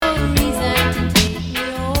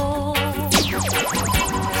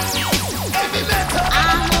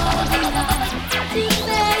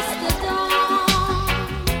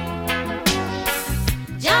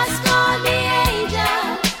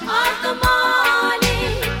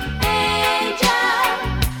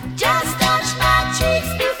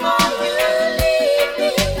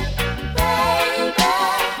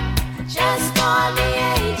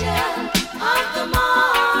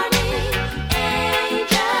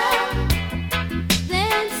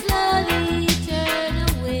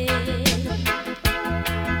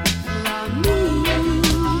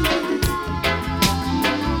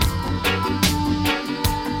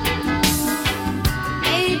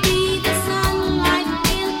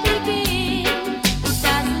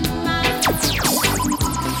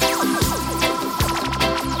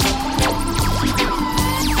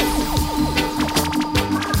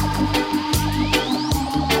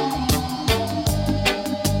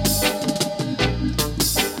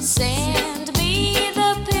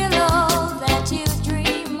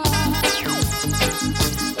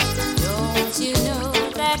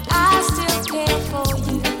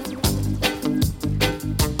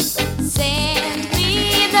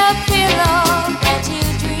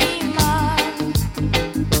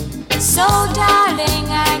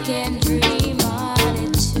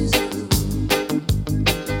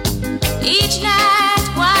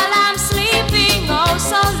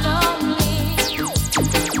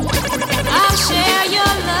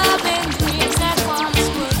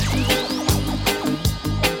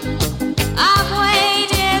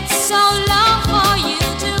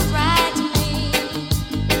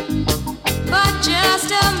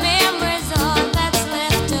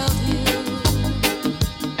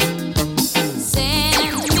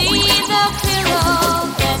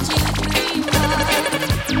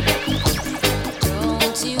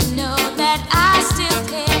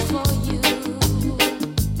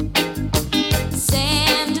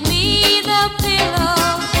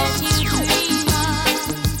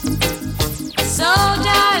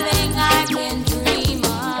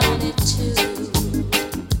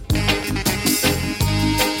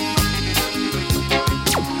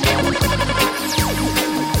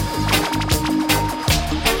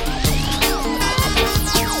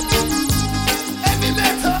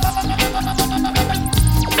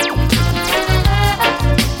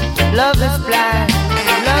Love is blind,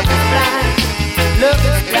 love is blind, love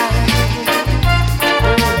is blind.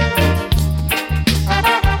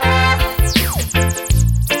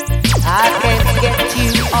 I can't get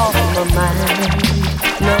you off my mind,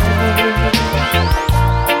 no.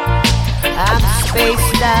 I'm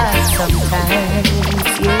spaced out sometimes,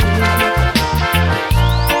 yeah.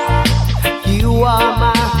 You are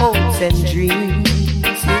my hopes and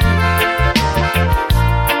dreams, yeah.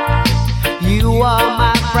 You are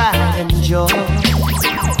my pride and joy.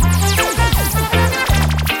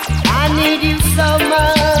 I need you so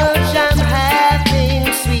much, I'm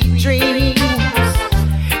having sweet dreams.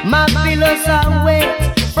 My pillows are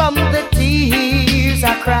wet from the tears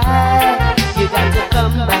I cry. You got to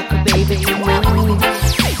come back, baby, to me.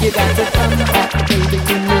 You got to come back, baby,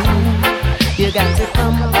 to me. You got to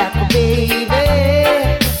come back, baby.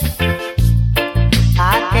 I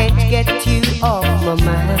can't get you off my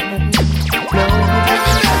mind, no.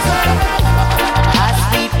 I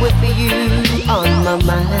sleep with you on my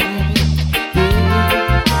mind,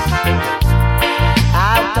 yeah. I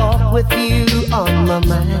talk with you on my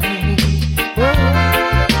mind, whoa.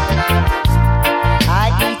 I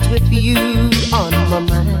eat with you on my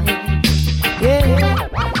mind, yeah.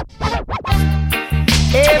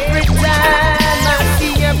 Every time I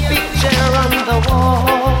see a picture on the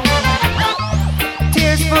wall,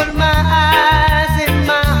 tears fill my eyes, in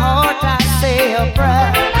my heart I say a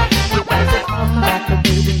prayer. You got to come back,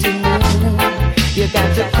 baby, to me. You got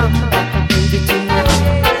to come back, baby, to me.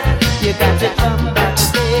 You got to come back,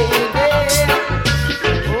 baby.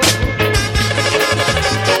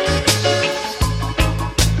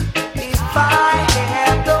 If I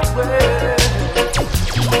had the world,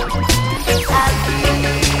 I'd give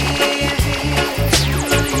it to you,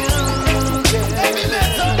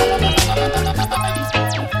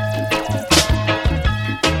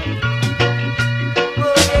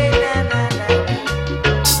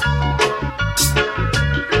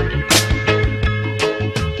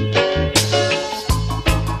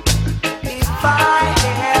 if I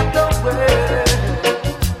had the world,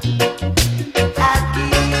 I'd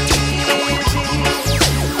give it to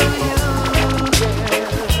you,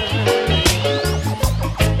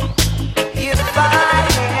 if I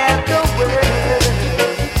had the world,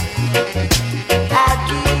 I'd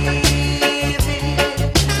give it to you.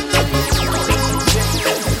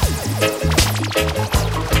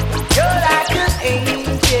 You're like an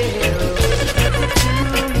angel to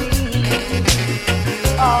me. You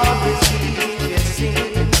always keep your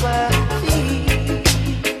sympathy,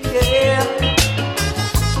 yeah.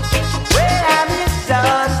 When I'm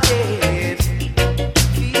exhausted,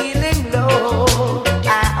 feeling low, I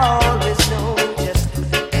always know just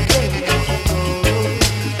where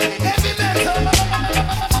to go.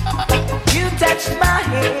 You touch my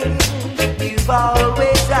hand, you've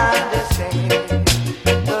always understand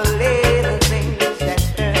the little things that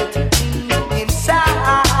hurt me inside,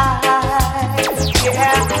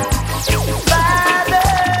 yeah. Father,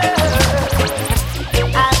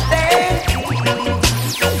 I thank you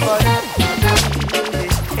for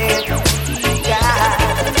this every guy.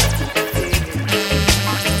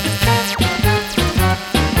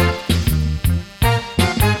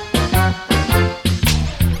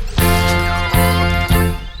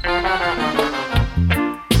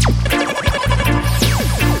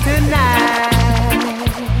 Tonight,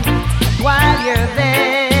 while you're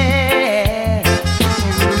there,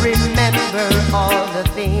 remember all the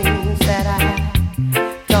things that I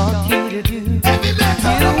taught you to do.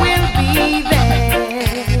 You will be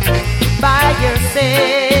there by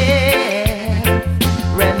yourself,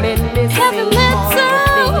 reminiscing all the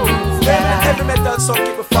things that Heavy metal song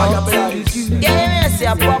keep a fire I taught you behind. to do. Yeah, see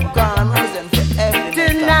a popcorn reason for heavy metal.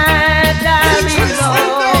 Tonight I'm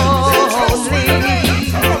lonely,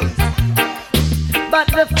 but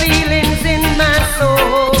the feelings in my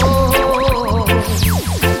soul,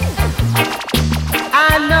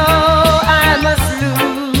 I know I must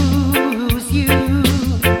lose you.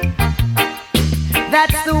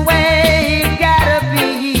 That's the way it gotta be.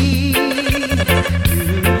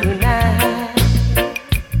 Tonight,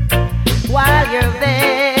 while you're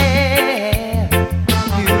there,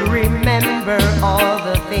 you remember all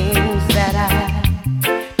the things that I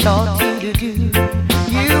taught you to do.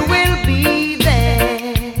 You will be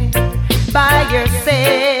there by yourself,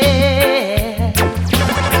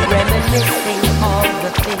 reminiscing all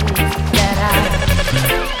the things that I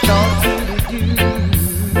taught you to do.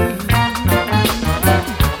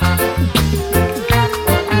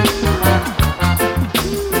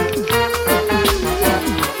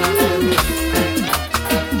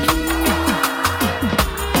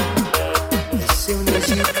 As soon as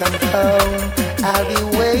you come home, I'll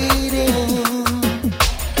be waiting.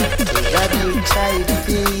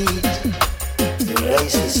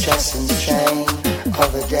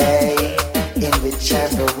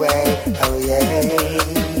 away, oh yeah.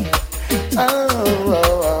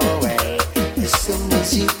 Oh, way. As soon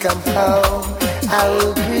as you come home, I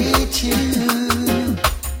will greet you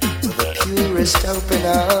with the purest open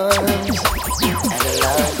arms and a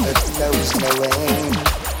love that knows no end,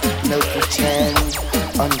 no pretend,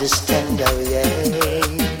 understand, oh yeah.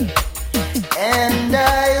 And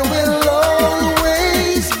I will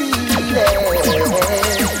always be there.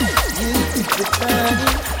 You keep the time,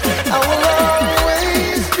 I will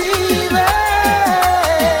always be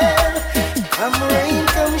there. Come rain,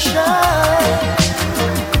 come shine.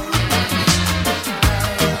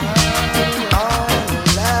 On a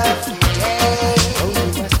lovely day, oh you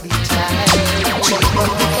must be tired.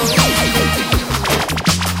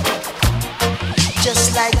 Just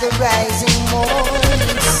like the rising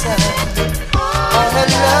morning sun. On a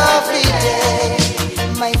lovely day,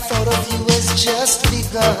 my thought of you has just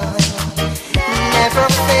begun. Never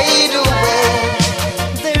fade away.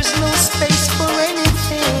 There's no space for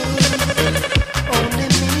anything. Only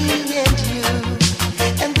me and you,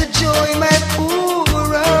 and the joy my poor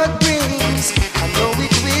heart brings. I know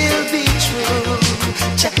it will be true.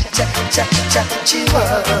 Cha cha cha cha chiwa.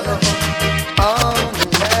 On a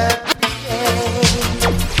lovely day.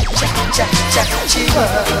 Cha cha cha chiwa.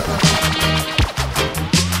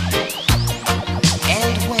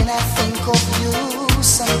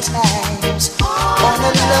 Sometimes on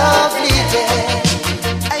a lovely day,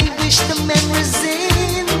 I wish the memories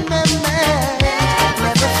in my mind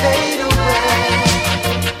never fade away.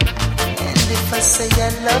 And if I say I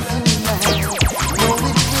love you now, know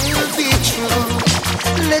it will be true.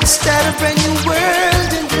 Let's start a brand new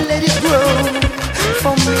world and let it grow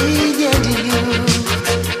for me and you.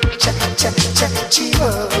 Cha cha cha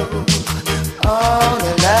chivo on a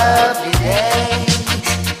lovely day.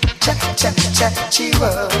 Cha cha cha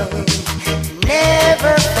chivo,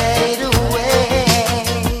 never fade away.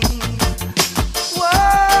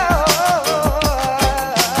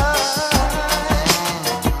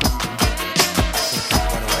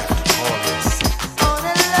 On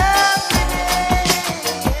a lovely day.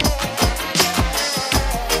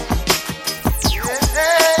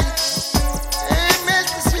 Hey,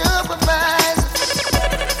 Mr. Supervisor,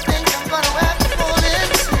 think I'm gonna have to pull in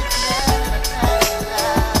sick now.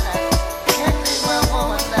 Can't leave my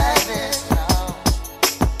woman like this now.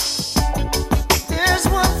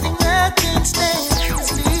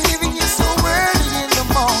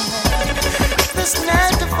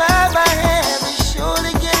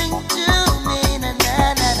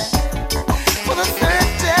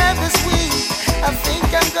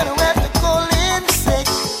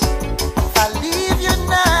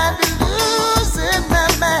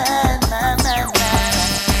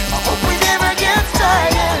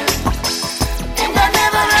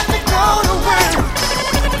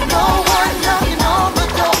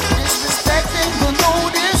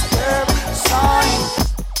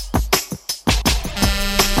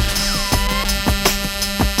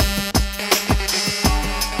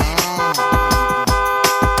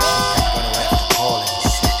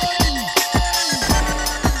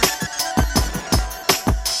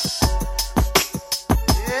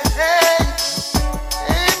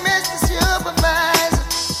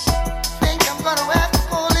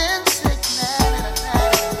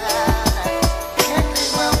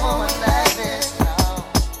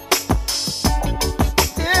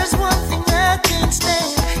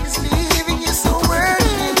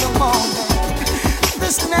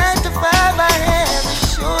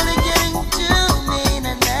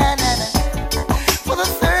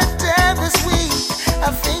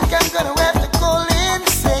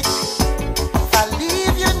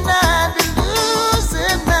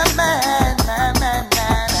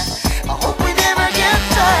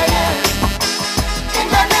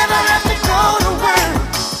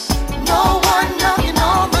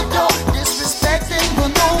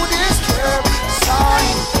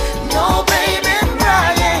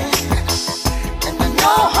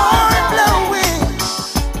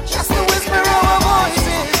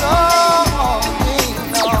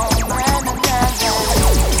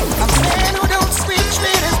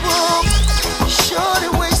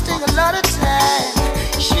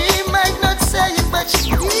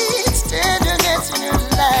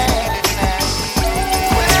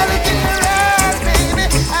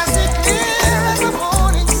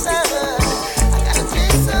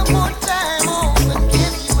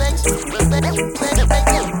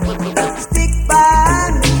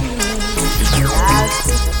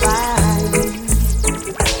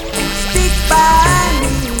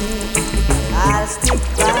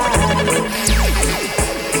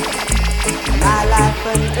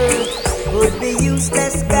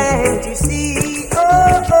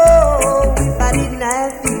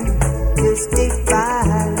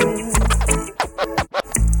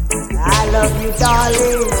 you,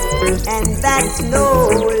 darling, and that's no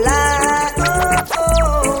lie. Oh,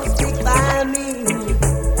 oh, stick by me,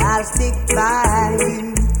 I'll stick by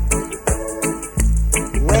you.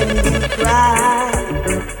 When you cry,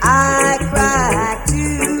 I cry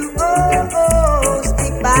too. Oh, oh,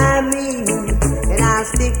 stick by me, and I'll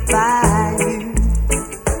stick by you.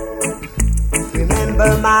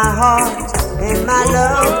 Remember my heart and my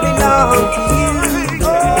love belong to you. Oh,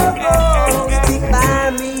 oh, stick by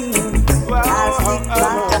me, I'll stick by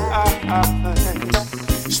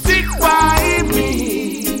you. Stick by me,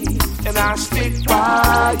 and I'll stick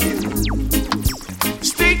by you.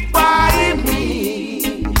 Stick by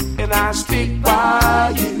me, and I'll stick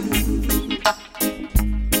by you.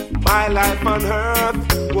 My life on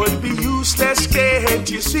earth would be useless, can't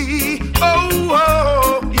you see? Oh,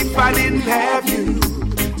 oh, if I didn't have you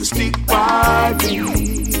to stick by me.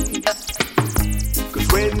 'Cause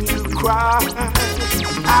when you cry,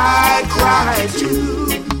 I cry too.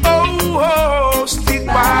 Oh, oh, stick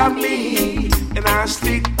by me, and I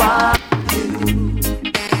stick by you.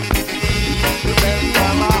 Remember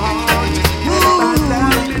my heart, my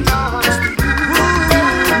love belongs to you.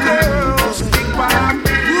 Girl, stick by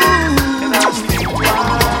me, and I stick by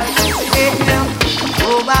you.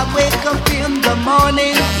 Oh, I wake up in the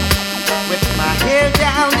morning with my hair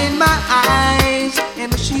down in my eyes,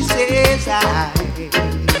 and she says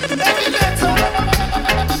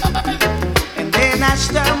and then I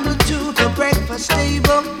stumbled to the breakfast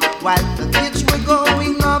table while the kids were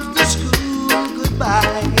going off to school.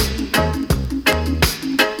 Goodbye.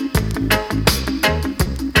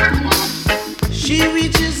 She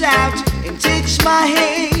reaches out and takes my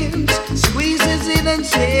hands, squeezes it and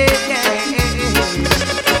says,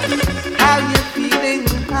 how you feeling?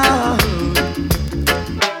 Oh.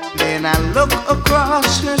 Then I look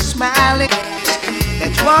across her smiling,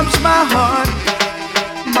 that warms my heart,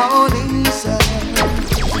 morning sun.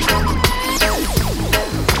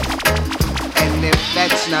 And if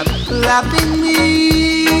that's not loving me,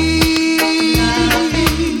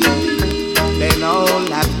 then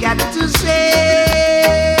all I've got to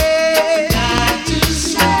say,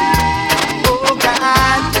 oh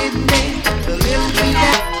God, give me the little bit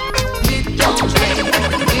that it don't rain,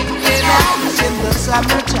 it happens in the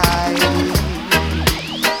summertime.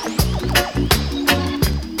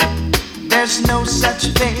 There's no such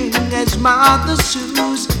thing as Mother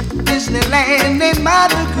Sue's, Disneyland and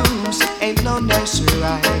Mother Goose, ain't no nursery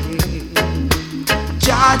rhyme.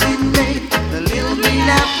 Jardin made the little green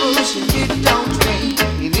apples and it don't rain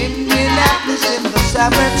in Indianapolis in the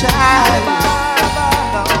summertime.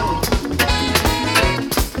 No.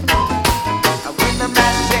 When the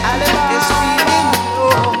master is feeling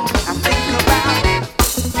low, I think about it.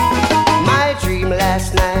 My dream last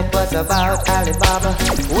night was about Alibaba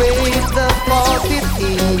with the 40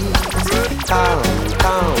 thieves. Tom,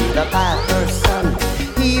 the piper's son,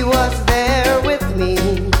 he was there with me.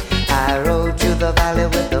 I rode to the valley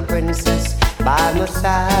with the princess by my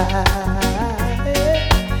side.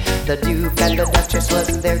 The Duke and the Duchess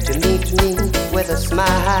was there to meet me with a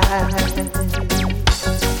smile.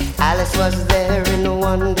 Alice was there in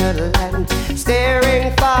Wonderland,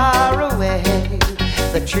 staring far away.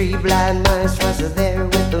 The tree blind mice was there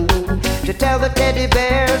with me to tell the teddy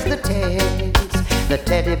bears the tales. The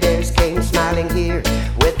teddy bears came smiling here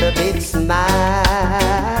with a big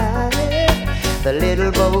smile. The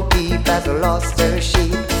little Bo Peep has lost her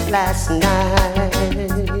sheep last night.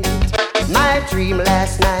 My dream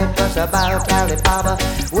last night was about Alibaba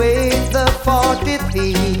with the 40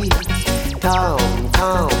 thieves. Tom,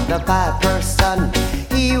 the piper's son,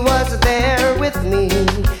 he was there with me.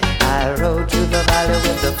 I rode to the valley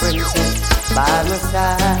with the princess by my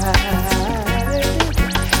side.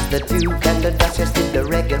 The Duke and the Duchess did the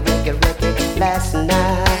reggae last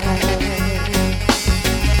night.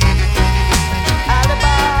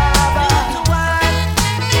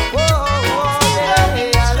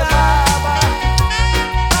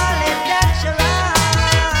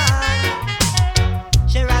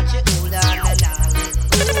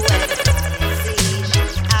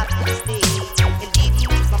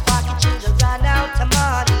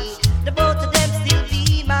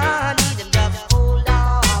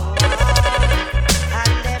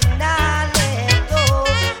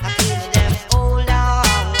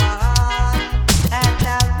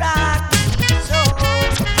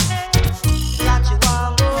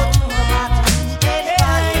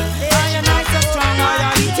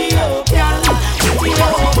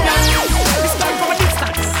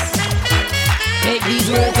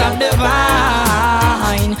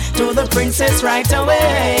 Princess right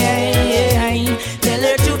away. Tell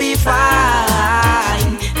her to be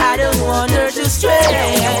fine. I don't want her to stray.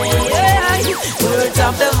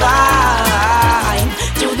 of the vine.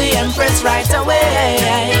 To the empress right away.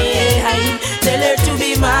 Tell her to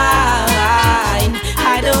be mine.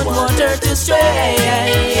 I don't want her to stray.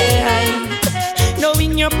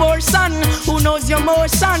 Knowing your portion, who knows your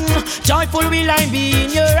motion? Joyful will I be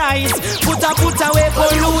in your eyes. Put away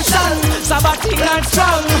pollution. Sabbatical and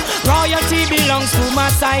strong. Royalty belongs to my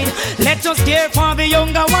side. Let us care for the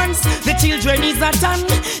younger ones. The children is a ton.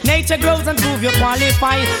 Nature grows and prove you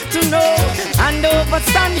qualify to know and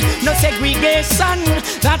overstand. No segregation.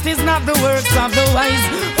 That is not the words of the wise.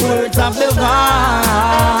 Words of the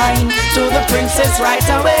vine. To the princess right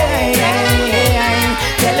away.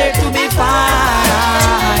 Tell her to be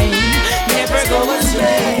fine. Never go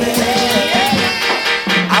astray.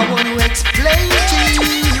 I want to explain to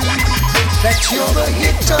you that you're the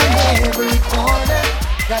hit on every corner.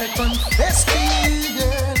 Gotta confess to you,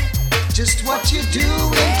 girl, just what you're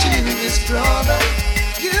doing to this brother.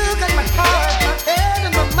 You got my heart, my head,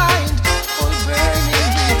 and my mind full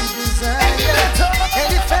burning with desire. And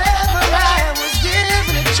if ever I was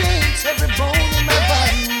given a chance, every bone in my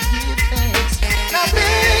body would give thanks. Now,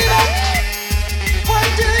 baby, what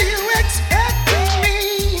do you expect of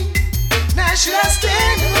me? Now should I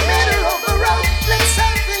stand in the middle of the road, let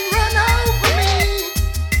something run over me?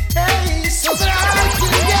 Hey, so that I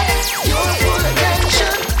can get your full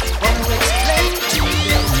attention. Want to explain to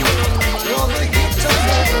you, you're the hit on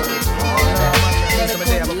every corner.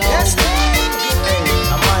 Yes,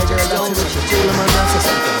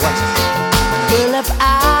 girl, if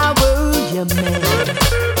I were your man,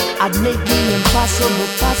 I'd make the impossible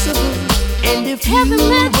possible. And if you were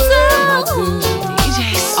my girl,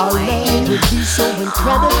 our love would be so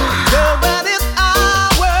incredible. girl, but if I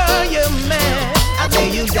were your man, I'd lay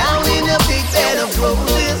you down in a big bed of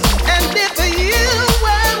roses. And if you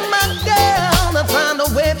were my girl, I'd find a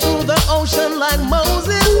way through the ocean like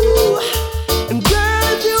Moses. And girl,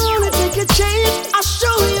 if you wanna take a chance, I'll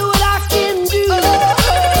show you what I can do.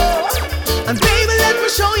 And baby, let me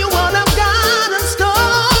show you what I've got in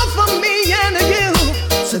store for me and you.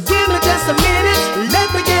 So give me just a minute, let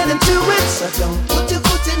me get into it. So don't put your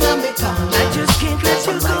foot in my car. I just can't let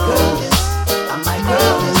you go. I'm my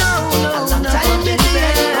girl. A long time baby.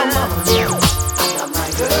 Come on, I got my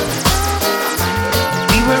girl.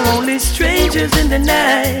 We were only strangers in the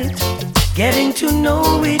night, getting to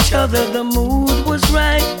know each other. The mood was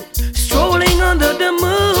right, strolling under the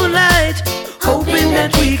moonlight, hoping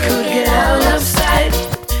that we could get out of sight.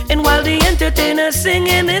 And while the entertainer's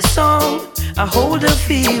singing his song, I hold a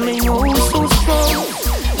feeling oh so strong.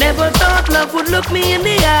 Never thought love would look me in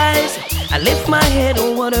the eyes. I lift my head,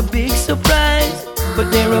 oh what a big surprise.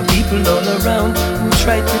 But there are people all around who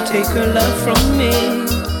try to take her love from me.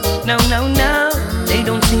 Now, they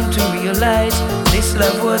don't seem to realize this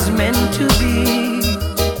love was meant to be.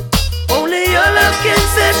 Only your love can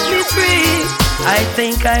set me free. I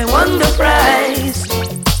think I won the prize.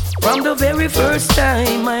 From the very first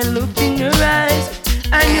time I looked in your eyes,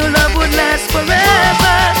 I knew love would last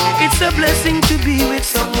forever. It's a blessing to be with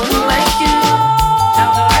someone like you. Now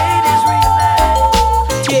the ladies realize,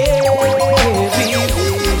 yeah, baby.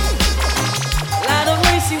 Lord of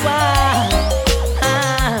mercy, why,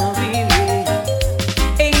 baby.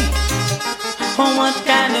 Hey, oh, what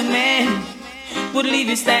kind of man would leave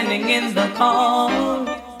you standing in the cold?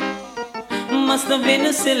 Must have been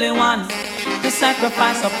a silly one to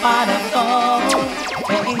sacrifice a pot of gold.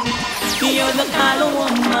 Hey, you're the kind of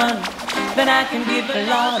woman that I can give a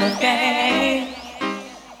lot of game.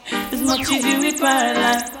 As much as you require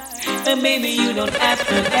life, and maybe you don't have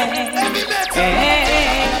to pay.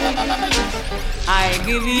 Hey, I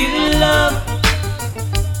give you love,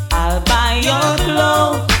 I'll buy your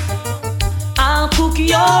clothes, I'll cook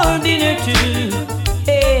your dinner too.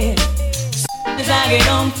 Hey, as I get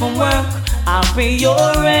home from work, I'll pay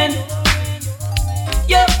your rent.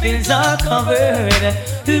 Your bills are covered,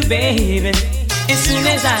 ooh baby. As soon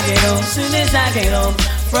as I get home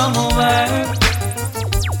from work,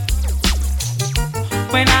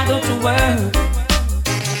 when I go to work,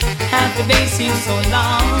 half the day seems so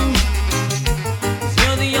long. 'Cause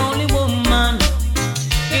you're the only woman,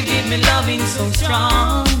 you give me loving so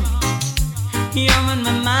strong. You're on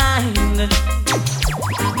my mind,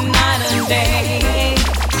 night and day.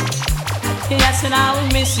 Yes, and I will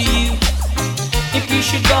miss you if you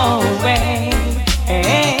should go away.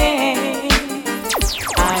 Hey,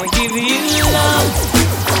 I give you love,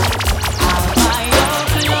 I'll buy your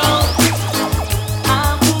clothes,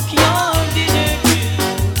 I'll cook your dinner too.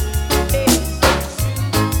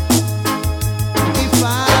 If I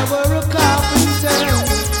were a carpenter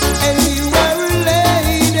and you were a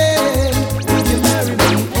lady, would you marry me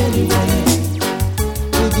anyway?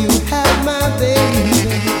 Would you have my baby?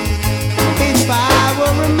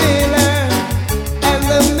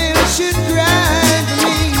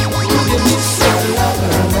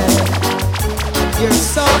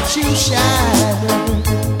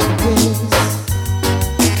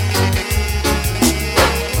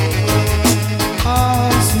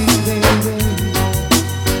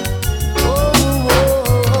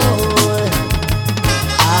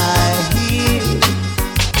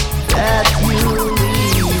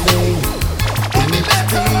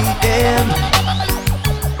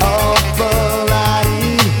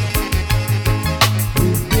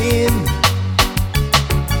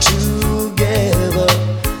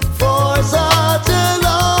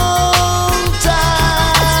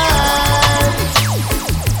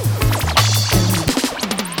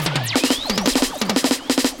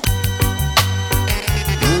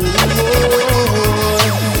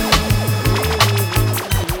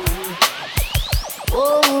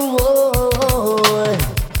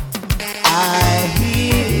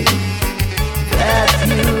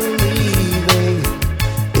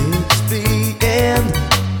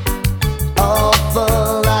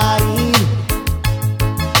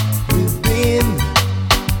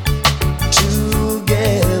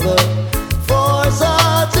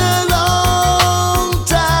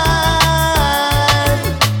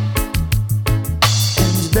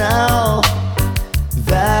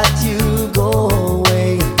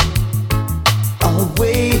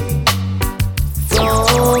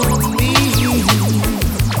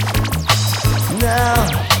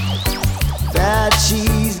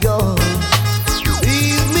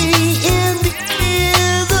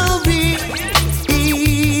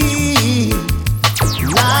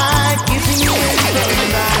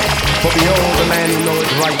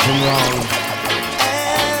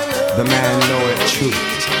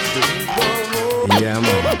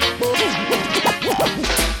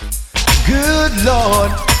 Good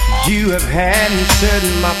Lord, you have answered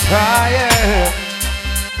my prayer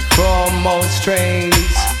for most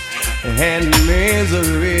strains and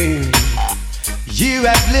misery. You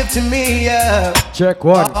have lifted me up. Check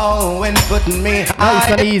one. Oh, and putting me high.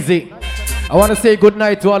 Nice and easy. I want to say good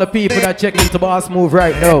night to all the people that check into Boss Move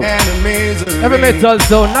right now. Every metal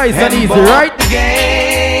sound nice and easy, right?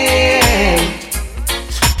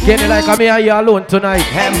 Get it like I'm here alone tonight.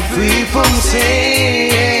 I'm free from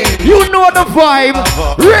sin. You know the vibe.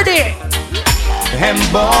 Ready? I'm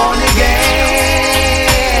born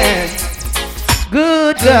again.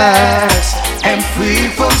 Good God. I'm free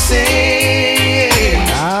from sin.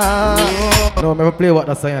 No, never play what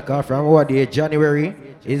the song you call from. What day? January.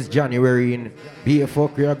 It's January in BFO.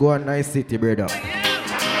 We are going nice city, brother.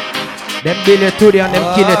 Them build it today and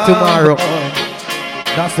them kill it tomorrow.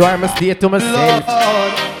 That's why I'm stay to myself.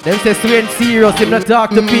 Them say sweet serious if not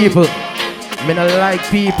talk to people. Me not like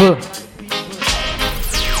people.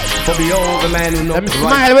 For behold the man who knows them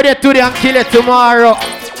smile with it today and kill it tomorrow.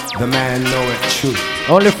 The man know it true.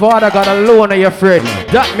 Only Father God alone are your friend.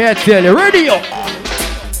 That may I tell you. Ready up.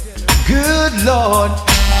 Good Lord,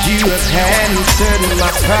 you have answered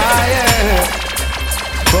my prayer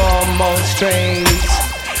for most strains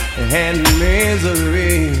and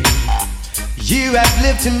misery. You have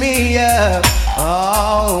lifted me up,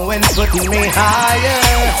 oh, and put me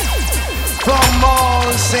higher from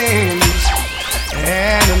all sins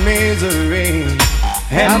and misery.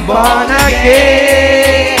 And born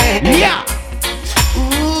again. Yeah.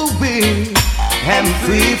 I'm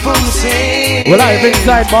free from sin. Well, I've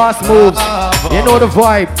inside Boss Moves. You know the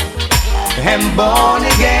vibe. I'm born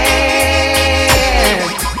again.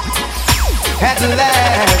 At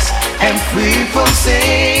last, I'm free from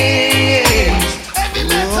sin.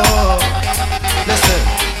 Oh. Listen,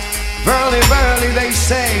 verily, verily, they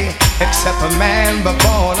say, except a man but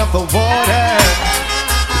born of the water,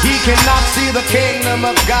 he cannot see the kingdom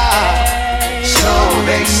of God. So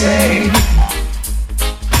they say.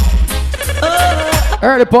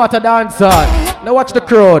 Early part of dance on. Now watch the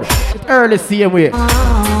crowd. It's early same way.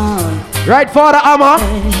 Right, Father Amma?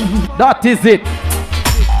 That is it.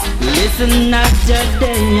 Listen not your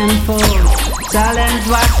day unfold. Challenge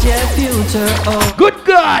what your future holds. Good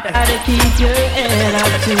God! Gotta keep your head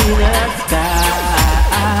up to the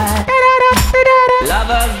sky.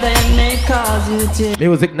 Lovers then may cause you to.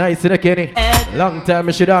 Music nice, innit, Kenny? Long time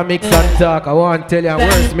I should have mix and talk. I want to tell you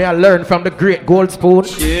words me I learned from the great Gold Spoon.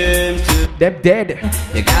 Them dead.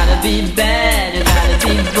 You gotta be bad, you gotta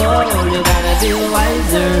be bold, you gotta be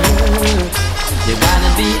wiser. You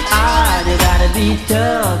gotta be hard, you gotta be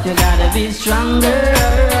tough, you gotta be stronger.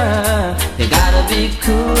 You gotta be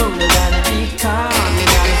cool, you gotta be calm, you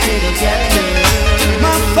gotta stay together.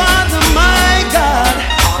 My Father, my God.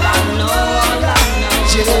 All I know.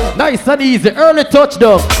 Nice and easy, early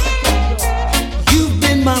touchdown. You've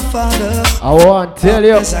been my Father. I want to tell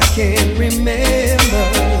you. As I can remember.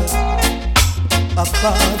 A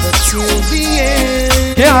father till the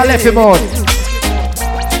end. Can't let him out.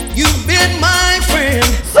 You've been my friend,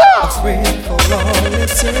 a friend for all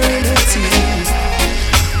eternity.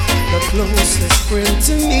 The closest friend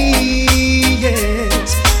to me, yes.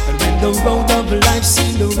 And when the road of life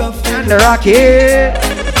seemed rough and rocky, you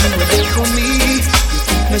were there for me. You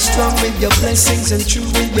keep me strong with your blessings and true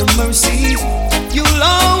with your mercy. You'll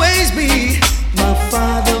always be my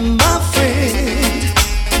Father, my friend,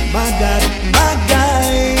 my God, my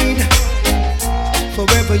guide.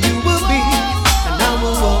 Forever you will be, and I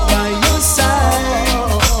will walk by your side.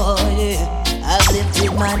 Oh, yeah. I've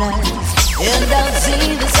lifted my eyes, and I've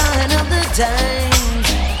seen the sign of the times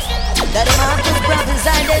that the markers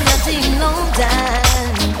prophesied and nothing long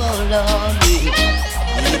time. Oh, Lord, the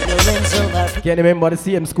ignorance of our can't remember the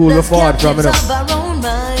same school we fought from, you know.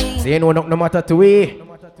 They ain't no matter to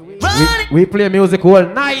we play music all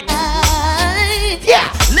night. Yeah.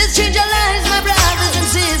 Let's change our lives, my brothers and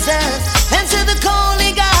sisters, and to the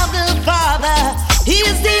calling of the Father. He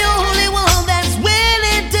is the only one that's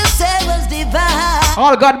willing to save us divine.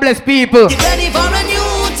 All God bless people. Get ready for a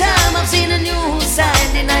new time. I've seen a new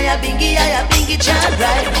sign. In I bingy, child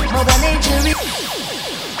right. Mother Nature.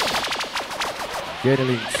 Get the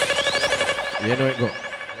links. You know it go.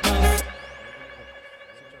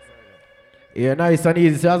 Yeah, nice and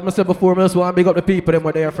easy. So as I said before, I just want to big up the people that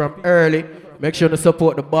were there from early. Make sure to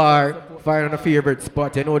support the bar. Find on a favorite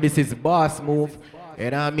spot. You know this is Boss Move.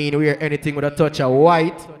 You know what I mean? Wear anything with a touch of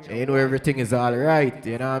white. And you know everything is alright.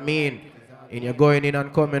 You know what I mean? And you're going in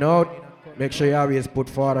and coming out. Make sure you always put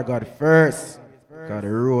Father God first. Because the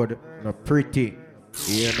road not pretty.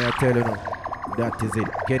 You know what I tell you now. That is it.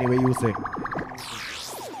 Kenny, what you say?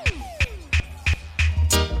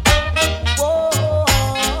 Whoa.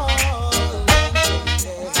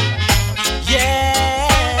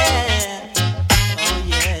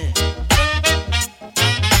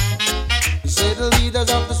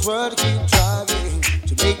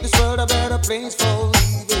 make this world a better place for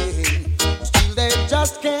living. Still they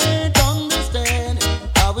just can't understand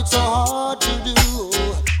how it's so hard to do.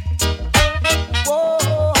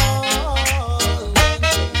 Whoa,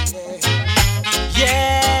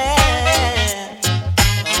 yeah.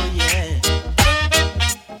 Oh yeah.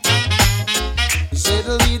 You say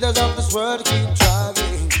the leaders of this world keep trying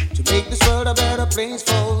to make this world a better place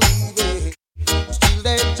for living. Still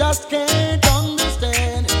they just can't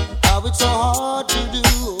understand how it's so hard to do.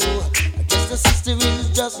 I guess the system is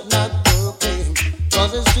just not working,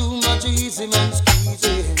 cause there's too much easy man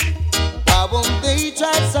squeezing. Why won't they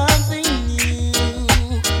try something new?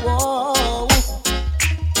 Whoa.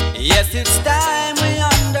 Yes, it's time we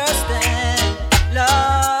understand,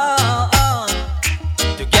 Lord.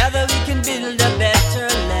 Together we can build a better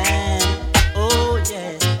land. Oh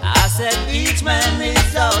yeah, I said each man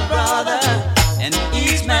is our brother and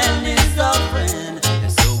each man is our friend,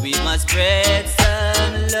 and so we must spread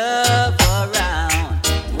some love around.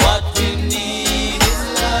 What we need is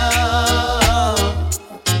love.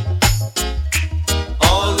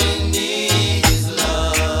 All we need is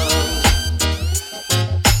love.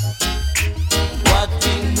 What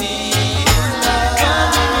we need is love.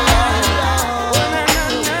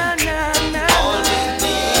 All we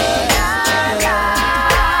need is love.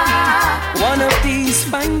 One of these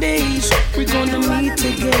fine days we're gonna meet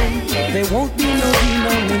again. There won't be no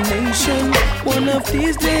denomination. One of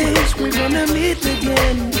these days we're gonna meet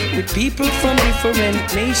again with people from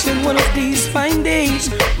different nations. One of these fine days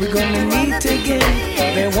we're gonna meet again.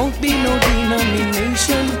 There won't be no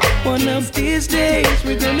denomination. One of these days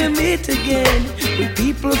we're gonna meet again with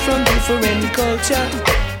people from different culture.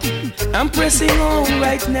 I'm pressing on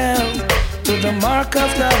right now to the mark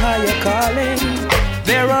of the higher calling.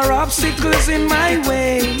 There are obstacles in my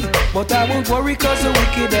way, but I won't worry cause the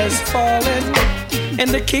wicked has fallen, and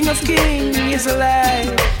the King of Kings is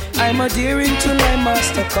alive. I'm adhering to my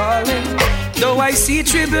master calling. Though I see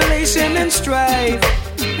tribulation and strife,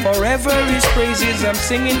 forever his praises I'm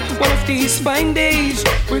singing. One of these fine days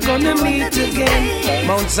we're gonna meet again.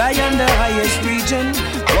 Mount Zion, the highest region.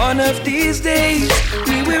 One of these days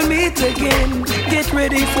we will meet again. Get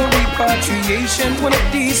ready for repatriation. One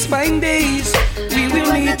of these fine days we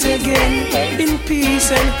will meet again in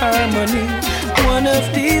peace and harmony. One of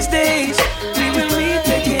these days we will meet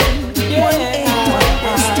again.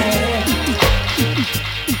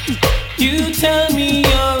 You tell me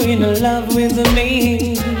you're in love with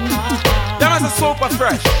me. That was a super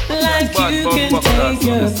fresh. Like you can take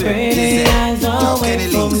your pretty eyes away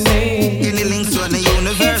from me. Any links on the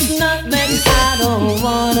universe? It's not that I don't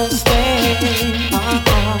wanna stay,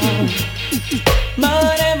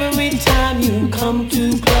 but every time you come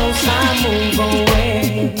too close I move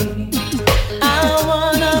away. I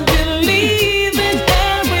wanna believe in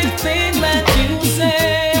everything that you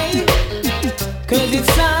say, cause it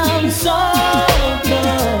sounds so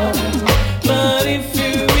good. But if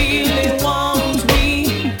you really want me,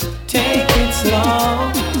 take it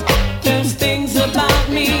slow. There's things about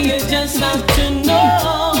me you just have to know.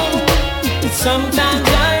 Sometimes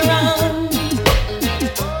I run,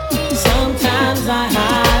 sometimes I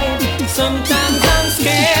hide, sometimes I'm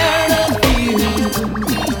scared of you.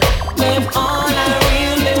 But all I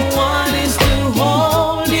really want is to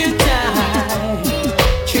hold you tight,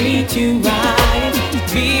 treat you right,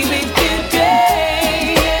 be with you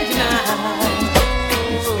day and night.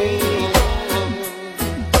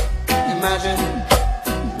 Imagine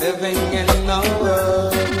living in a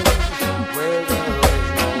world where there is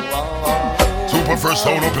no war. Super fresh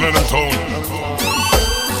sound up in them town.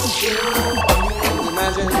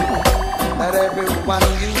 Imagine that everyone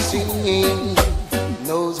you see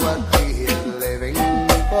knows what we're living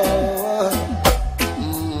for.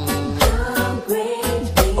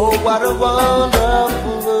 Oh, what a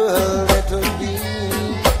wonderful world it would be,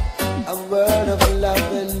 a world of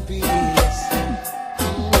love and peace,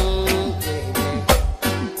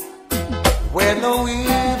 where no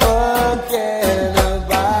evil can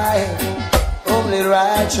abide, only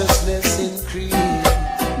righteousness increase.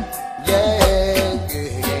 Yeah,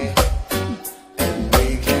 and we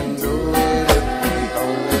can do it if we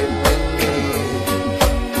only believe.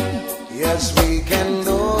 Yes, we can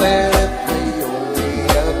do it if we only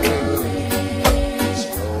agree. It's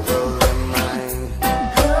global and mine.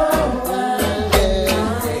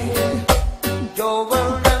 Your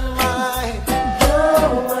world and mine. Your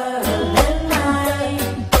world and mine.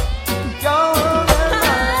 Your world and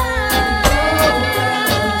mine.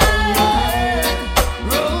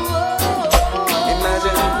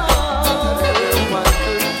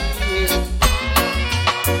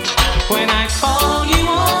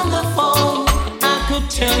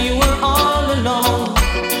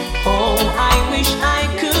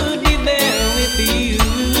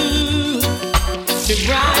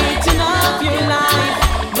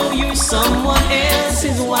 someone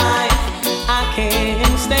else's wife. I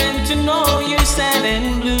can't stand to know you're sad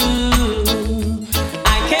and blue.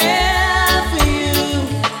 I care for you,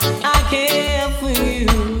 I care for you.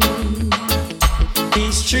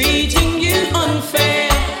 He's treating you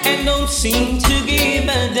unfair and don't seem to give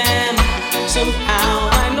a damn. Somehow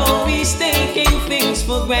I know he's taking things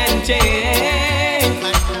for granted.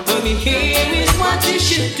 Only here is what you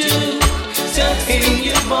should do. Tell him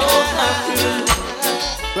you both are through.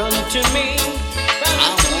 Run to me, run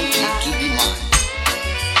to me. To be mine.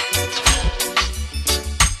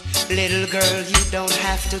 Little girl, you don't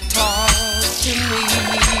have to talk to me.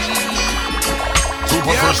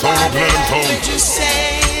 Super first phone open and phone. Just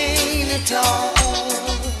saying at all.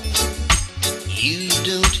 You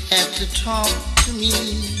don't have to talk to me.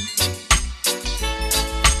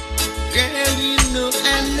 Girl, you know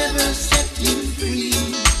I never set you free.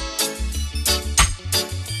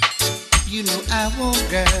 You know I won't,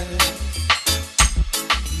 girl.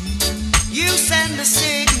 You send a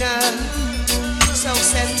signal, so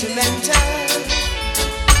sentimental.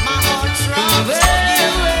 My heart throbs for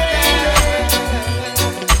you,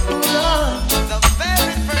 girl. The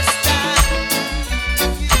very first time.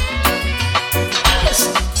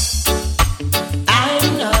 I'm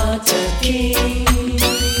not a king,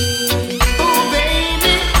 Oh,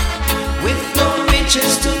 baby, with no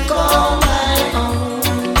riches to call my own.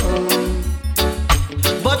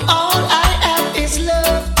 But all I have is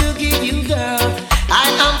love to give you, girl. I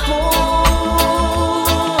am poor.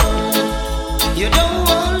 You don't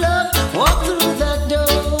want love, walk through the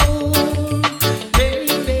door,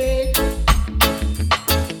 baby.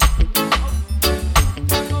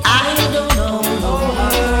 I don't know no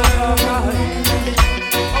one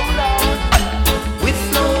with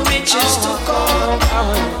no riches to call.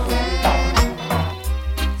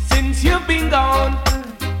 Since you've been gone,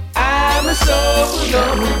 I'm so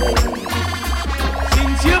lonely.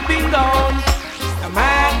 Since you've been gone, I'm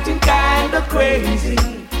acting kinda crazy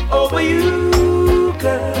over you,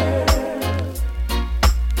 girl.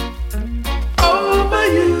 Over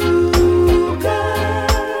you,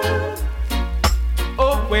 girl.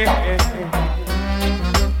 Oh, well,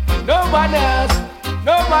 no one else,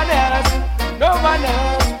 no one else, no one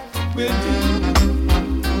else will do.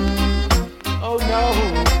 Oh, no.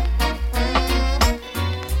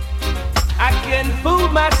 I can't fool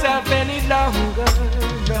myself any longer,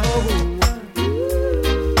 no.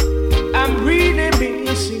 I'm really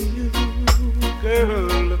missing you,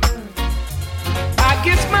 girl. I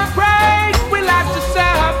guess my pride will have to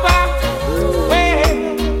suffer. Well,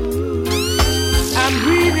 I'm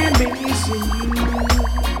really missing you.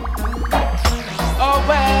 Oh,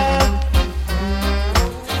 well.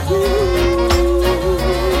 Ooh.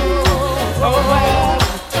 Oh, well.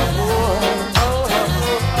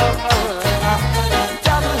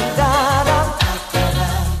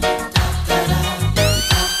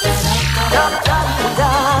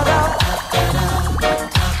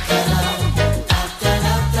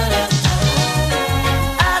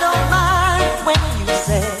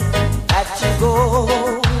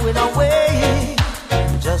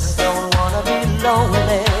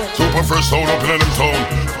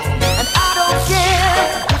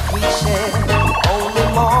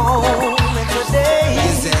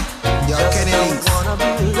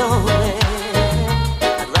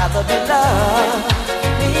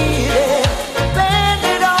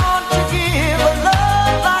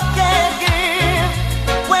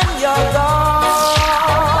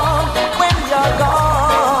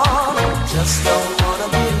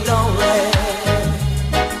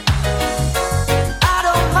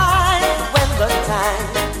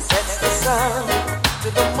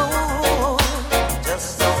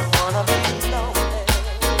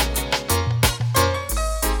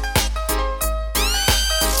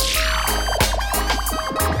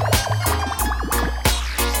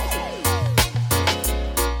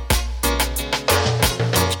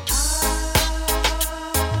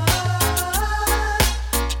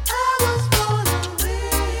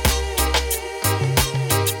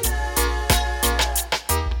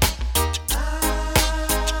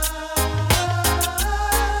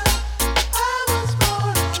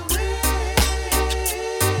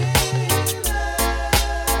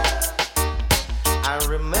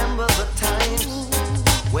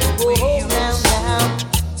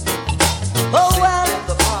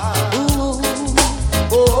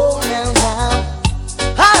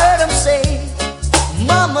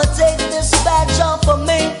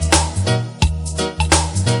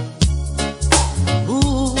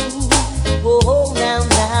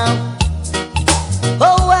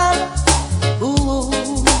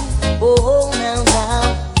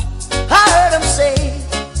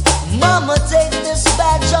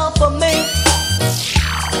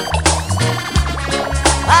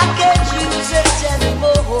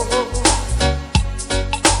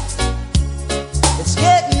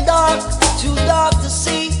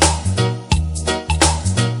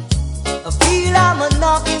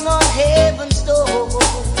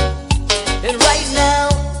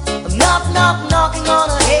 knock, knocking on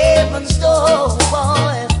a heaven's door,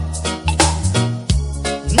 boy.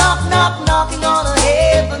 Knock, knock, knocking on a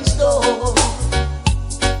heaven's door.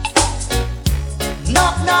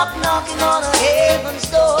 Knock, knock, knocking on a heaven's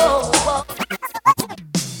door, boy.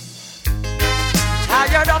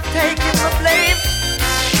 Tired of taking the blame,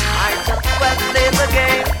 I just well play the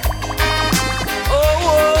game.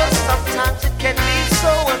 Oh, sometimes it can be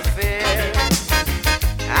so unfair.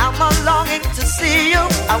 I'm a longing to see you.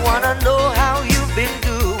 I wanna know how you've been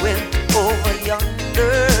doing over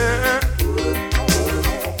yonder.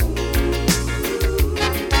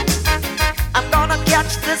 I'm gonna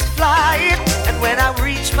catch this flight, and when I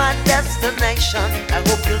reach my destination, I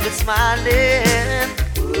hope you'll be smiling,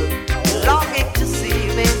 longing to see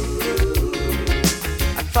me.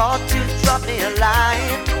 I thought you'd drop me a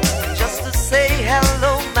line just to say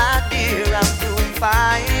hello, my dear, I'm doing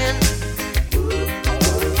fine.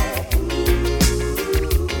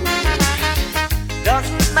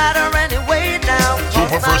 Doesn't matter anyway now,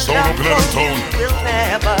 cause my love for you will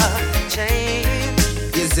never change.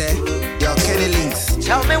 Is there? Yo, Kenny Links.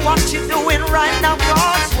 Tell me what you're doing right now,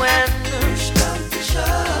 cause when push comes to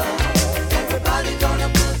shove, everybody gonna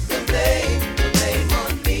put the blame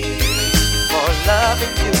on me. For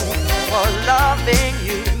loving you, for loving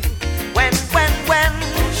you. When push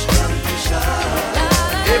comes to shove,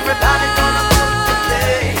 everybody gonna put the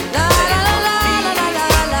blame on me.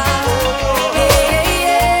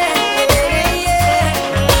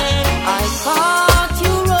 I caught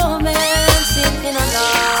you romancing in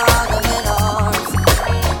another man's arms.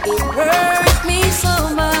 It hurt me so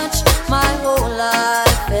much, my whole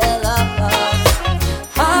life fell apart.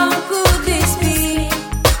 How could this be?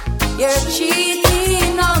 You're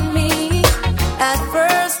cheating on me. At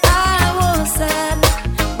first I was sad,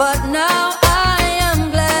 but now I am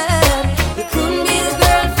glad. You couldn't be the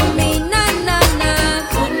girl for me, nah, nah, nah.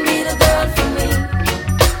 Couldn't be the girl for me.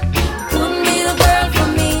 Couldn't be the girl for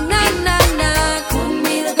me, nah, nah, nah. Couldn't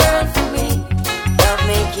be the girl for me. Love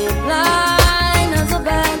make you blind as a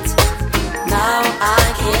bat. Now I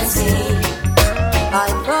can see. I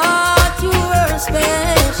thought you were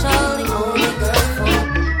special, the only girl for me.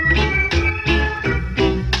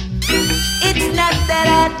 It's not that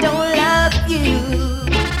I don't love you.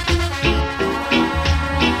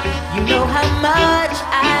 You know how much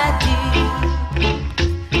I do.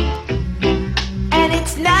 And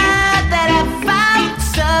it's not that I found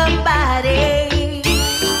somebody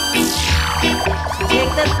to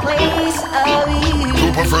take the place of you.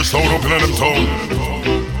 Super fresh sound up in them tone.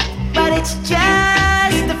 But it's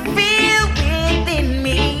just the feel within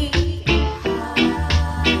me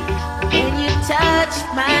when you touch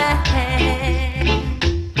my hand,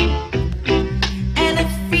 and a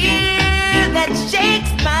fear that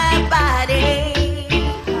shakes my body,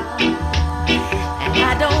 and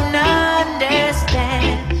I don't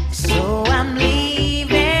understand, so I'm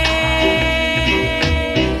leaving.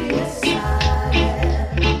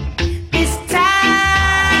 This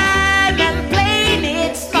time I'm playing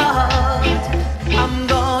it smart. I'm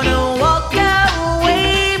gonna walk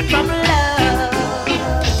away from love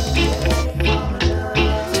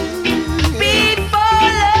before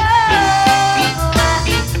love.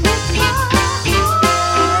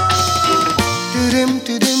 Do-dim,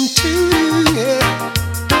 do-dim, do, yeah.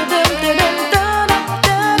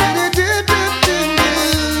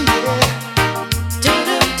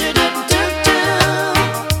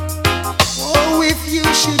 Oh, if you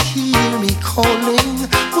should hear me calling,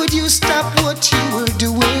 would you stop what you were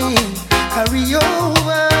doing? Hurry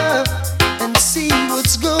over and see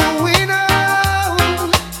what's going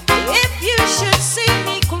on. If you should see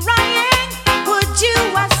me crying, would you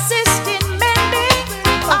assist in mending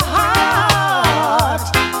a heart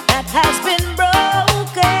that has been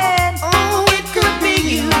broken? Oh, it could be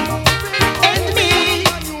you And me,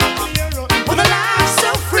 with a life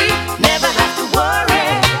so free, never have to worry.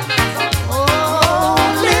 Oh,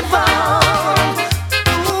 live on.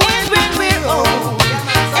 And when we're old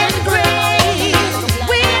and gray,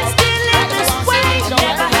 we're still in this way,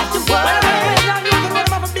 never have to worry.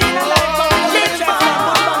 Live on.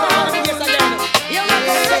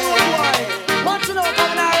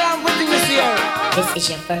 This is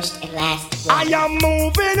your first and last I am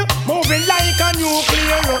moving like a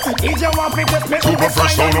nuclear. If you want to test me, Super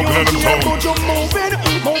fresh sound up in them tone. but you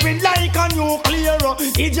moving like a nuclear.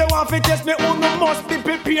 If you want to test me, you must be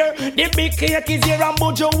prepared. The big cake is here and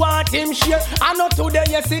but you want him share. I know today,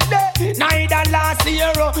 yesterday, neither last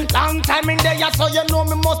year. Long time in there, so you know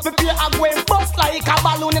me must prepare. I go and bust like a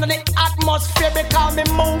balloon in the atmosphere because me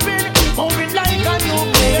moving like a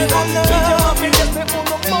nuclear. If you want to test me, you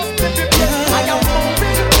must be prepared. I am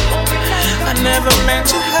moving like a I never meant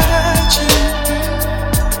to hurt you.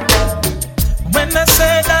 When I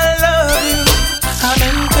said I love you, I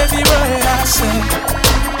meant every word I said.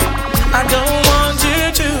 I don't want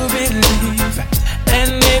you to believe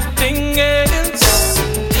anything else.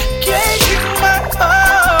 Gave you my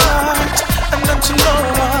heart and not to no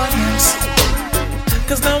one else.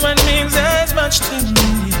 'Cause no one means as much to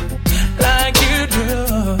me like you do.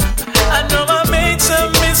 I know I made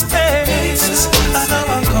some mistakes. I know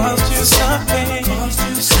I caused you some pain.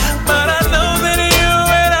 But I know that you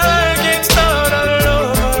and I can start all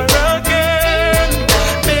over again.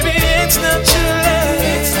 Maybe it's not too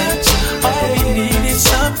late. All we need is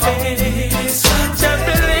some faith. Just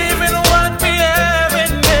believe in what we have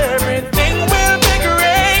and everything will be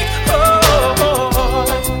great. Oh,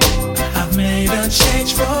 I've made a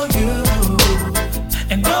change for you.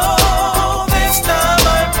 And all this time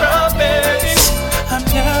I promise I'm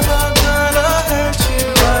never gonna hurt you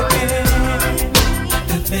again.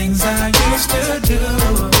 The things I used to do.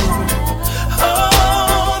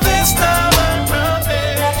 All this time I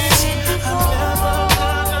promise I'm never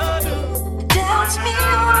gonna do. Touch me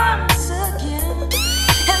once again,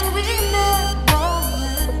 and we never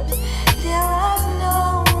went. There was no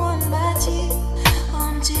one but you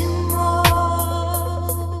until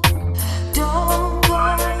more. Don't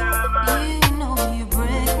worry, you know you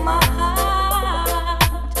break my heart.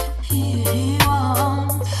 Here you are,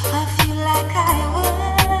 I feel like I will.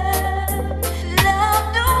 Love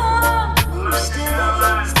the one who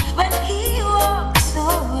stays when he walks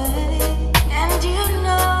away, and you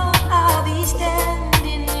know I'll be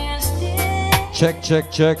standing here still. Check, check,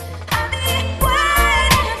 check. I'll be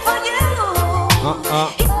waiting for you.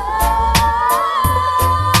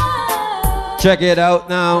 Check it out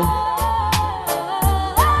now.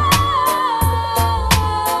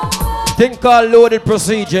 Thing called loaded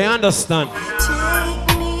procedure, you understand?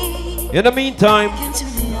 Take me In the meantime, into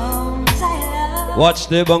the arms I love, watch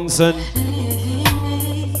the bouncing. leaving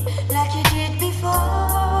me like you did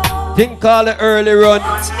before. Thing called the early run.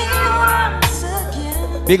 Touch me once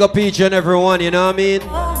again. Big up each and everyone, you know what I mean?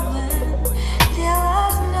 There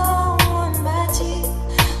was no one but you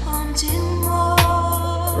until more.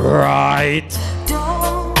 Right.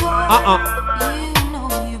 Don't worry, you know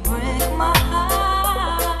you break my heart.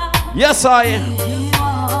 Yes, I. Here you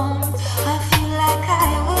are, I feel like I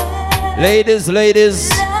will. Ladies, ladies.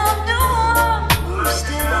 Love the one who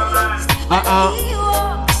stays when he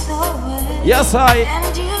walks away. Yes, I.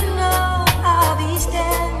 And you know I'll be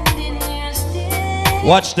standing here still.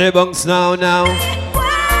 Watch the bunks now. Waiting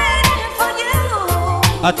for you.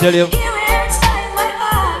 I tell you. Here inside my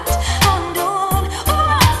heart, I'm the one who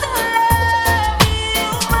wants to love you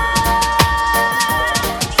more.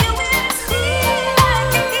 You will see I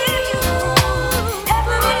can give you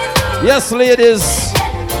everything. Yes, ladies.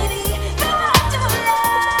 Let me be the one to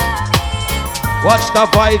love you. Watch the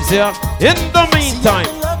vibes here. In the meantime.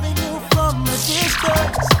 Loving you from a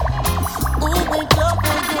distance. Ooh, ain't love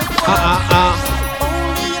when you're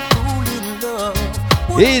only a fool in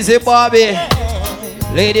love. Easy, Bobby.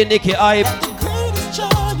 Lady Nikki Hype. The greatest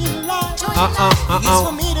joy in life is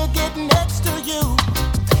for me to get next to you.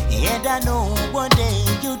 And I know one day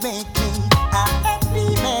you'd make me a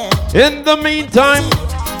happy man. In the meantime,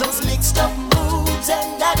 Those mixed up moods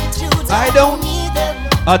and attitudes, I don't need them.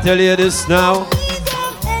 I tell you this now. Need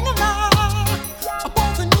them hanging around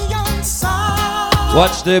above the neon sign.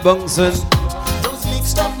 Watch the bouncing. Those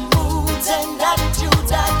mixed up moods and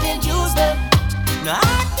attitudes, I can use them. No,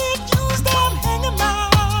 I can't use them hanging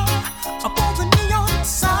around above the neon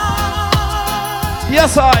sign.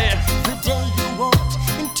 Yes, I. The day you walked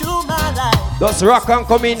into my life, Just rock and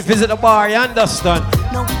come in, visit the bar, you understand?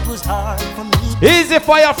 no, it was hard for me. Easy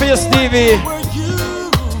fire for you, Stevie. Were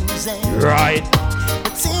using. Right.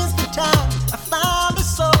 But since the time I found the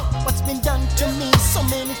soul, what's been done to me so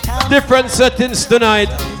many times. Different settings tonight.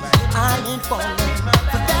 I ain't falling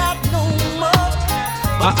for that no more.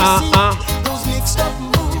 But you see, those mixed up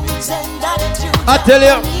moods and attitudes, I tell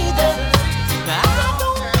you. don't need them. I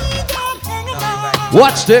don't need them hanging around.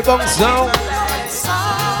 Watch the bunks now.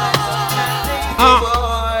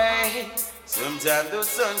 Sometimes the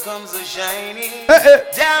sun comes a shining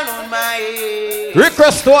down on my head.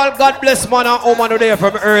 Request to all God bless man and woman who there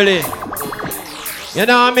from early. You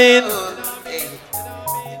know what I mean?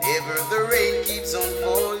 Ever the rain keeps on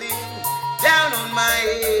falling down on my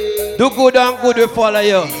head. Do good and good will follow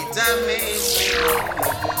you.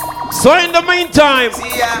 So in the meantime,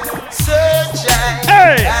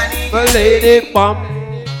 hey, my lady bum.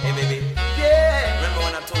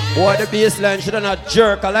 Boy, the bassline should not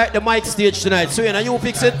jerk. I like the mic stage tonight. So you know you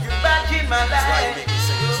fix it.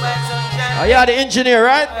 Oh, yeah, the engineer,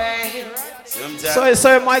 right? So I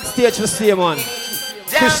saw Mike stage to stay, man.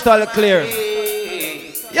 Crystal clear.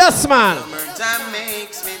 Yes, man.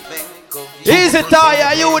 Easy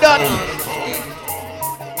tire, you done.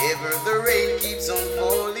 Ever the rain keeps on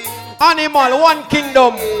falling. Animal, one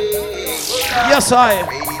kingdom. Yes, I.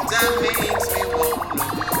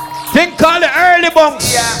 Think call the early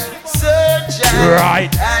bunks. Right.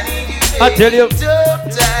 I tell you.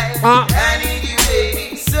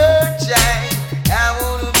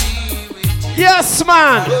 Yes,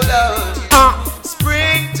 man.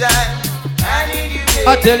 Springtime.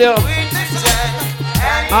 I tell you.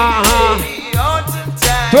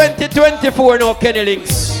 2024 no Kenny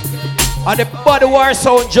Links. And the body war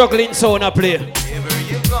sound juggling sound a play.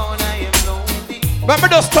 Remember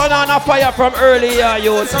just turn on a fire from earlier,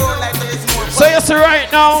 youth. So you see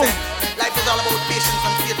right now. Life is all about patience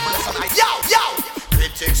and faithfulness. Yo!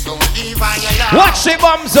 Watch the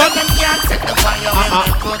bombs on.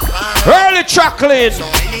 Early truckling.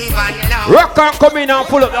 Rock and come in and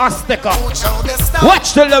pull up the sticker.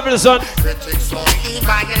 Watch the levels on.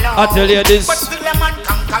 I tell you this.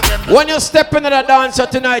 When you step into the dancer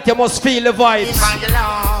tonight, you must feel the vibes.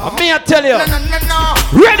 And me I tell you.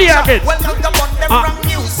 Ready again.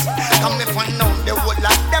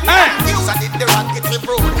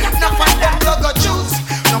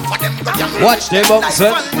 Watch the bombs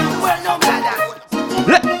on.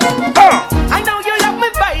 I know you love me,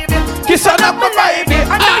 baby. Kiss her up, my baby.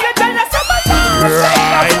 I know you're jealous of my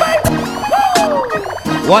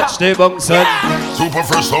love. Watch the bunks, son. Super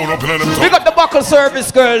fresh sound up in them. We got the buckle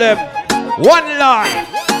service, girl, them. One line.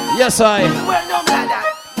 Yes, I.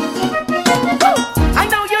 I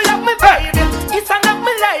know you love me, baby. It's a love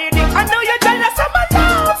me, lady. I know you're jealous of my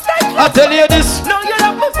love. I tell you this. Know you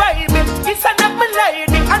love me, baby. It's a love me,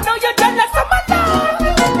 lady. I know you're jealous of my love.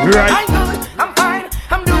 Right. I'm good. I'm fine.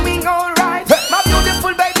 I'm doing all right. My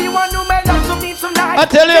beautiful baby, one who made love to me tonight. I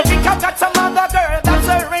tell you. She got some other girl that's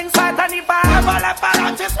her inside, and if I ever left her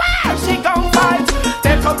out, just where she gon' fight.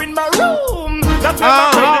 Take her in my room. That's where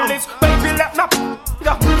my baby is. Baby, let me.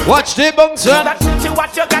 Watch the bunks, son. That shit you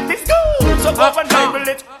what you got is good. So go and label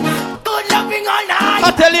it. Good loving all night. I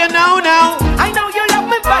tell you now. I know you love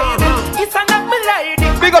me, baby. It's a love me, lady.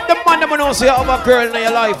 Big up the man that knows you have a girl in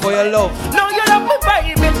your life for your love. No, you love me,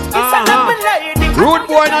 baby. It's a love me, lady. Rude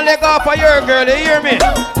boy, no leg off of your girl, you hear me?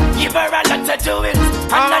 Give her a lot of jewels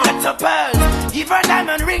and a lot of pearls. Give her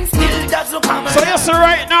diamond rings, still does look common. So you see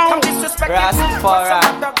right now.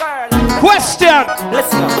 Question.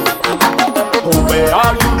 Listen up. Where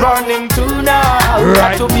are you running to now?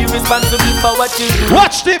 Right. Got to be responsible for what you do.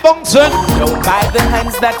 Watch the Bunsen. Don't buy the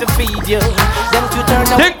hands that to feed you. Then to turn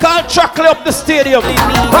up. Think I'll chuckle up the stadium.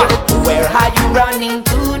 Where are you running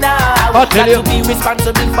to now? I'll tell you. Got to be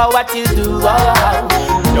responsible for what you do.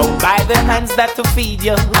 Don't buy the hands that to feed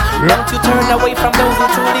you. Don't you turn away from those who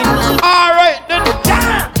truly need. Alright then.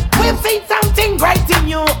 We've seen something great in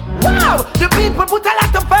you. Wow, the people put a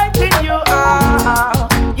lot of faith in you.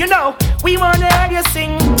 You know, we wanna hear you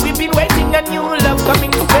sing. We've been waiting on you, love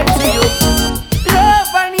coming straight to you.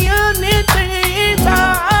 Love and unity is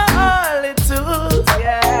all it is,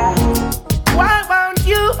 yeah. Why won't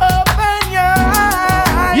you open your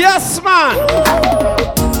eyes? Yes, man.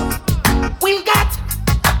 We got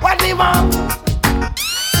what we want.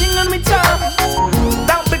 Sing on me tongue.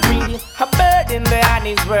 Don't be greedy. A bird in the hand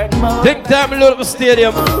is worth more. Think time a little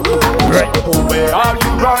stadium. Right. Where are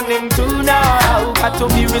you running to now? Got to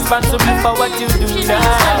be responsible for what you do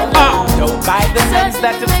now. Don't buy the hands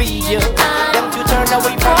that to feed you. Don't you turn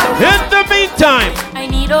away from the. In the meantime, I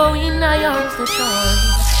need a winner, yours to shore.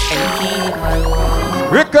 And keep my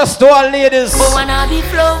word. request to all ladies. But when I be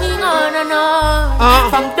flowing on and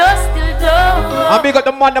on, from dusk till dawn. I big up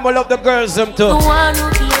the man that love the girls them too. The one who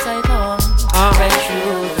keeps I come right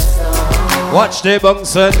through the storm. Watch the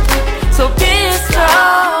Bunsen. So be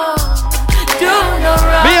strong, do no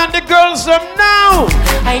wrong. Me and the girls them now.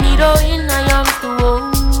 I need her in my arms to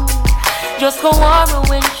hold. Just go warm her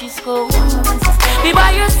when she's cold. Be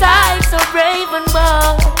by your side, so brave and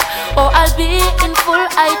bold. Or I'll be in full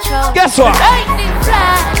eye trouble. Guess what? Lightning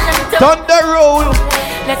flash and Thunder roll.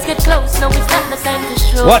 Let's get close, now it's not the time to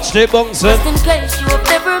show. Watch the Bunsen. Just in case you have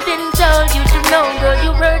never been told, you should know, girl,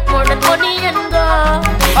 you worth more than money and gold.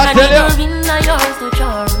 I tell you. In my arms to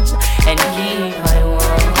charm and keep my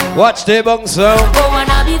warm. Watch the Bunsen. But when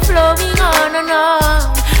I be flowing on and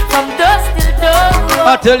on, from dusk till dawn.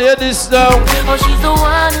 I tell you this now. Oh, she's the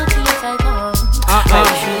one who keeps I calm.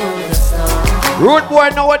 Right through the storm. Rude boy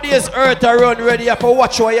nowadays earth a run ready up for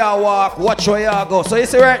watch where you walk, watch where you go. So you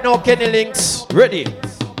see right now Kenny Links ready.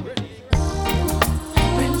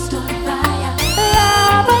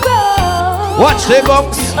 Watch the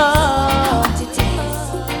bunks.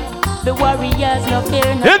 The warriors no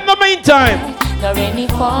fear no. In the meantime, nor any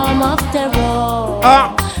form of terror.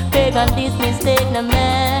 Pagan this mistake no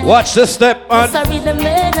man. Watch the step, man. Sorry the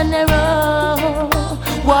made an error.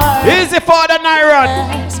 War. Easy for the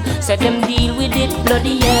Nyron. So them deal with it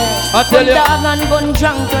bloody yes. I tell you. Dog and gun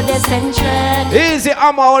drunk to the century. Easy,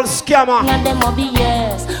 I'm a old scammer. And them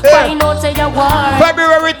obvious. Find out say the war.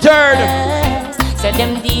 February 3rd. Yes. So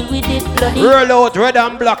them deal with it bloody. Roll out red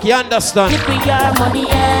and black, you understand? If we are money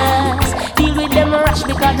yes. Deal with them rush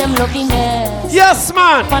because them lovingness. Yes,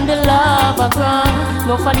 man. On the love of ground.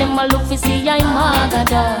 No for them a look for see I'm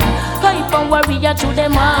Magada. Hype and warrior to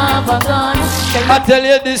them have a gun. I tell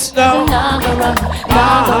you this now. Naga run.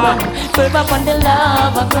 Curve up on the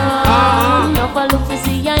love of ground. No for look for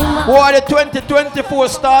see I'm Magada. Boy, the 2024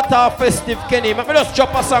 start off festive Kenny. Let me just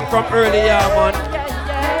drop a song from earlier, man.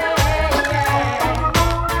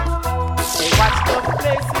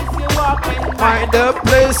 Find the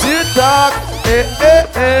place you talk.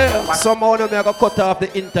 Somehow me I go cut off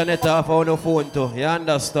the internet off on the phone too. You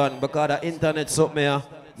understand? Because the internet something here.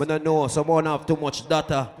 I don't know. Someone have too much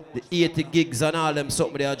data. The 80 gigs and all them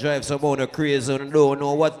something they drive someone crazy and don't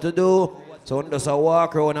know what to do. So I just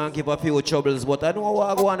walk around and give a few troubles. But I know what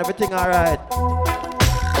I go on. Everything alright.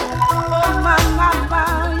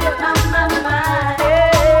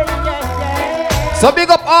 So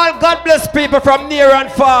big up all God bless people from near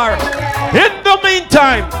and far. In the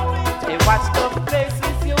meantime,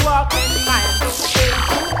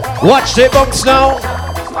 watch the bunks now.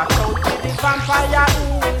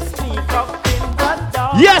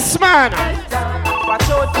 Yes, man.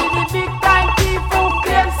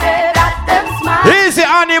 Easy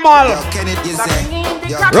animal.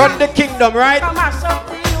 Run the kingdom, right?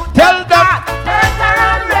 Tell them.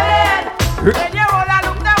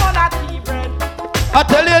 I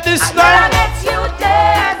tell you this now.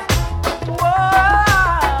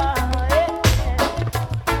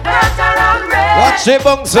 Watch the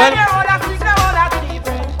bunks, man.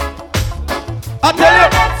 I tell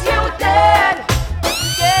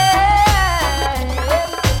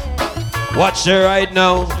you. Watch it right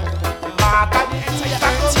now.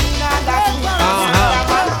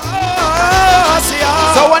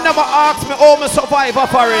 So one never ask me, oh, me survivor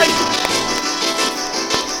for it.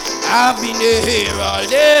 I've been here all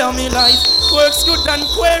day of my life. Works good and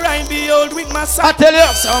queer, I behold with my son. I tell you.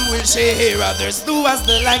 Some will say here, others do as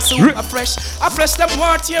they like. So I fresh them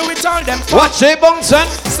want here with all them. Watch it, Bungson.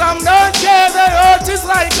 Some don't care, their heart is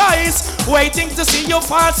like ice. Waiting to see you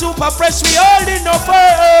fall super fresh, we all in no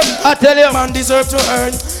firm. I tell you. Man deserve to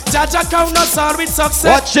earn. Jaja count us all with success.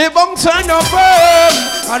 Watch it, Bungson. No firm.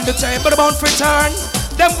 On the table bound for return.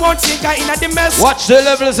 Them won't think I in a the mess. Watch the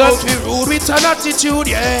levels up. We rude with an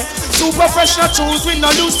attitude, yeah. Super fresh, not choose, we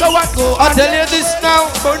not lose, so what go on. I tell you this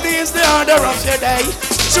now. Monday is the order of your day.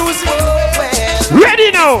 Choose it.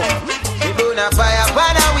 Ready now. We burn a fire,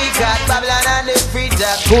 banner, we got Babylon and the free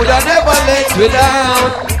jack. Could I never let me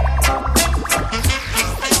down?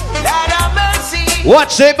 Lord of mercy.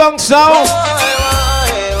 Watch the bunks now.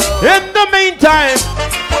 In the meantime,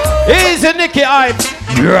 easy Nicky I'm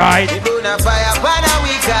right. We burn a fire, banner,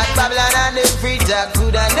 we got Babylon and the free jack.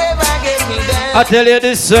 Could I never get me down? I tell you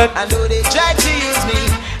this, son. And though they try to use me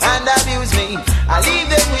and abuse me, I leave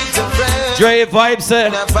them with the friends. Dre vibes, sir.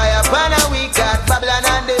 On a fire pan and we got Babylon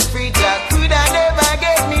and the free jack. Could I never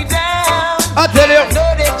get me down? I tell you. And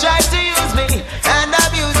though they try to use me and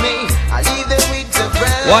abuse me, I leave them with the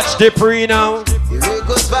friends. Watch the pre now. The work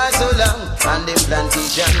goes by so long on the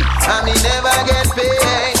plantation, and me never get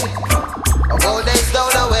paid. All days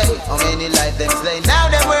down away, how many life them slain?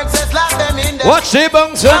 Now them works just lock them in the watch the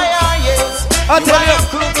bunks, son. yes. I tell you.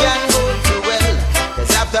 Crew can go too well.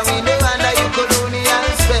 Cause after we know under you colonial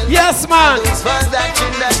spell. Yes, man. Those fans that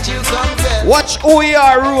you compel. Watch who we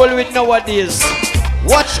are rule with nowadays.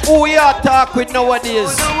 Watch who we are talk with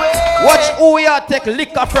nowadays. Watch who we are take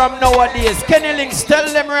liquor from nowadays. Kenny Links, tell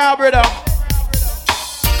them right, brother.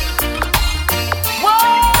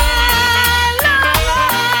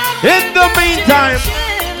 In the meantime,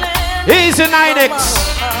 easy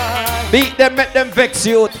 9X. Beat them, make them vex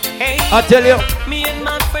you. I tell you. Me and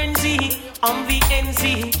my friend Z on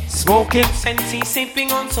VNZ. Smoking. Sensei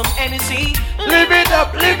sipping on some energy. Live it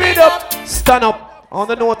up, live it up. Stand up. On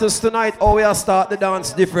the notice tonight, how we are start the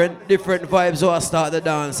dance, different vibes how I start the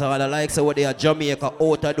dance. I like so what they are Jamaica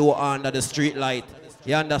out the door under the street light.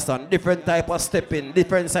 You understand? Different type of stepping,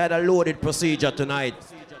 different side of loaded procedure tonight.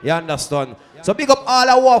 You understand? So big up all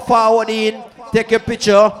our forward in, take a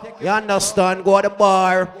picture, You understand? Go to the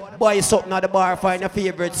bar, buy something at the bar, find your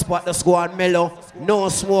favorite spot, just go and mellow. No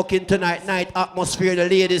smoking tonight, night atmosphere, the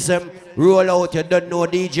ladies roll out. You don't know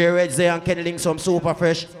DJ Reds there and Kenny Link, some super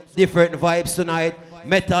fresh, different vibes tonight.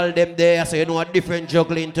 Metal them there, so you know a different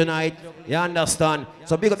juggling tonight. You understand?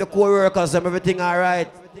 So big up the co-workers, everything alright.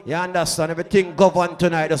 You understand? Everything governed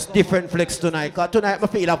tonight, just different flex tonight. Cause tonight I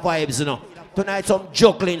feel the vibes, you know. Tonight some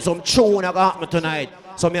juggling, some tune I got me tonight.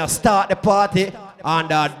 So me start the party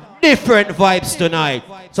and different vibes tonight.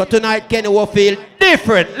 So tonight Kenny will feel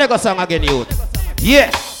different. Let us sing again, youth.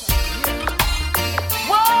 Yeah.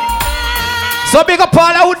 So big up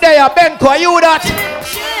all out there, Benko, are you that?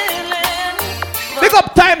 Big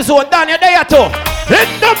up Time Zone, down you there too. In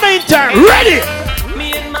the meantime, ready?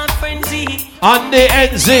 Me and my friend Z on the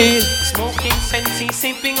NZ, smoking Sensi,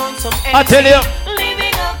 sipping on some NZ. I tell you,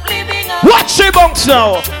 living up. Watch the bunks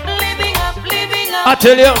now. Living up. I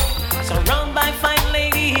tell you, surrounded by fine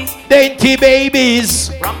ladies, dainty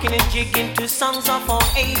babies, rocking and jigging to songs of all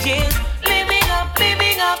ages. Living up.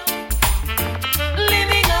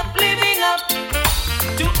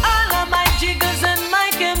 To all of my jiggers and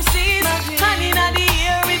my MCs, hand in the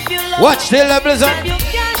air if you love. Watch the levels up. You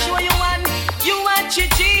can't show you want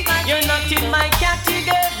chichi. You're not in my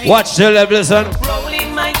category. Watch the levels up.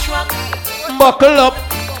 Rolling my truck, buckle up.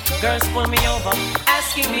 Girls pull me over,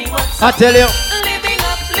 asking me what's I up. tell you, living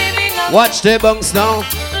up. Watch the bunks now.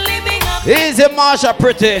 Living up. Easy Marsha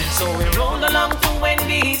pretty. So we rolled along to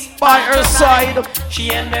Wendy's by her side.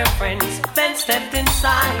 She and her friends then stepped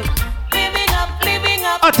inside. Living up.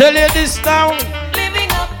 I tell you this now.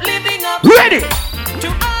 Living up. Ready? To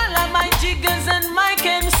all of my jiggers and my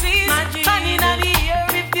MCs, hand in the air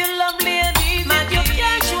if you love ladies. If you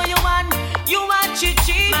can't show you want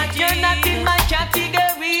chichi. You're not in my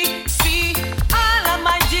category. See, all of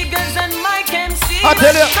my jiggers and my MCs, I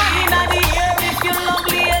tell you. hand in the air if you love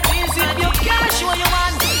ladies. If you can't show you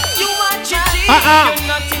want chichi. You're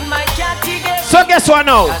not in my category. So guess what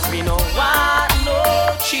now? Cause we know what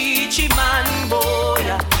no chichi man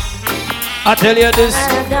boy. I tell you this.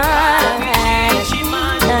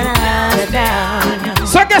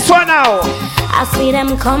 So guess what now? I see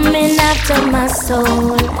them coming after my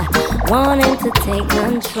soul, wanting to take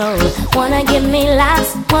control. Wanna give me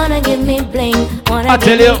laughs, wanna give me bling, wanna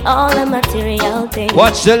give me all the material things.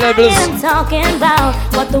 Watch the levels. I am talking about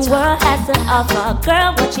what the world has to offer.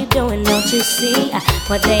 Girl, what you doing, don't you see?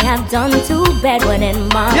 What they have done to Bedouin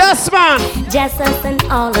and Mom. Yes, man. Jesus and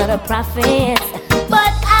all of the prophets.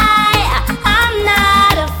 But I'm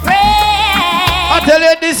not afraid. I tell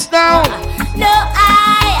you this now. No,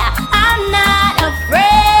 I'm not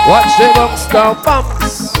afraid. Watch the bunks down,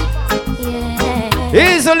 bumps. Yeah.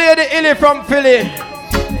 He's a lady Illy from Philly.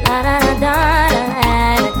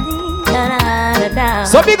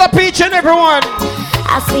 So big up each and everyone.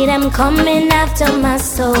 I see them coming after my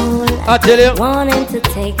soul. I tell you. Wanting to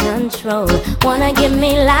take control. Wanna give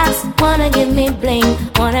me laughs, wanna give me bling,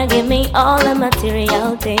 wanna give me all the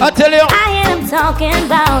material things. I tell you. I am talking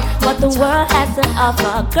about what the world has to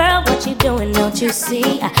offer. Girl, what you doing, don't you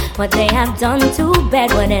see? What they have done to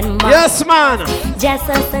Bedouin and Mom. Yes, man.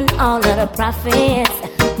 Jesus and all of the prophets.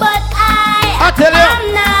 But I tell you.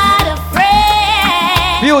 I'm not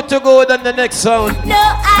afraid. View to go than the next sound. No,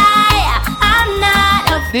 I'm not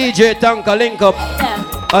afraid. DJ Tanka link up.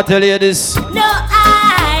 I tell you this. No,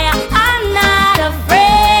 I'm not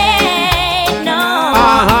afraid. No.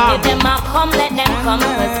 If them a come, let them come.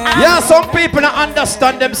 Yeah, some people don't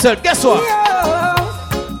understand themselves. Guess what?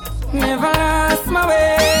 Never lost my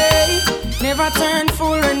way. Never turn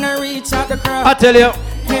fool when I reach out the crowd. I tell you.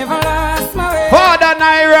 Never lost my way. Father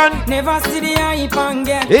Nyron. Never see the hype and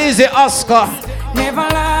get. Easy Oscar. Never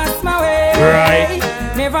lost my way. Right.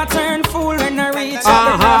 Never turn fool when I reach out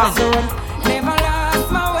the crowd. Never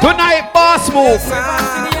lost my way. Tonight, boss move.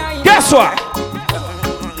 Guess what?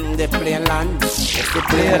 The plain land, it's the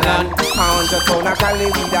plain land. 100 pound of Cali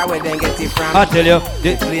weed, where they get it from. I tell you,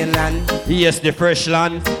 the plain land. Yes, the fresh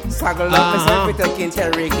land. Saggle up myself with a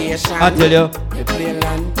interrogation. I tell you, the plain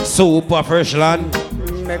land. Super fresh land.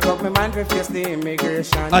 Make up my mind to face the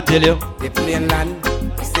immigration. I tell you, the plain land,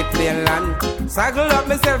 it's the plain land. Saggle up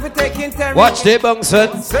myself with taking interrogation. Watch the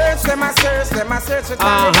bungson. Search them, I search for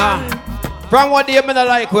Taliban. From what day me not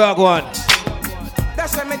like where I go on.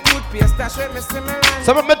 That's why me toothpaste, that's why me similar.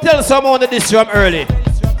 So me tell someone this from early.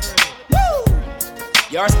 Woo!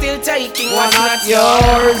 You're still taking what's not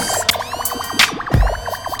yours.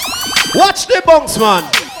 Watch the bunks, man.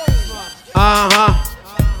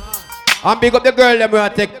 And big up the girl them where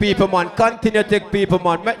take people, man. Continue to take people,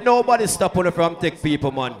 man. Make nobody stop on from take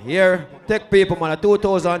people, man. Here, take people, man.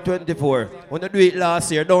 2024. When you do it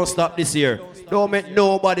last year, don't stop this year. Don't make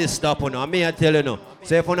nobody stop on. I mean, I tell you no.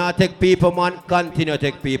 So if you not take people, man, continue to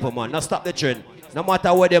take people, man. Not stop the trend. No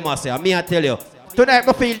matter what they must say. I mean, I tell you. Tonight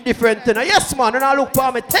I feel different tonight. Yes, man. When I look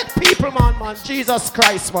for me, take people, man. Jesus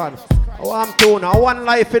Christ, man. Oh, I'm two now. One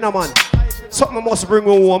life in a man. Something must bring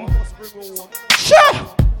you home.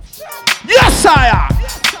 Sure. Yes, sire.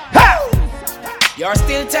 Hey. You're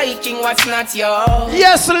still taking what's not yours.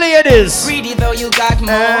 Yes, ladies. Greedy though you got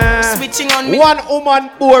more. Switching on me. One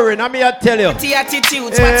woman boring. I mean, I tell you. The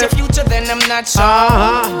attitudes, what's your future? Then I'm not sure.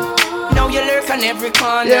 Now you lurk on every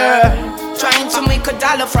corner. Yeah. Trying to make a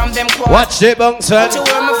dollar from them quotes. Watch it, bang, son. But you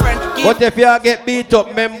were my friend. What if you get beat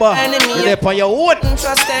up, member? Enemy. You're on your own.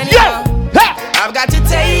 Trust anyone. Yeah. I've got to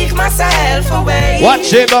take myself away.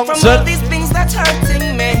 Watch it, bang, from son. all these things that's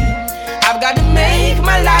hurting me. I've got to make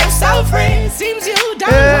my life so free. Seems you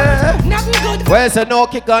done nothing good. Well, it's a no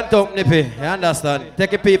kick and tongue, nippy. You understand?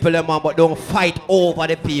 Take the people, them, man, but don't fight over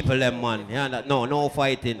the people, them, man. You understand? No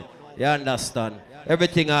fighting. You understand?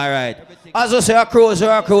 Everything alright. As you say, a cruise,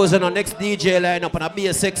 and the next DJ line up and a be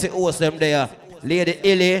a sexy host, them there. Lady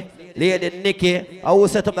Illy, Lady Nikki. I will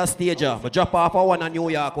set up that stage. But drop off a one in New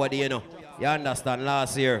York, what do you know? You understand?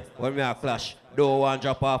 Last year, when we had clash, don't want to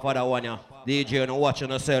drop off of that one, yeah. DJ, and watching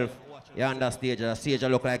yourself. You understand? The stage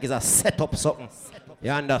look like it's a setup something.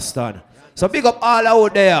 You understand? So big up all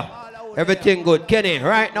out there. Everything good. Kenny,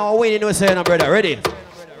 right now, winning with saying, brother. Ready?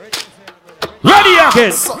 Ready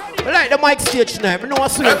again. I like the mic stage tonight. I know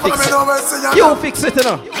what's swing fix it. You fix it, you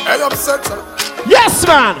know. Yes,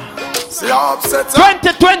 man.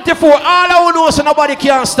 2024, all I know so nobody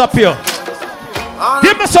can stop you.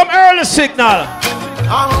 Give me some early signal.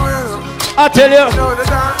 I tell you.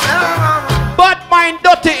 Bad mind,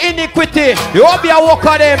 dirty iniquity. You won't be a walk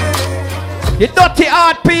of them. You dirty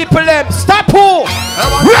hard people, them. Stop who?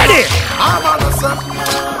 Ready?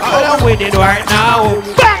 I'm winning right now.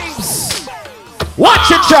 Bangs!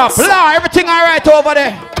 Watch it drop. La, everything alright over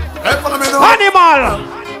there. Animal.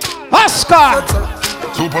 Oscar.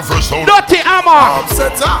 Dirty Hammer.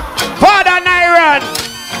 Father Nyron.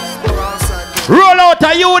 Roll out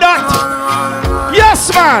a you that.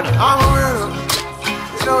 Yes, man.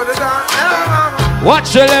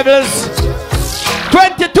 Watch the levels.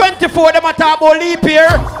 2024, them a talk about leap year.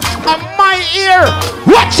 And my ear.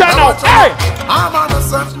 Watch out now. Hey!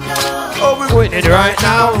 Winning right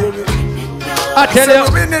now. I tell you.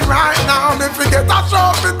 Winning right now. If we get a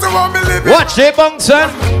trophy to what we live in. Watch it, Bungson.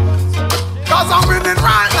 Cause I'm winning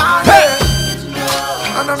right now. Hey!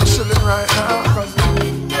 And I'm chilling right now.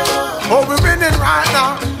 Oh, we're winning right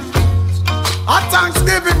now. At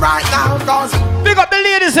Thanksgiving right now. Cause big up the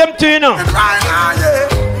ladies, them too, you know. Right now, yeah.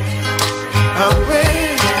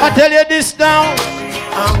 I tell you this now.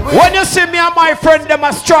 When you see me and my friend, them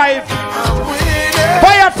a strive.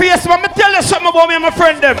 Fire face, man. Me tell you something about me and my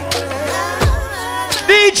friend, them.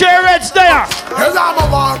 DJ Red's there. Cause I'm a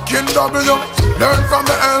walking W. Learn from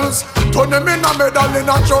the else. Turn them in a medal in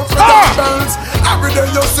a trophy bells. Every day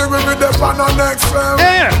you see we with the pan on next film.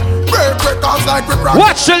 Break records like we rock.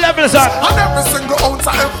 Watch the levels up. And every single ounce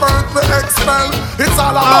of effort we expel. It's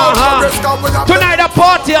all about the risk of we have. Tonight the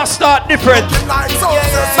party will start different. Let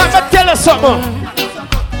me tell you something.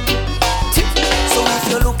 So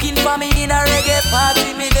if you're looking for me in a reggae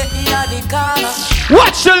party, me get in the corner.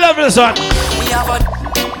 Watch the levels on. We have a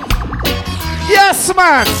yes,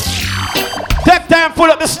 man. Take time,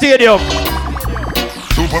 full up the stadium.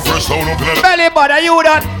 Super first sound up in Belly bud, are you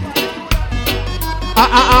that?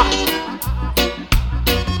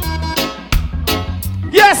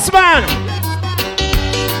 Yes, man.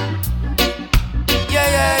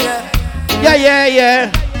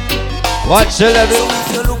 Yeah. Watch the level. So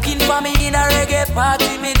if you're looking for me in a reggae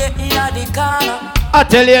party, me get in the corner. I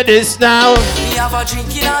tell you this now. Me have a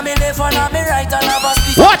drink in a me left and a me right and have a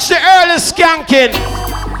split. Watch the early skanking.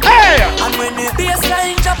 Hey! And when the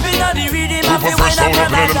bassline jumping on the rhythm, I feel when I'm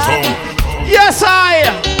gonna. Yes, I.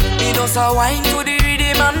 Me just a wine to the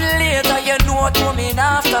rhythm and later you know what coming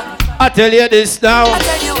after. I tell you this now. I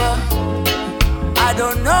tell you what, I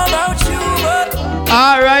don't know about you, but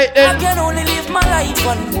alright then. I can only live my life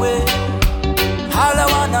one way. All I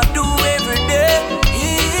wanna do every day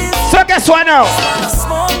is so guess what now?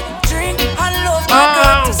 smoke, drink, and love my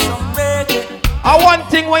girl to some reggae. One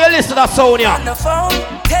thing when you listen to Sonia. On the phone,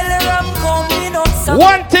 tell her I'm coming on some.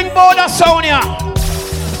 One thing about the Sonia.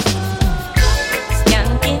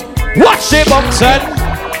 Watch it, Bumson.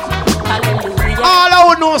 All I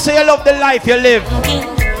would know say you love the life you live.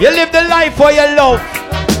 You live the life for you love.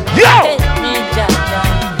 Yo!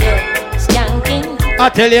 I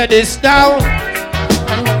tell you this now.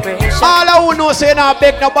 All I who know say now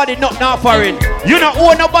beg nobody not now foreign. You not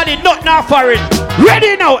owe nobody not now foreign.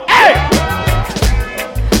 Ready now, hey!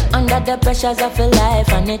 Under the pressures of your life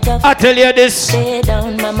and it tough. I tell you this. Stay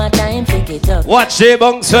down, mama, time, pick it up. Watch the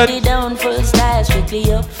bungson. Stay down, full style,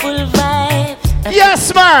 strictly up, full vibes.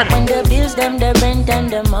 Yes, man. When the bills, them, the rent and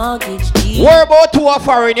the mortgage due. Worry about two are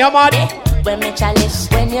foreign, yeah, man. When me chalice,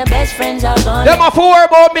 when your best friends are gone. Them have to worry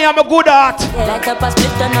about me, I'm a good heart. Like a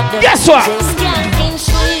split turn up the guess what?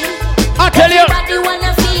 I tell you. Like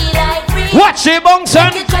watch the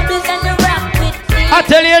bungson. I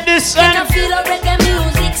tell you this.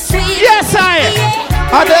 Yes,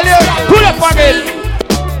 I tell you. Pull up again.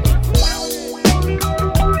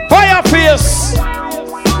 Fire face.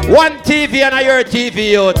 One TV and your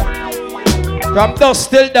TV out. From dusk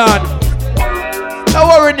till dawn. Don't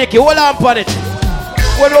worry, Nicky. Hold on for it.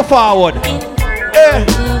 We'll go forward.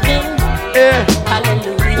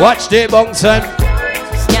 Watch the bungson.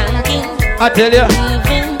 I tell you.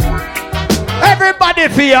 Everybody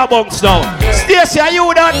feel your bunks now. Stacy, are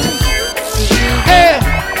you done?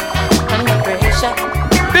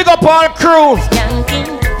 Big up all crew.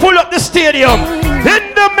 Pull up the stadium.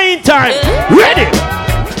 In the meantime, ready?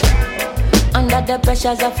 Under the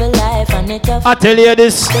pressures of your life and it tough. I tell you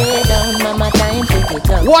this. Stay down, mama, time, pick it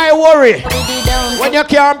up. Why worry when you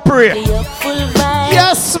can't pray?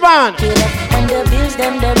 Yes, man. When the bills,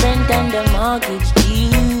 them, the rent and the mortgage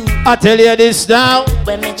due. I tell you this now.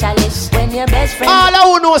 When me chalice, when your best friend. All I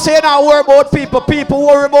who know say now worry about people, people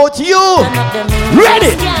worry about you.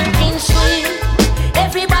 Ready?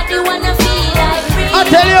 Everybody wanna feel like free. I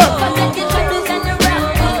tell you.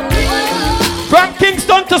 From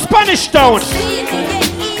Kingston to Spanish Town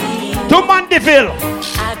to Mandeville.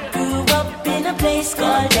 I grew up in a place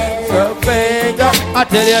called I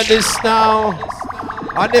tell you this now.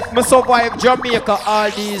 And if me survive Jamaica all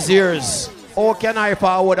these years, how can I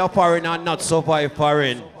forward a foreign and not survive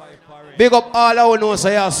foreign? Big up all I know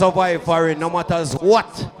say you survive foreign, no matter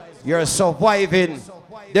what. You're surviving.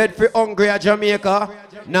 Dead for hungry at Jamaica,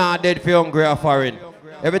 nah, dead for hungry at foreign.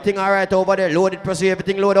 Everything alright over there? Loaded, proceed,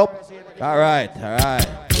 everything load up? Alright, alright.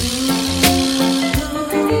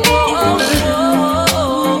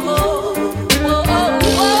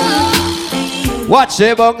 Watch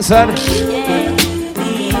the bong, son.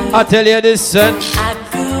 I tell you this, son.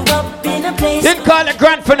 Didn't call it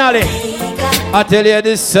grand finale. I tell you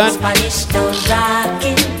this, son.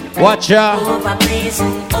 Watch ya.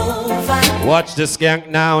 Watch the skank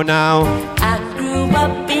now.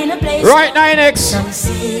 Right, 9X.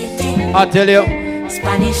 I tell you.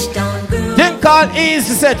 Didn't call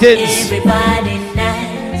easy settings.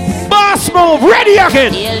 Boss move, ready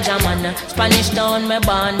again. Spanish town, me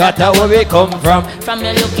born. That's where we come from. From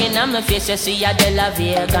me looking at my face, you see a De La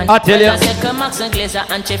Vegan. I tell you. Second Max and Glazer,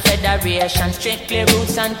 anti-federation. Strictly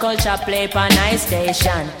roots and culture play for nice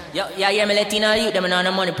station. Yo, yeah, hear me letting all you them on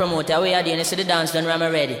the money promoter. We are doing this to the dance done, I'm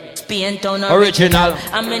ready. Spain town original.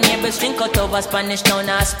 And my neighbors drink out over Spanish town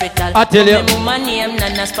hospital. I tell you. My name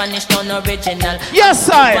Nana Spanish town original. Yes,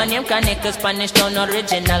 I. My name Connect Spanish town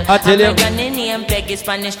original. I tell you. My granny name Peggy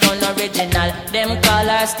Spanish town original. Them call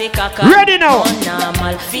her sticker. Ready now.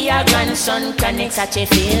 Normal. For your grandson Connect such a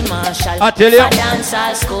field marshal. I tell you. For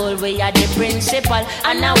dancehall school we are the principal.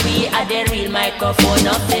 And now we are the real microphone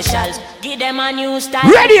officials. Give them a new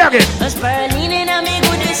style. Ready again. Sperling in a me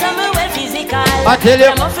goodies, I'm well physical. I tell you.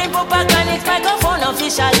 I'm offering Papa Connect microphone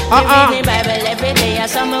official. Reading Bible every day,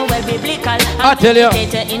 some well biblical. I tell you.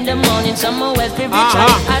 In the morning, some well spiritual.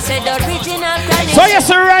 I said the original Connect. So yes,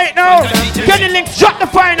 sir, right now. Get the links, drop the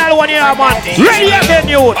final one here, man. Ready again,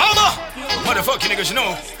 you. Motherfucking niggas, you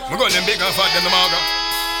know, we're going them big and fat than the maga.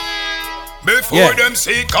 Before them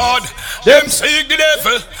seek God, them seek the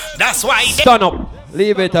devil. That's why they stand up.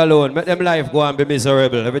 Leave it alone. Make them life go and be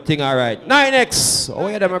miserable. Everything alright. 9X. Oh,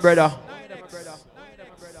 yeah, my brother.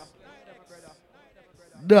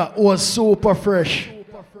 That was super fresh.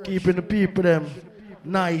 Keeping the people them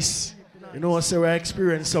nice. You know, so we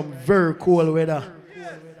experienced some very cool weather.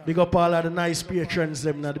 Big up all of the nice patrons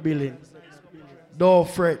them in the building. Don't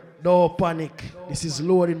fret, don't panic. This is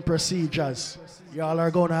loading procedures. Y'all are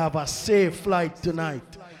gonna have a safe flight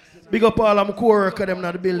tonight. Big up all of my co-worker them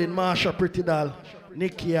in the building. Marsha Pretty Doll,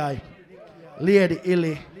 Nicky I, Lady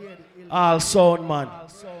Illy, all sound man.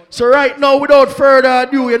 So right now, without further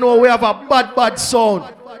ado, you know we have a bad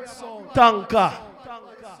sound. Tanka.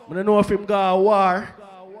 I don't know if him got a war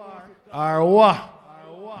or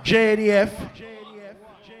what. JDF,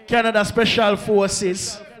 Canada Special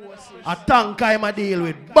Forces, a Tanka I'm a deal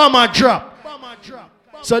with. Bomber drop.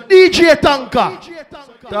 So DJ Tanka,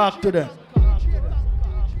 talk to them.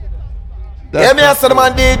 Yeah, me ask the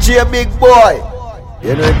man DJ Big Boy.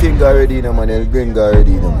 You know the thing already, you know, man. El Gringo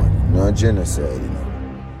already, you know, man. No genocide, you know.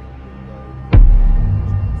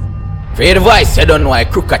 For your voice, you don't know I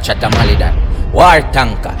crook a chat a malidan. War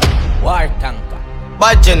Tanka.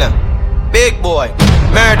 Badgina, Big Boy,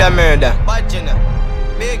 murder. Badgina,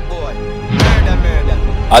 Big Boy, murder.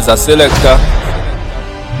 As a selector,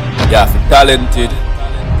 you have to be talented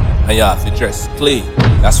and you have to dress clean.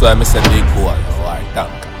 That's why I say Big Boy, War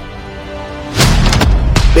Tanka.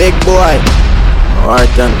 Big Boy, War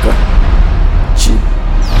Tanka. Cheap.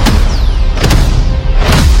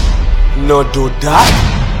 No do that.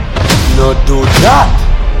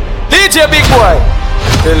 DJ Big Boy,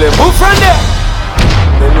 tell him who from there.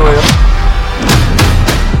 They know you.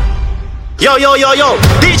 Yo,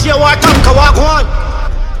 DJ War Tanka, walk on.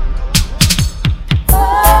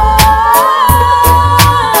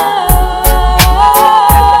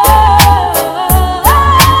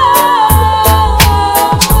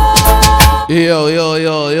 Yo.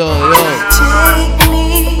 Take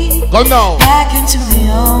me Come down. back into the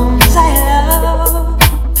arms I love.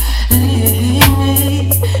 Leave me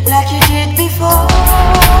like you did before.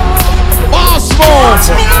 Boss mode. Once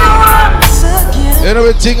again.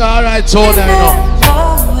 Everything alright, so now you know.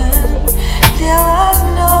 There was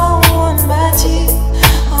no one but you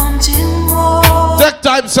until more. Take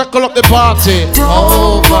time, circle up the party.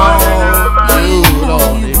 Don't worry, you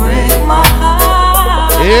know you break my heart.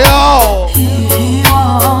 Yo. If you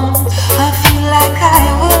want, I feel like I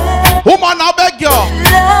would. Woman, I beg you.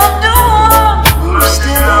 Love the one who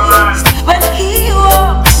stays when he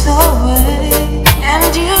walks away,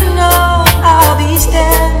 and you know I'll be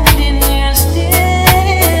standing here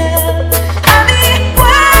still. I'll be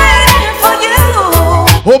waiting for you.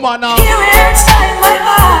 Woman, now. Here inside my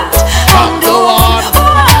heart, I'm the one.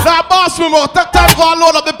 Now, boss, we must take time to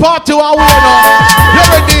load up the party while we're on. You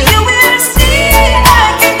ready? You will see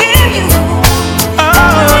I can give you.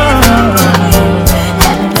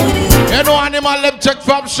 You know, animal them check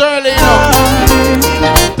from Shirley, you know.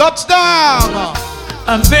 Touchdown.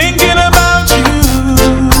 I'm thinking about you.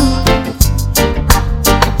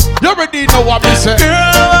 You already know what we say. Girl,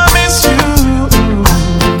 I miss you.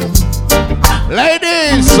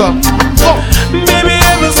 Ladies, go. Baby,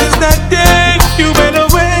 ever since that day you went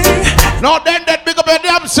away. No, then that big up your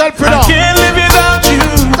damn self, you I know. can't live without you.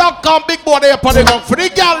 Don't come big boy there for the gun for the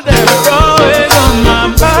girl there. You're always on my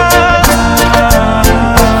mind.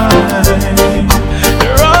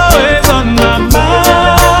 You're always on my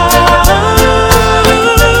mind.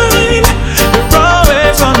 You're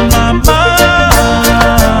always on my mind.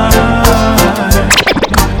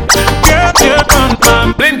 Girl, you're on my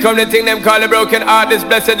mind. Blink come the thing them call a broken heart. This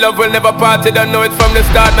blessed love will never part. Don't know it from the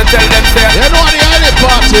start. Me tell them say. You know the early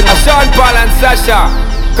party. Sean Paul and Sasha,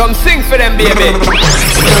 come sing for them, baby. Girl,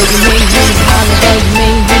 you make me holler, girl, you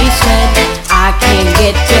make me sweat. I can't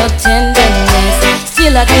get your tenderness.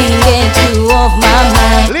 Still I can't get you off my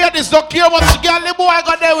mind. Ladies don't care what the girl the boy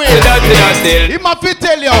got there with. He must be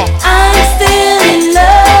tell you. I'm still in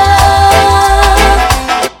love.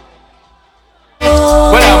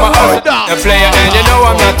 Well, I'm a player and you know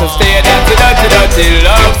I'm not to stay. Dirty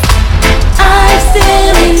love. I'm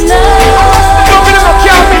still in love.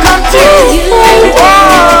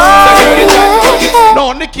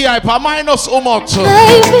 No, Nikki, I minus much. Oh,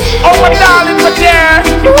 my darling, we're there.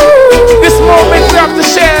 This moment we have to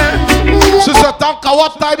share. She said, Tanka,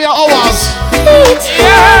 what time your hours?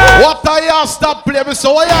 Yeah. What time you stop playing?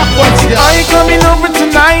 So what you question? Are you coming over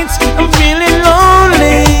tonight? I'm feeling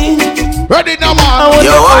lonely. Ready now, man.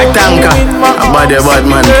 Yo, I Tanka. I'm bad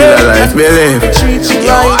man, killer life, believe.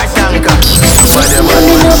 Yo, I Tanka. I'm bad man,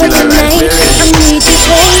 killer life, believe.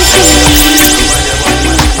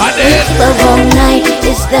 I need you love all night,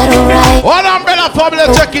 is that alright? One umbrella family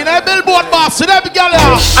checking a billboard boss in every girl.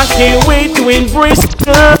 I can't wait to embrace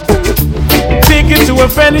her. Take it to a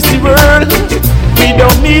fantasy world. We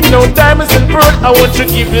don't need no diamonds and pearl. I want to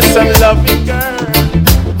give you some loving, girl.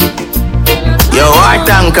 Yo, I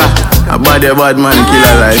Tanka. I'm bad man,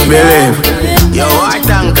 killer life, believe. Yo, I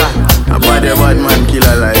Tanka. I'm bad man,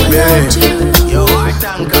 killer life, believe. Yo, I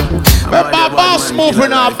Tanka. Remember boss moving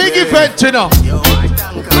now, big event, you know.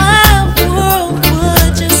 My world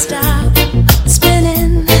would just stop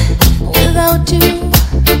spinning without you.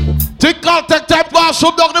 Take out, take time, go and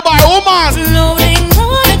shoot down the bar, woman. Floating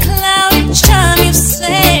on a cloud each time you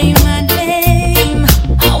say my name.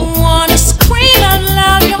 I wanna scream out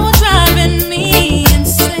loud, you're driving me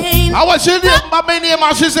insane. I was in my name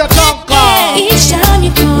and she said Tanka. Each time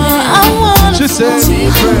you call, I wanna she said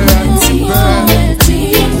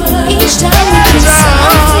each time you kiss,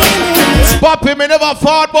 I'm feeling. Poppy, me never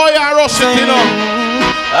fought boy and rush it, you know.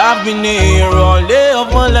 I've been here all day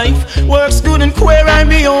of my life. Works good and queer, I'm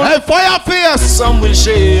beyond. Hey, fire face. Some will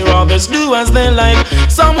share, others do as they like.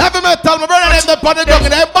 Some heavy metal, my brother, them the pony dog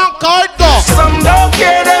in their bank card go. Some don't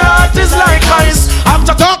care, their heart is like ice.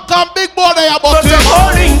 After Tanka+Big Boi, they about but they're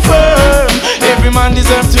holding firm. Every man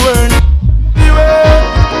deserves to earn.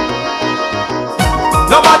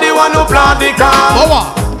 Nobody want to plant the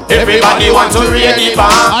car. Everybody want to read the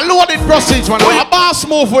bar. I know what it proceeds, man. A boss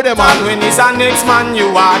move with them, man. And when it's a next man,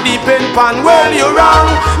 you are deep in pan. Well, you're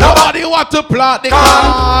wrong. Nobody want to plant the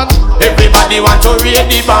can. Everybody want to read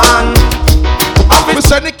the band.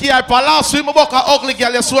 Mr. Nicky, I last week, I walk an ugly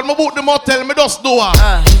girl. You saw me boot the motel, me just do it.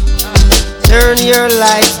 Turn your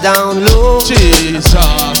lights down low. Jesus.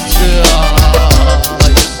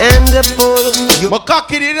 And the pull. My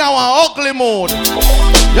cocky in our ugly mood.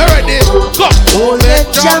 You ready? Go. Oh, let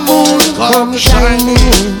your moon come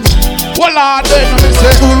shining. Well, I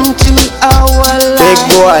into our life. Big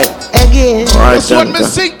boy. Again. This one me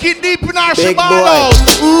sinking deep in our Shibano.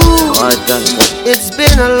 Ooh, it's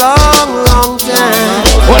been a long, long time.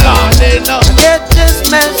 Well, I know. Get this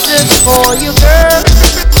message for you, girl.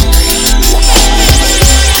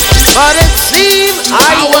 But it seems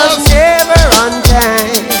I was never on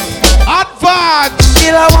time. Advance.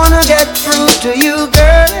 Still I wanna get through to you,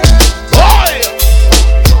 girl. Boy,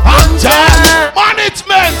 on time.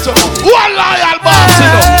 Management. One loyal boss, you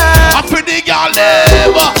know. I feel the girl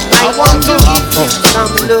never. I want to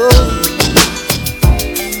some love.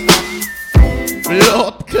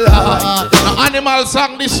 Blood clot. The animal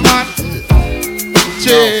sang this man.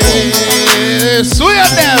 Jeez, swear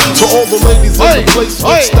them. To all the ladies in the place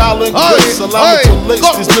with style and grace, allow me to lace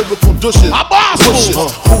these lyrical douches. A boss move.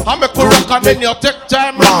 I'm a rock and then you take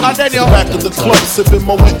time, rock and then you back of the club, sipping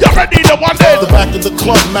my way. You ready the one day? The back of the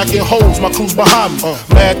club, macking holes, my crew's behind me.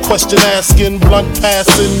 Mad question asking, blunt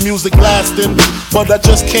passing, music lasting, but I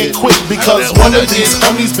just can't quit because one of these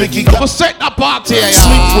homies Biggie got set the party.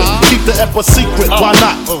 Sleep with, keep the ep a secret. Why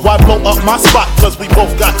not? Why blow up my spot? Cause we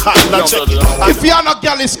both got hot. Now check it. If you're not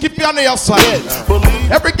girl, skip you on your side.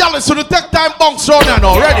 Every girl is to take time bounce round and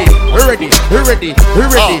now. Ready? We're ready. We're ready. We're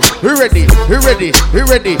ready. We're ready. We're ready. We're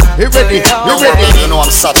ready. We're ready. We're ready. You know I'm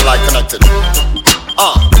satellite connected. You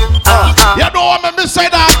know I'm a say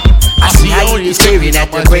that. I see how you be staring at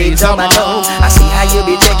the braids on my nose. I see how you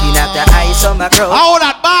be checking out the eyes on my crow. How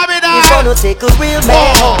that Bobby that? It's gonna take a real man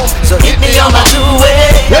home. So hit me on my two-way.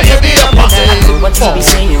 Yeah, hit me up. I know what you be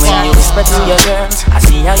saying when you whisper to your girls. I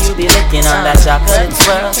see how you be licking on that chocolate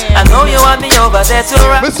swirl. I know you want me over there to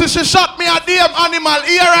rap. Missy, she shot me a damn animal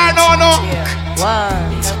here and no.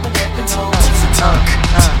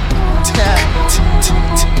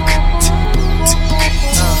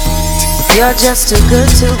 You're just too good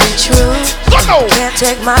to be true. Can't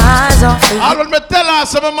take my eyes off of you. I will me tell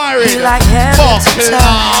us I'm married. You like heaven to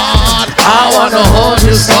touch. I wanna hold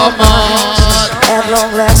you so much. At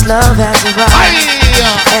long last, love has arrived,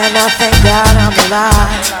 and I thank God I'm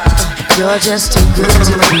alive. You're just too good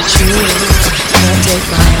to be true. Can't take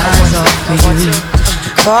my eyes off of you.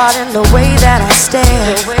 Caught in the way that I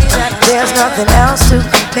stare. There's nothing else to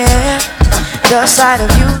compare. The sight of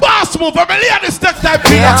you. Boss move, I'm a lady step type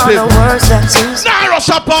there are no words that you say. Nah, rush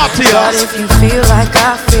a party. But if you feel like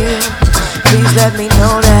I feel, please let me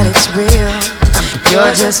know that it's real.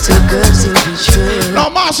 You're just too good to be true. No,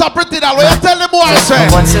 Marsha, pretty that way. You tell the boy, say.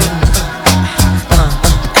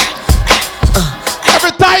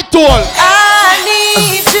 Every title. I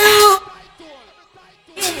need you.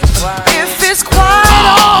 If it's quite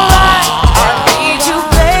alright, I need you,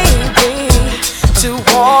 baby, to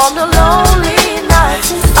warm the lonely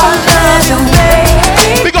nights. I love you,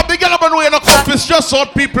 baby. Big up the girl when we're in a cup. It's just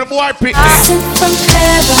old people, boy, pick Sent from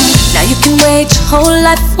heaven. Now you can wait your whole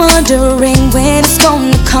life wondering when it's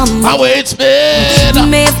gonna come. I wait, man. You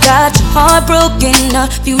may have got your heart broken a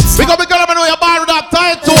few times. Big up the girl when we're born with that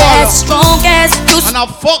title. As strong as you and a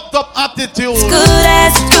fucked up attitude. As good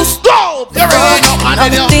as you stop. You're ready now. All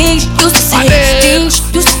the things you used to say, things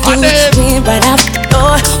you used to do, went right out the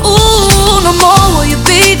door. Ooh, no more will you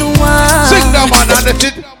be the one. Sing that man and the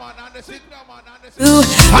shit.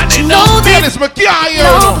 And you know that it's my guy here.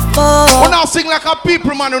 When I sing like a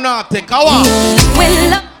people man who not take a walk.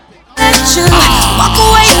 When love let you walk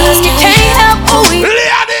away, you can't help who we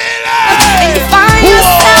are. And you find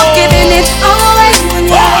yourself giving it all away when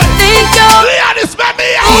you think you're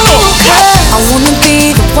I wanna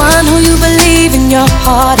be the one who you believe in your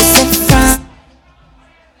heart is in front.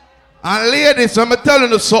 And ladies, I'm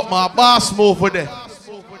telling you something, a boss move with them.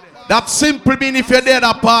 That simply means if you're there at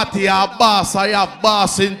a party, you're a boss, or you have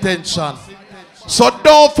boss intention. So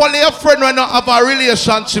don't follow your friend when you have a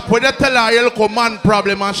relationship. When you tell her you look a man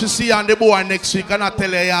problem and she see you and the boy next week and I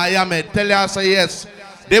tell her yeah, I am it. Tell her say yes.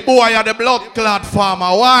 The boy are the blood clot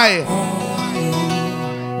farmer. Why?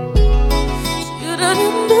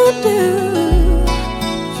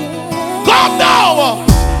 Calm down!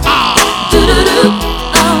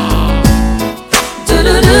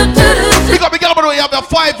 Because we have a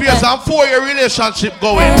 5 years and 4 year relationship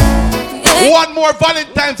going. One more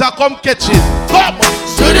Valentine's I come catch it. Come!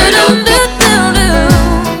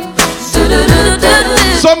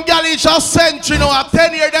 Some gal is a century, you know, at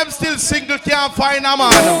 10 years them still single, can't find a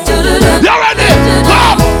man. You ready?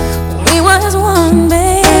 Come! We was one,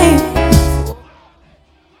 babe.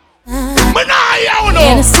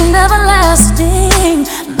 Innocent, everlasting,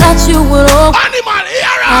 that you would all animal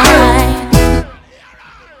here.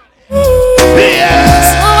 Yeah.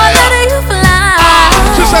 So I let you fly.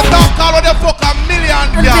 She said don't call her the fuck a million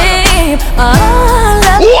girl.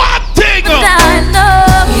 What thing? I know.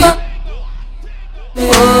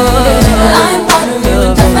 I'm part of you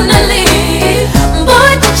indefinitely.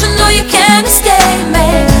 Boy, don't you know you can't escape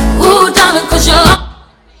me. Ooh, darling, cause you're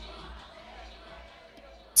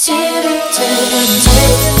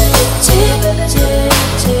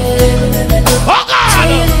oh God!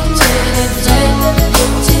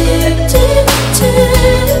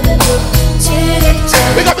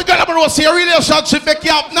 Because the girl who see a relationship make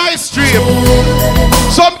you have nice dream.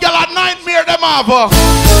 Some girl a nightmare them have.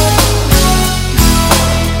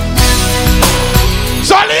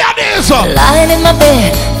 So ladies, lying in my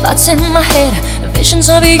bed, thoughts in my head, visions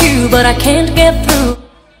of you, but I can't get through.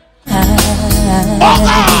 Oh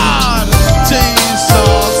God!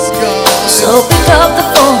 Jesus God! So pick up the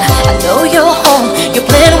phone, I know you're home. You're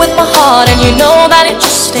playing with my heart and you know that it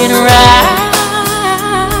just ain't right.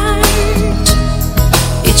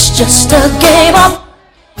 It's just a game of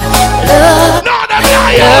love. No,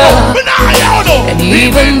 and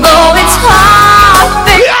even though it's hard,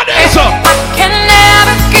 baby, I can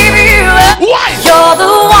never give you up. Why? You're the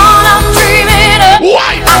one I'm dreaming of.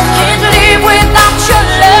 Why? I can't live without your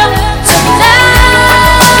love tonight.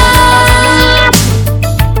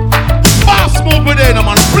 Boss move with them,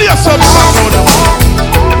 man. Play some song on them.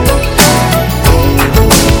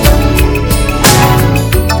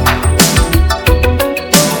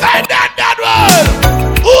 And that one.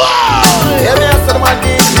 Whoa! Yeah, me answer my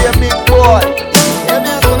DJ, big boy. Yeah, me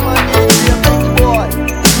answer my DJ, big boy.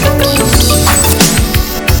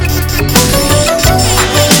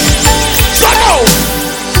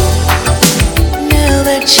 Now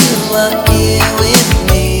that you are here with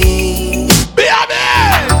me,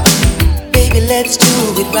 baby, let's do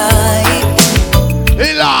it right.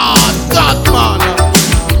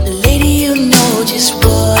 Lady, you know just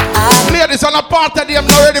what I ladies on a part of them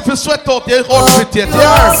not ready for sweat out their outfit yet.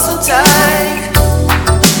 want. So tight,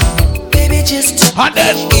 baby, just and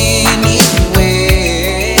then anywhere.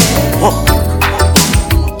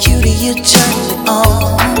 Cutie, you turn it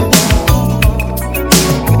on.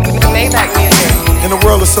 In the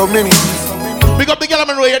world of so many, big up the girl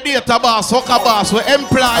man where your data boss, hooker boss, where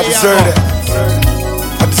employee. I deserve it.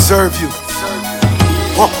 I deserve you.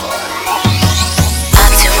 I'll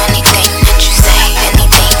do anything that you say,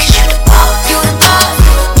 anything, cause you the boss. You the boss.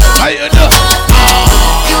 How you do?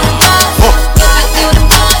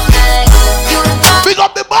 Big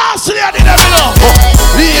up the boss, lady, let me know.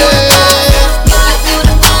 Yeah.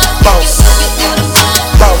 Boss.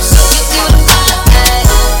 Boss.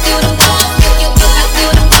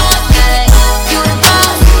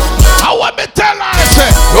 I want me tell her, I say,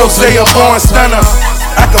 Rose a born stunner.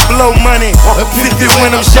 I can blow money, 50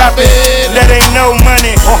 when I'm shopping. That ain't no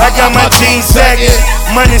money. I got my jeans sagging,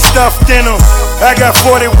 money stuffed in them. I got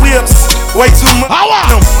 40 whips, way too much.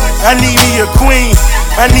 I need me a queen,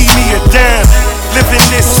 I need me a dime. Living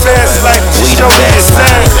this fast life, show me a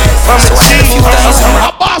sign. I'm a G.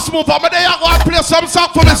 A boss move, I'm there, I'm gonna play some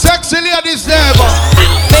song for the sexy ladies there.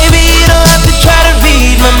 Baby, you don't have to try to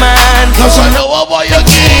read my mind, cause I know what you're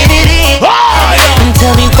getting. And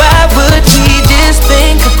tell me why would we just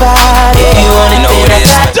think about it? You wanna know what it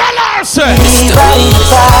is? Tell her, say.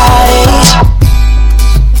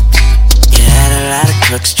 You had a lot of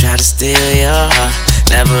crooks try to steal your heart.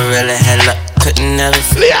 Never really had luck, couldn't never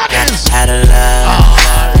feel. Had a love.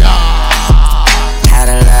 Had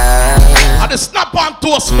a love. I just snap on to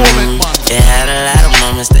us moment, man. It had a lot of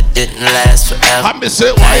moments that didn't last forever. I miss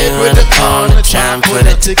it, now you in the corner, try and put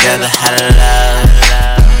it together. Had a love.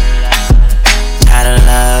 Had a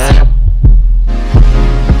love.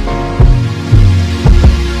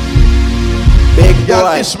 Big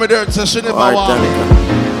boy. Kiss me there, so she never want me.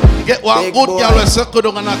 Get one big good girl who say could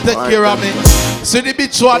and take care of me. See the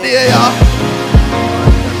bitch one there, yeah.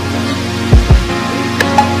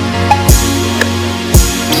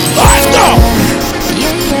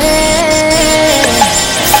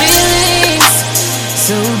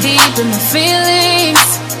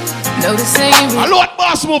 the same. A lot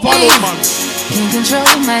boss move on, man. Can't control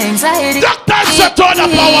my anxiety. Doctor said turn the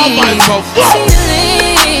power man.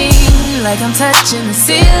 Feeling like I'm touching the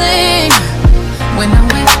ceiling. When I'm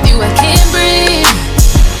with you, I can't breathe.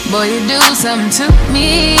 Boy, you do something to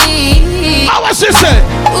me. How was she say?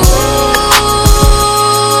 Ooh,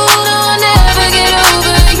 no, I'll never get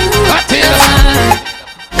over you.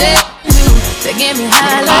 They get me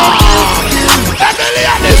high like you. Emily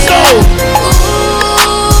on this show. Ooh,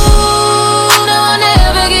 no, I'll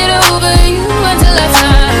never get over you until I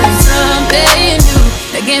find something new.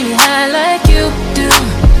 They get me high like you do.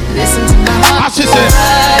 Listen to my heart. How she say?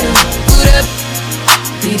 Boot up,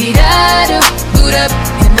 boot up.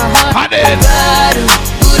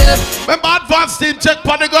 Remember advanced team check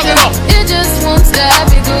on the gun, you know. It just won't stop,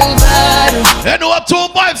 it go bottom. You know what 2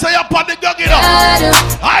 vibes say up on the gun, you know.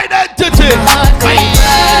 Identity.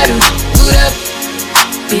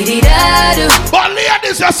 But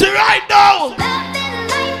ladies, you see right now.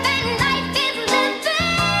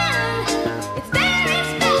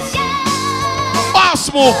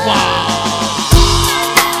 Boss move, man.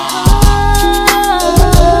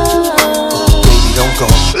 Don't go.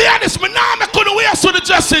 Ladies, me now me couldn't wear so the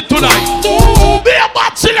dressing tonight. Be a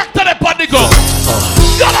bad selector the body go.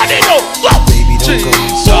 You already know. Go. Baby, don't go.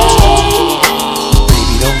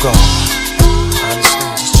 Baby, don't go. I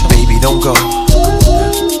understand. Just chill. Baby, don't go.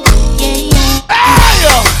 Hey!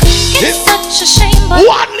 It's such a shame, but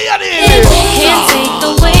one lady. Can't take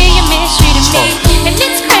the way you mistreated me. And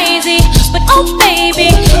it's crazy, but oh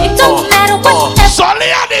baby, it don't matter what. So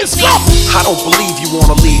ladies, go. I don't believe you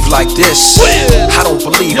wanna leave like this. I don't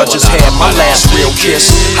believe I just had my last real kiss.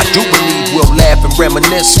 I do believe we'll laugh and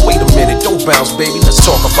reminisce. Wait a minute, don't bounce, baby. Let's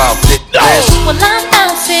talk about this. Well, I'm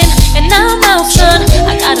bouncing and I'm out, son.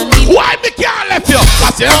 I gotta leave. Why me can't left you?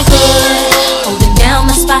 I say I'm good. Holding down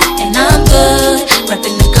my spot and I'm good.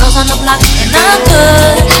 Repping the girls on the block and I'm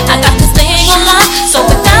good. I got this thing on lock, so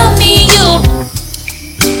without me, you.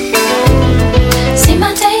 See,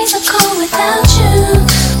 my days are cool without you.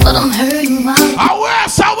 But I'm hurting while my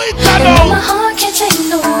heart can't take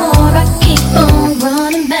no more. I keep on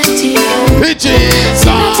running back to you. Jesus.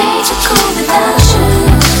 My days are cool without you.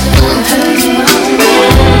 But I'm hurting while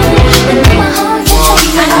my heart can't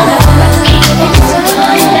take no more. I keep on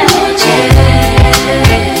running back to you.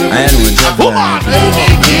 And we're jumping on.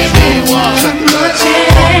 Give me one.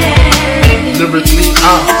 Lyrically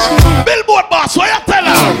out. Billboard boss, what you tell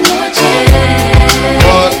her?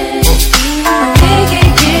 What?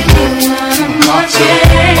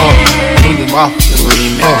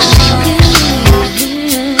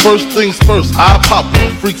 First things first, I pop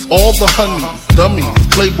freaks all the honeys, dummies,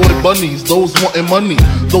 playboy bunnies, those wanting money.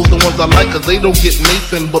 Those the ones I like cause they don't get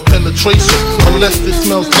Nathan but penetration. Unless it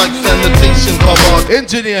smells like sanitation. Come on,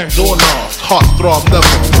 engineer, doorknobs, heartthrob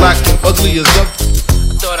never, black and ugly as ever.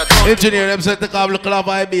 Engineer, them said the cable club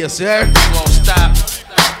IBS, yeah? We won't stop.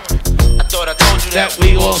 I thought I told you that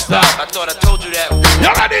we won't stop. I thought I told you that. You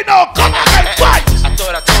already know, come on and fight. I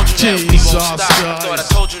thought I told you that we won't stop. I thought I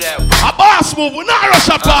told you that. A boss move, we not rush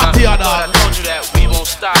a party I at all. thought I told you that we won't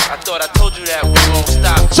stop. I thought I told you that we won't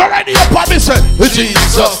stop. So ready up on me, say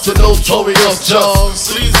Jesus, the notorious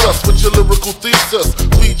just please us with your lyrical thesis.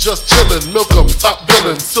 We just chillin', milk 'em, top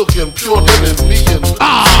billin', silkin', pure linen, me and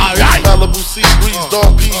alright. Malibu sea breeze,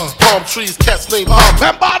 dawn peas, palm trees, cats named Palm.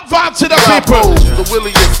 Remember advancing the people. The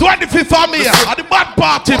williest 25th of May at the bad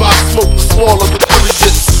party, man. Smoke the small of the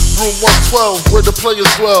williest. Room 112, where the players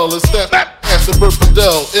dwell. It's that after Bert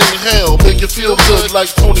Fidel. Inhale, make you feel good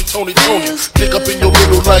like Tony. Kick up in your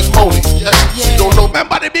middle like Moni. Yeah, you don't know.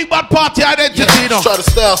 Remember the big bad party identity, you know? Try to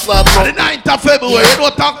style slide on the 9th of February. You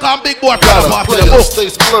know Tanka+Big Boi party. Stay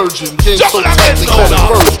splurging. Game so tight they call it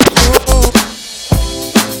virgin.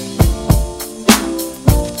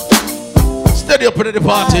 Steady up in the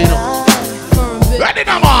party, you know. Ready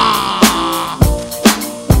now, man.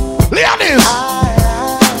 Ladies.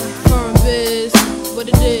 What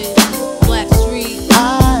it is, Black Street.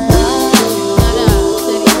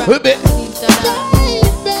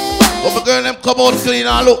 Oh, my girl, them come out clean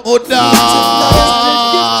and look good now.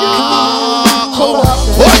 Hold up,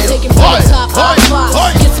 taking from the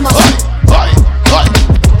top, gets my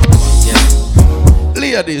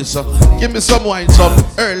Ladies, give me some wine, some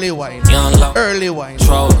early wine, early wine,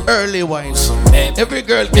 early wine. Every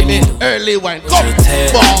girl give me early wine. Come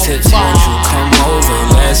over.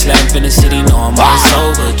 Last lap in the city, no I'm all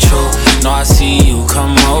sober. True, no I see you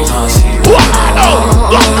come over. I'm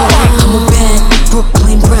a bad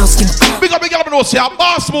Brooklyn brown skin. Big up, no see a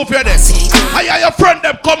boss move here then. I hear your friend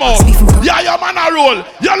them come out. Yeah, your man a roll.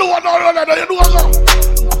 You know what roll, you know what.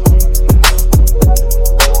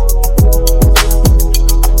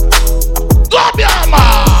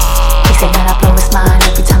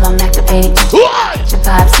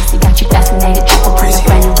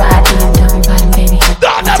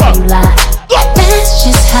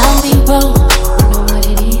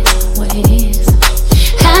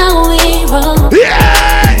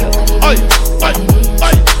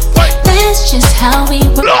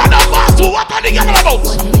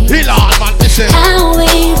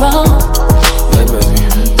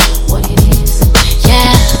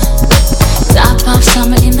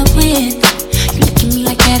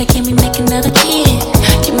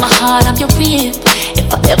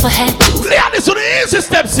 never had to. Yeah, this is the easy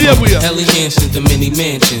steps here we are. Ellie Hansons, the mini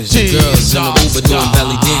mansions. The girls in the Uber doing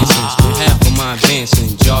belly dances. With half of my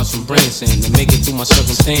advancing, jars from Branson to make it through my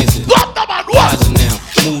circumstances. Kaiser now,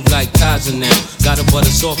 move like Kaiser now. Got a butter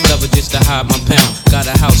soft leather just to hide my pound. Got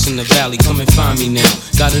a house in the valley, come and find me now.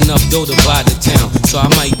 Got enough dough to buy the town, so I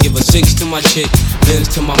might give a 6 to my chick, Benz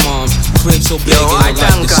to my mom's. Crib so big and I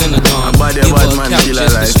like the Synagogue. Give her a couch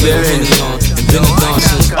just to spill Henny on. And been a gone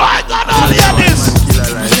since I got all the others.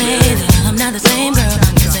 Say that I'm not the same girl.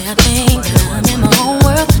 Say I think that I'm in my own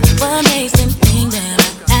world. What makes them think that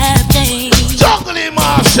I have changed? Juggling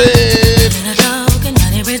my shit. When I talk and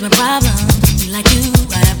not erase my problems. Be like you,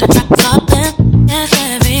 I have to try to solve them. Yes,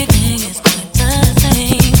 everything is quite the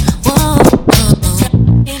same. Whoa,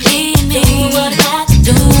 me and me. Do what I got to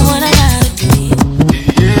do. What I gotta do.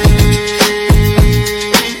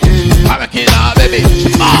 I'm a killer, baby.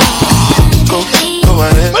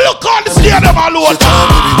 Look on the state of my Lord.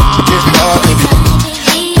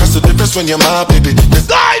 That's the difference when you're my baby.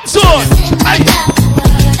 Time zone.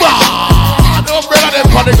 No brother, them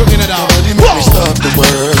funny cooking it out. Stop the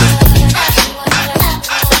world.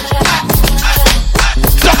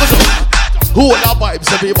 Who all our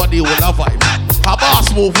vibes, everybody all our vibes. A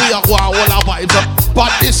boss move, we are going all our vibes up.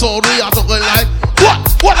 But this sound, we are talking like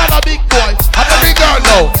what are the big boy and the big girl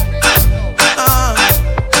now?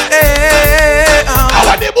 How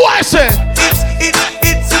are the boy say?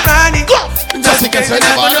 It's a running. Just in case you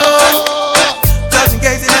never know. Just in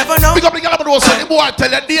case you never know. Pick up the girl up and say the boy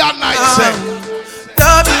tell you day and night say.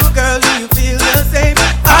 Love you girl, do you feel the same?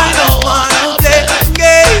 I don't wanna play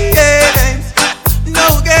games.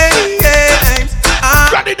 No games.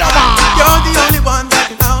 Ready now, man. You're the only one that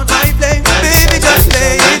can out my flame. Baby, just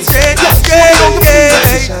play it straight.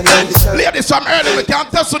 Ladies from early, we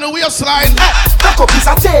can't test on the waistline. Cock up is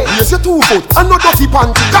a tail. Here's your 2 foot and no dirty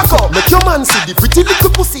panty. Cock up, make your man see the pretty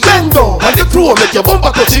little pussy. Bend down on the floor, make your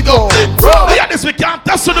bumper touch it down. Ladies, we can't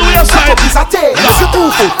test on the waistline. Cock up is a tail. Here's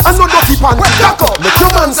your 2 foot and no dirty panty. Cock up, make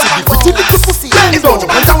your man see the pretty little pussy. Bend down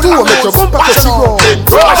on the floor, make your bumper touch it down.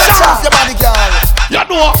 Shut off your body, girl. You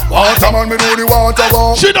know Water man, me do the water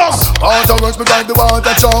walk. She does. Water rush, me drive the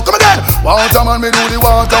water choke. Come again. Water man, me do the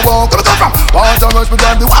water walk. Come from. Water rush, me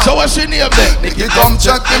drive the water. So what's she name then? Nikki come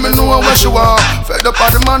check me know where she walk. Fed up on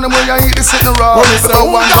the man when you eat the sitting raw. But I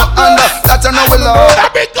want to under that I know we love.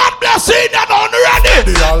 Every God bless you that on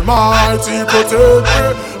ready. The Almighty protect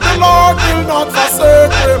me. The Lord will not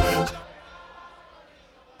forsake me.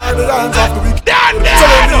 The hands of the wicked.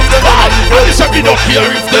 I said we don't care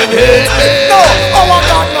if they hate me. No, our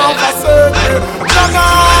God now forsake me.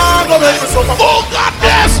 Oh God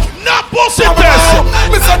bless, not pussy test.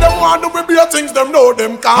 Me say them want to be things them know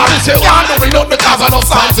them can't. I say want to be not because I know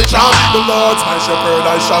Psalms it chant. The Lord's my shepherd,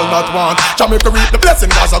 I shall not want. Jamaica reap the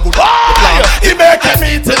blessing as a good plan. He make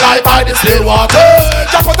me to life by the still waters.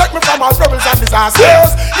 Just protect me from all troubles and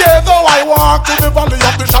disasters. Yeah, though I walk to the valley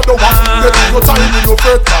of the shadow of death, no time in no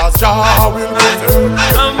fret, cause Jah will protect.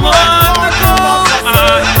 I'm on the go.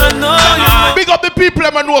 I know you. Big up the people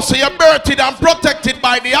that know so you're birthed and protected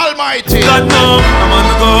by the Almighty. God no,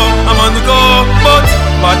 I'm on the go, but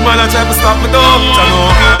bad man I try to stop me though.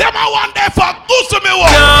 Them I want there for pussy me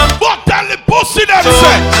walk, but tell the pussy them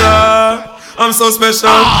say. I'm so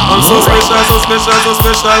special, I'm so special, so special, so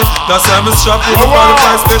special. That's why I'm a strap with the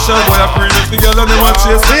qualified special. Boy, I bring it together, they want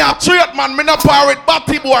chase. They are straight man, me not power with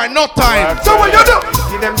batty boy, no time. So what you do?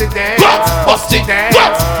 Give them the dance, bust it dance.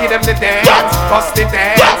 Give them the dance, bust it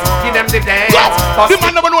dance. Give them the dance, bust the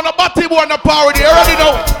man never know the batty boy, no power, they already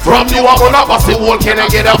know. From you I'm gonna bust the whole, can I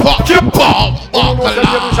get a fucking bomb?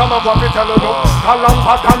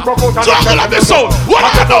 Jungle of the soul, what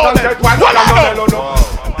I know, what I know.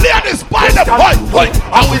 Ladies, by the point,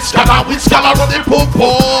 I wish color run the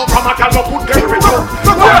pom-pom. From a girl put them with you.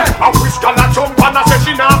 I wish color jump and I say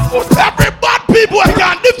she not forced. Every bad people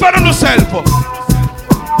can defend on themselves.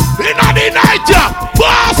 In the night,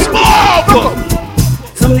 boss move.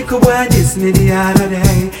 Some little boy diss me the other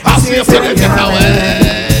day. I see you from the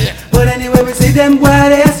away. But anyway, we see them boy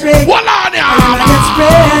they straight. What on ya?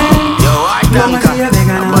 Yo, I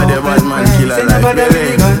bad man killer like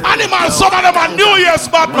Animals, some of them are New Year's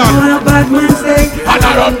bad man. And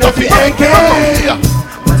I run to the AK.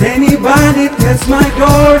 But anybody test my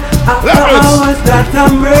door after hours that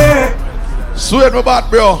I'm rare. Swear me bad,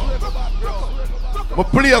 bro. Me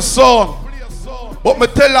play a song. But me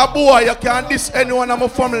tell a boy you can't diss anyone in my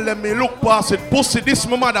family. Let me look past it. Pussy this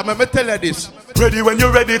my mother. Me tell you this. Ready when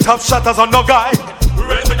you're ready, top shatters on no guy. We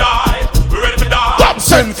ready to die, we ready to die. Top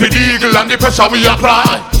send for the eagle and the pressure we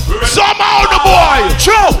apply. Somehow the boy,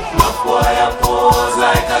 true. My boy I pose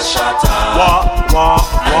like a shutter.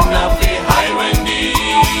 And I feel high when the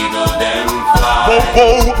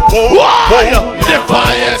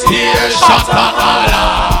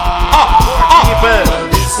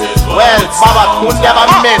Well, Baba could never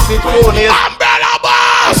mess it on his umbrella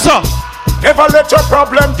boss. Never let your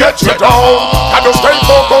problem get you down. And just stay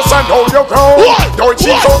focused and hold your ground. Don't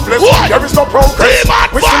cheat on blessing, there is no progress.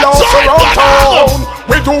 We still out around town.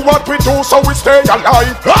 We do what we do so we stay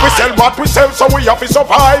alive. We sell what we sell so we have to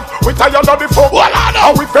survive. We tired of the folk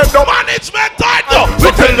and we fed up. Management title.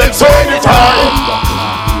 We tell them so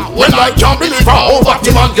anytime. When I can't believe how that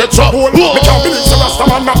the man gets so cool. Me can't believe the rasta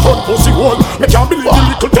man not turn pussy hole. Me can't believe the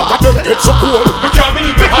little bit of them get so cool. Me can't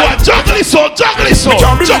believe the boy juggle it so, juggle it so. Me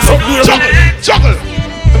can't believe so juggle,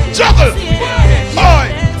 juggle.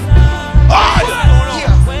 Oi, oi.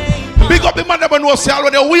 Big up the man that know say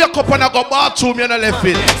when they wake up and I go bathroom you no left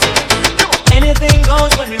it. Anything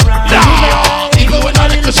goes when we ride. No, even when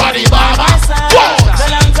I little body baba.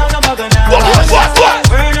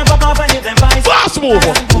 Burn up up and hit them by fast move.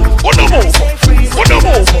 What the move? What the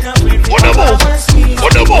move? What the move?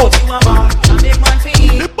 What the move?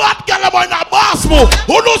 The bad girl about that boss move.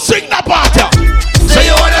 Who don't sing that part? So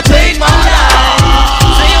you wanna take my life?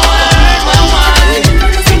 So you wanna hurt my wife?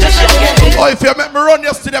 Oh, if you make me run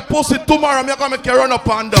yesterday, pussy tomorrow, I'm gonna make you run up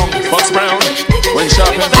and down. Fox Brown, when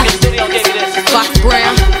sharp. Fox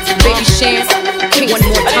Brown, Baby Sham, one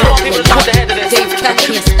more time. Dave Kelly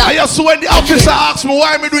can't stop. I just when the officer asks me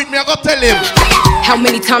why me do it, me I gotta tell him. How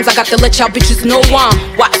many times I got to let y'all bitches know I'm?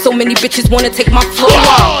 Why so many bitches wanna take my flow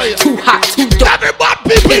on? Too hot, too dope. Everybody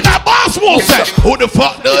people in that boss move say, who the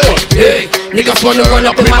fuck do it? Hey, niggas wanna run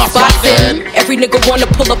up in my spot then. Every nigga wanna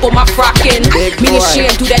pull up on my frockin'. Me and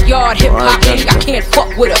Sham do that yard hip hopping. I can't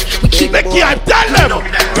fuck with us. We keep they can't tell them.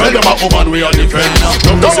 Tell them a woman we on defense.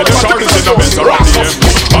 Don't say the shortest in the best around here.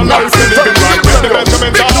 I'm not living right with the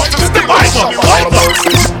Benjamin.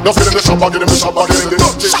 Don't get in the shop, get in the shop, get in the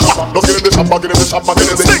shop. Don't get in the shop, get in the shop, get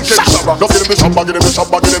in the shop. Don't get in the shop, get in the shop,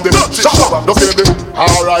 get in the shop. Don't get in the.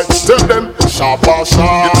 Alright, tell them shabba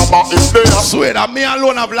shabba is there. I swear that me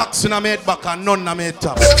alone have locks in a head back and none in my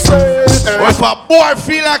top. If a boy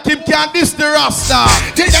feel like him can't diss the Rasta,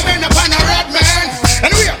 take them in upon a red man.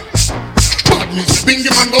 And we are. Badness, bring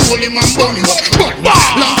him and go hold him and burn him up.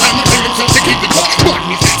 Badness, long time I tell him so to keep it up.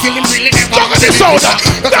 Badness, kill him really never. Talk of the soda,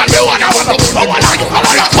 that's the one I want to put on.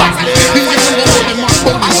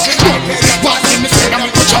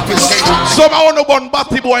 Some I want to burn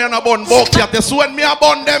Batty Boy and a burn Bucket. That's when me a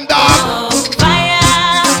burn them dog.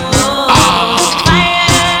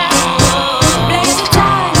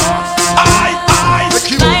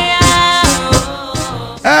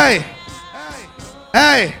 Hey,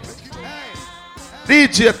 hey,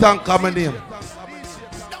 DJ Tanka my name.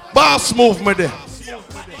 Boss move me there.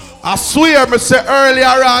 I swear me say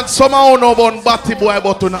earlier on, somehow no born Batty Boy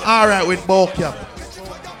but on alright with Bucket.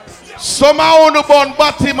 Somehow no born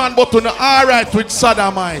Batty man but on alright with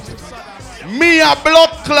Sodomite. Me a blood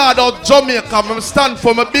clot out Jamaica, me stand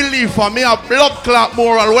for my belief and me a blood clot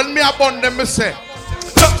moral. When me a born them me say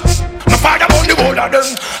my father born the whole of them.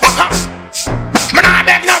 Me nah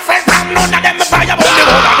beg no friend from none of them. Me fire born the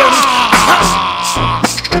whole of them.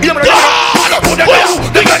 You know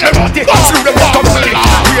they get the rotten, slew them out of money.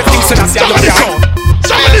 We think so that's juggle this out,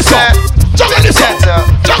 juggle this out, juggle this out,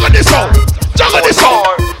 juggle this out, juggle this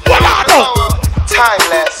out. What I know?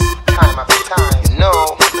 Timeless, time after time, no.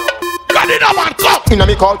 Got it up and come. Inna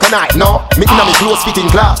me call tonight, no. Me inna me clothes fitting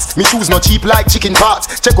glass. Me shoes no cheap like chicken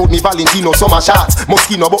parts. Check out me Valentino summer shots.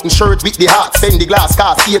 Moschino button shirt with the heart. Spend the glass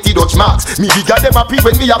cars, 80 Dutch marks. Me bigger them a pre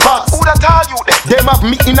when me a pass. Who that tell you them? Them have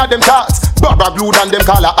me inna them cars. Barbara Blue than them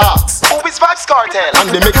call her axe. Who is Vibes Cartel?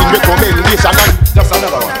 And they making recommendation. Just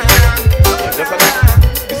another one. Yeah, just another.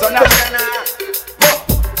 It's another.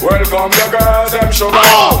 Welcome the girls, them sugar.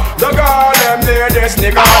 The girl, them near this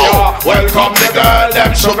nigga, yeah. Welcome the girl,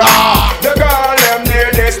 them sugar. The girl, them near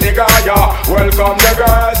this nigga, yeah. Welcome the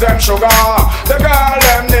girls, them sugar. The girl,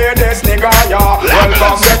 them near this nigga, yeah.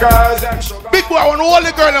 Welcome the girls, them sugar. Big boy, when all the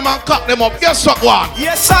girls them and cock them up, guess what one?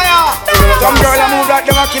 Yes, sire. Some girl I move like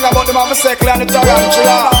them a killer, but them have a circle and the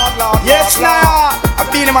tarantula. Yes, sire. I've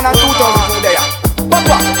been him on a 2004 there.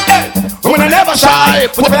 Papa, hey. Women never shy,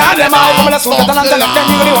 put them behind them out. Women are suited and them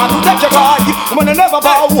you really want to take your cry. Women never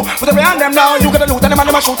bow, put them behind them now. You gotta loot and them and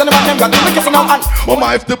them a shoot and them and them got to make it from now on.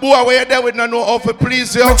 Mama, if the boy were there with no how to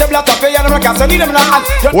please you.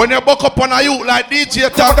 When you buck up on a youth like DJ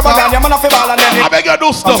Tanka, I beg you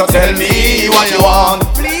do stuff. So tell me what you want,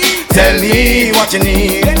 please. Tell me what you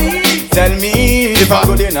need. Tell me if I'm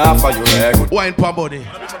good enough for you. Wine pa body,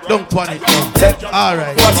 don't panic.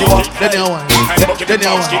 Alright, what you want? Then you want. Then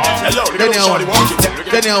you want. Then you want.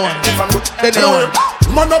 Then you want. Then you want.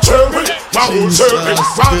 Man a tell me, my whole tell me.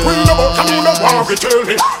 One queen about and who no want to tell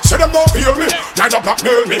me. Say them don't feel me, neither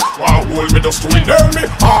blackmail me. One hold me just to nail me.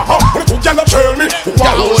 When two gyal a tell me, who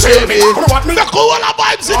want to tell me. Who want me? The cool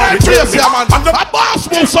vibes in that place, yeah man. And the boss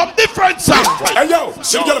move some different song. Hey yo,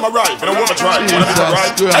 see the gyal them a ride, but I want to try.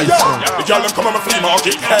 Hey yo, the gyal them come on my flea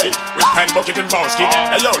market. Hey, with pen bucket and basket.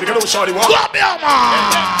 Hey yo, look at those shawty walk. Come here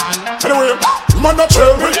man. Anyway, man a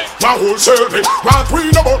tell me, my whole tell me. One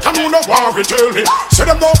queen about and who no want to tell me. Say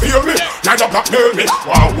them don't feel me, neither blackmail me.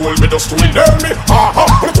 One hold me just to nail me.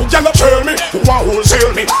 When two gyal a tell me, who want whole sell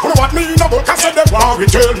me. Who want me no book, I said them want to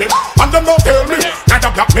tell me. And them don't tell me,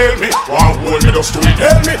 neither blackmail me. One hold me just to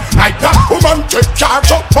nail me. Like that woman take charge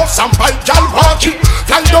up, bust and buy gyal walkie.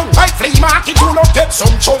 Fly down like flea market, you not get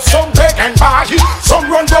some choice, some beg and buy. Some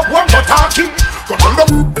run up, one go talkie. Go to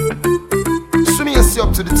the so me and see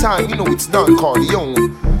up to the time, you know it's done,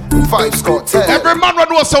 Corleone. Vibes cartel. Every man will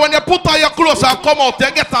know, so when you put on your clothes and come out,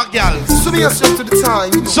 they get a girl. So me and see up to the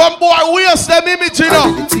time, you know. Some boy wears them image, you know.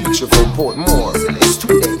 I did the teacher from Portmore, and it's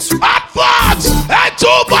students. Advance! Hey, two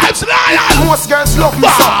vibes, lion! Most girls love me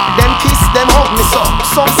so, them kiss, them hug me so.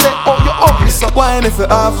 Some say, oh, you ugly so. Why if you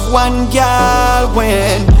have one girl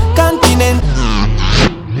when continent?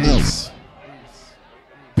 Yes.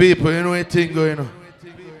 People, you know what thing going on?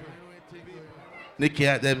 Nicky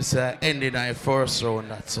at them say, ending in first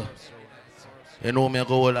round, that's so. You know me I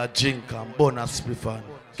go all a drink and bonus spliff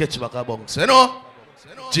catch back a bounce, you know?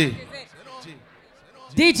 G.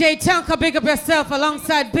 DJ Tanka, big up yourself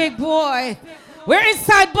alongside Big Boy. We're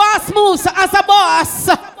inside Boss Moves as a boss.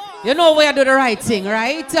 You know we do the right thing,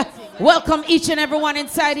 right? Welcome each and everyone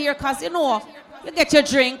inside here, cause you know, you get your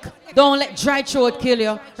drink. Don't let dry throat kill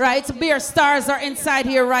you, right? Beer stars are inside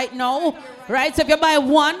here right now, right? So if you buy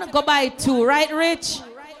one, go buy two, right, Rich?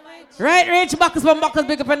 Right, Rich? Buckles,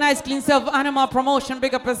 big up a nice clean self. Animal promotion,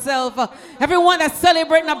 big up yourself. Everyone that's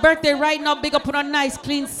celebrating a birthday right now, big up on a nice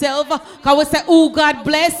clean self. Cause we say, oh, God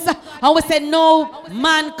bless. And we say, no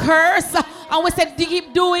man curse. And we say,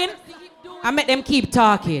 keep doing. I make them keep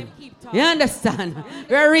talking. You understand?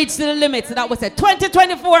 We are reached to the limit. So that we say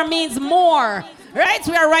 2024 means more. Right?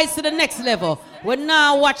 We are right to the next level. We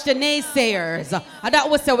now watch the naysayers. And that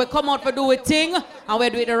we say we come out for do a thing and we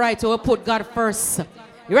do it the right. So we put God first.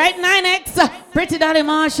 Right, 9X, Pretty Dolly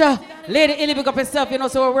Marsha, Lady Illy, big up yourself, you know,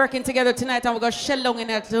 so we're working together tonight and we're going to shell down in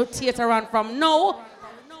the theater around from now.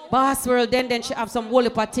 Boss World, then she have some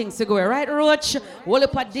Wolipa things to go, right, Roach?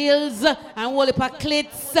 Wolipa deals, and Wolipa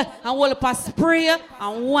clits, and Wolipa spray,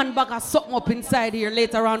 and one bag of something up inside here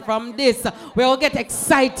later on from this. We all get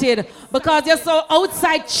excited because you're so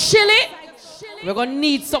outside chilly. We're going to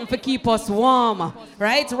need something to keep us warm,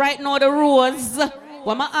 right? Right now, the rose,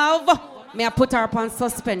 what I have, may I put her up on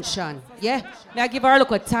suspension, yeah? May I give her a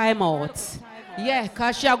little time out, yeah?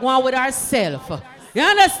 Because she going with herself. You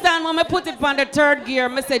understand? When I put it on the third gear,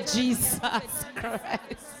 I say, Jesus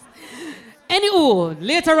Christ. Anywho,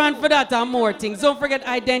 later on for that and more things. Don't forget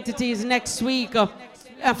Identities next week.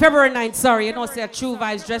 February 9th, sorry. You know, say a True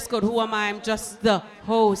Vibes dress code. Who am I? I'm just the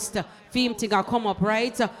host. Theme thing will come up,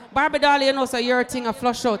 right? Barbie Dolly, you know, so your thing a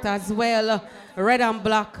flush out as well. Red and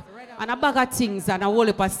black. And a bag of things and a whole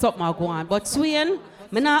heap of something I go on. But Swain,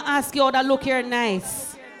 me not ask you how that look here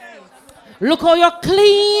nice. Look how you're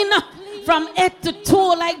clean from head to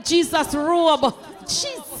toe like Jesus' robe.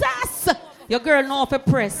 Jesus! Your girl know if you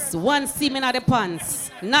press. One seam in the pants,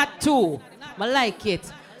 not two. I like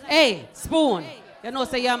it. Hey, Spoon, you know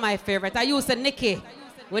say you're my favorite. I use a Nikki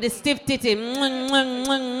with a stiff titty. Right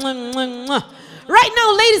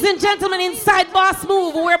now, ladies and gentlemen, inside Boss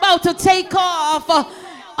Move, we're about to take off.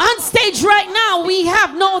 On stage right now, we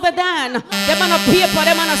have no other than them on a paper,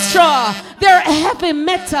 them on a straw. They're heavy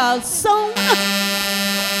metal song.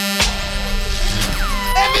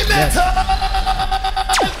 Heavy metal!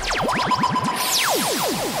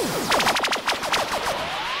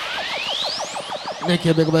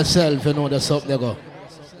 Nicky, big up yourself, you know that's up there go.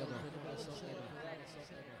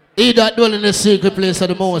 He that dwell in the secret place of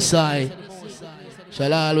the Most High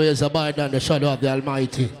shall always abide under the shadow of the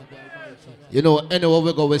Almighty. You know, anywhere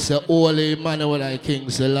we go, we say, Holy Emmanuel, like King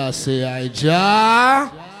Selassie, I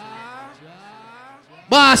Jah.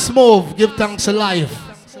 Boss Move, give thanks to life.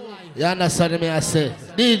 You understand me, I say?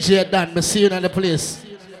 DJ Dan, me see you in the place.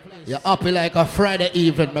 You're happy like a Friday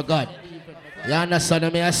evening, my God. You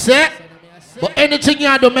understand me, I say? But anything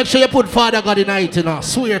you do, make sure you put Father God in it, you know.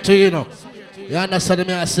 Swear to you, you know. You understand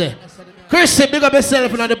me, I say? Chrissy, big up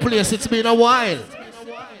yourself in the place. It's been a while.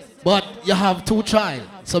 But you have two child.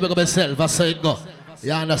 So big up yourself, I say it go.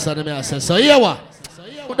 You understand me, I say? So here what?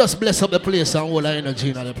 We just bless up the place and all the energy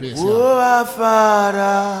in the place. Oh, our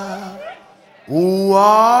Father, who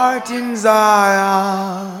art heart in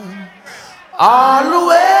Zion, all the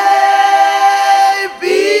way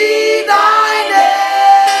be thy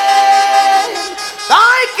name.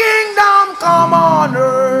 Thy kingdom come on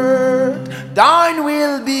earth, thine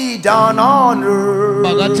will be done on earth.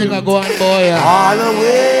 All the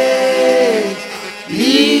way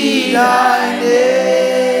be thy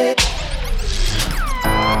name.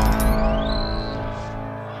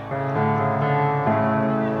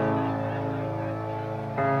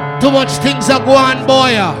 Too much things are going,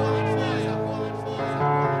 boy.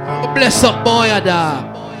 Bless up, boy, da.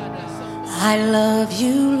 I love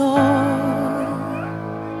you, Lord,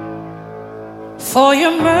 for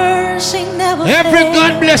your mercy never Every fails.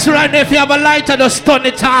 God bless you right now. If you have a lighter, just turn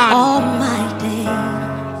it on. All my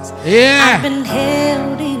days, Yeah. I've been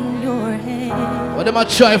held in your hand. What am I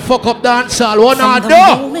try fuck up dance all? What I From the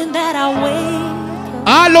do? moment that I wake,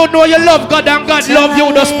 I don't know you love God and God love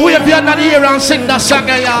you. Just put your hand on the ear and sing that song,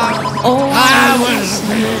 yeah. oh, I will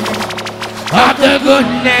sing of the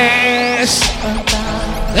goodness.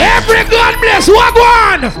 Every God bless, what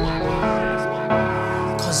one?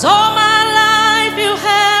 'cause all my life you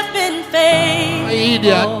have been faithful.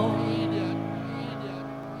 Idiot.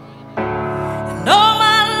 And all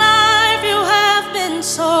my life you have been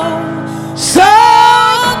so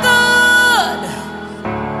good.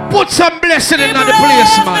 Put some blessing in the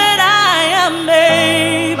place, man. That I am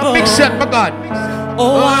able. Big set, my God.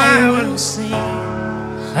 Oh, I will sing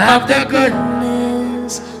of the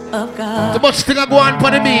goodness of God. Too much thing I go on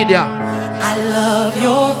for the media. I love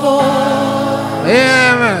your voice.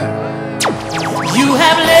 Yeah, man. You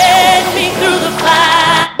have led me through the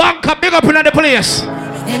fire. Banka, big up in the place.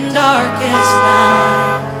 In darkest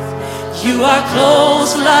night, you are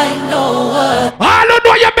close like no other. I don't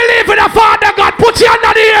know you believe in the Father God. Put your hand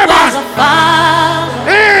on the ear, man.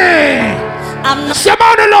 Hey. I'm not some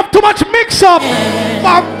of the love too much mix up.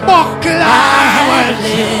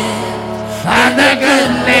 and the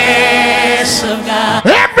goodness of God.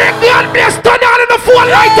 Every God bless, turn on in the phone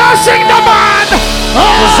light and sing the man.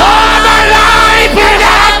 All my life it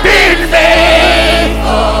has been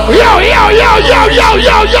faithful. Yo, yo, yo, yo, yo,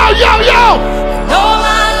 yo, yo, yo, yo. All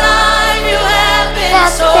my life you have been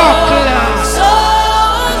so good.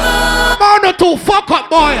 Man, no too fuck up,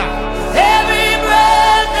 boy. Every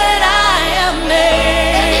breath that I am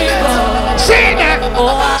able. See that?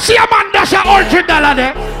 See a man that's $100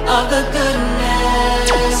 there. Of the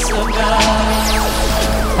goodness of God.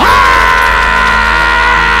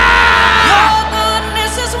 Your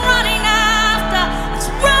goodness is running after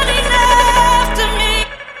me.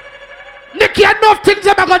 Nicky, enough things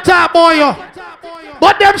I'm gonna talk about you.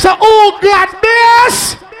 But them say, oh God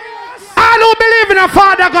bless. I don't believe in a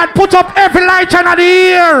Father God. Put up every light on the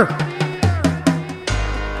ear.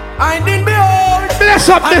 I didn't behold. Bless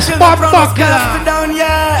up this bomb buckler.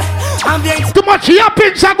 Too much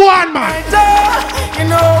yappings are going, man. You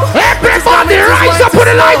know, everybody rise up with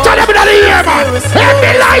the light on the ear, man.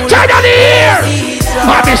 Every light on the ear.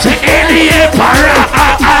 I be say any emperor,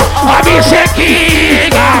 I be say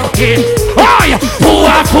king of kings. Oh, yeah,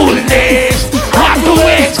 powerfulness of the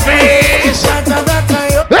express.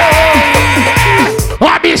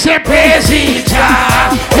 I be say praise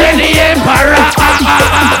any emperor,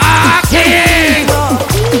 king.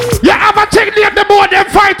 You ever take the more them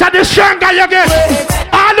fight and the stronger you get.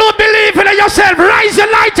 I don't believe in yourself. Rise the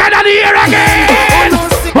light and the air again.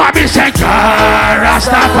 I be saying,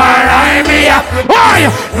 Rastafari me up. Why?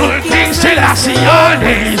 Good things till I see your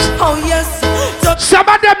days. Oh yes. Some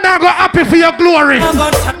of them now go happy for your glory.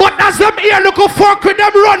 But as them here look fuck with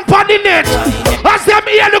them run for the net. As them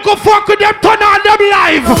here look fuck with them turn on them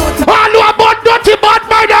live. All who about dirty bad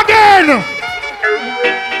mind again.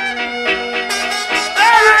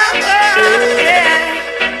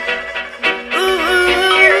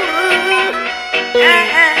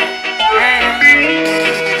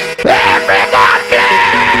 Every God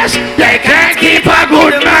bless. They can't keep a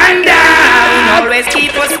good man down. Always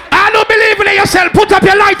keep us. I don't believe in yourself. Put up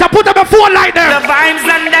your lighter. Put up a phone light there. The vibes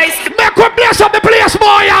and dice. Make a bless up the place,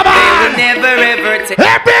 boy, man. Never ever take.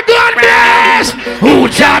 Every God bless. Who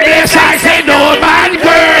job bless? I say no man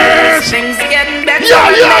curse. Things getting better. Yo,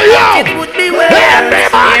 yo, yo. It would be worse.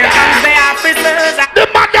 Everybody. Here comes the officers. The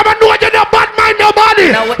man never know you don't bad mind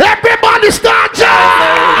nobody. Everybody start jump.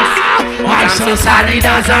 I'm so sorry,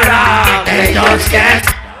 that's a rock. They just get.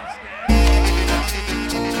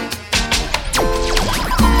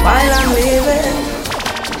 While I'm living,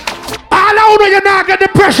 all I know you not get the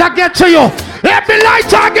pressure get to you. Every light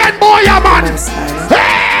again, boy, man.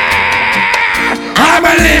 I'm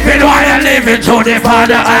a living while I'm living to the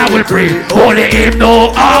Father I will pray. Only Him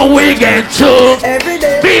know how we get to. every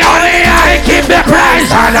day. Be only I keep the prayer.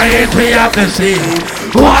 rise and it we have to see.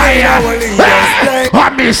 Why? I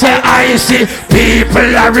me say I see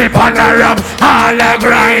people are rip on the rum, all a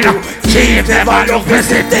grind. Chief never look to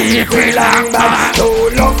see the equal long back.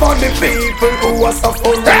 Don't love for the people who are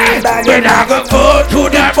suffering. When I go to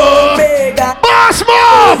the moon, boss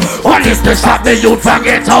move. What is to stop the youth from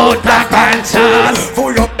get out of control?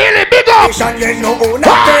 Full of Illy big up. You know who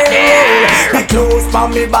not there. The clothes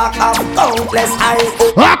from me back up countless eyes.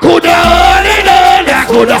 I coulda only done, I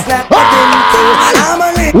coulda.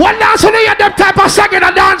 One last one of them type of song in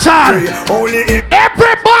a dancehall.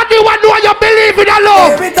 Everybody want to know you believe in a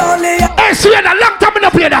love. Hey, see, in a long time I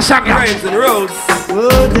don't play that song. Long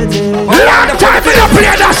time I don't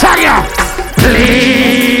play that song.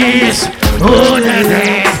 Please, all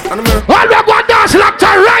we go dance like to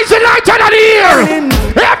rise the light out of the air.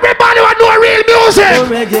 Everybody want to know real music.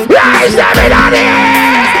 Rise them in the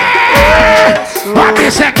air. What me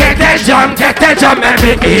say, get the jump,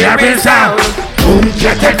 every ear is out.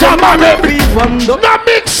 Get the jump, every no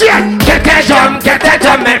mix it. Get the jump,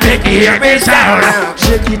 every ear is out.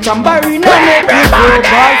 Shake it and bury no make me go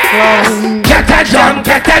back. Get the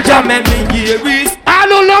jump, every ear is. I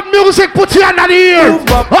don't love music, put you under the ear.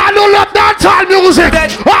 I don't love dancehall music.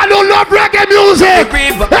 I don't love reggae music.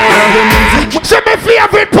 It's my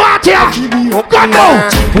favorite party. Go now.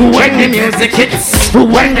 When the music hits,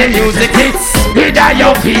 either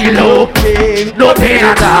you feel no pain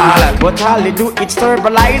at all. But all you do is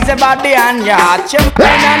verbalize your body and your heart. Champion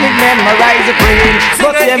and it memorize the brain.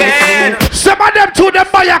 But them some of them to them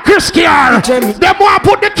buy a Chris car. Them want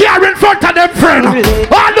put the car in front of them friend.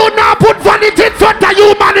 All who now put vanity in front of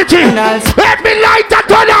humanity. Let me light that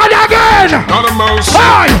one on again.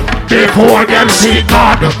 Hey! Before them see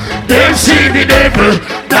God, them see the devil.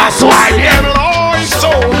 That's why them lies so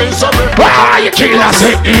miserable. Why you kill us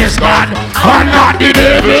it is God and not the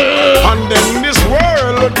devil. And then this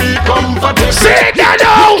world would be comforted. Sing that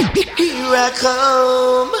now. Here I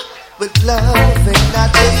come with love and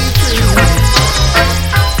not hatred.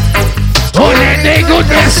 Only the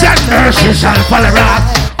goodness and mercy shall follow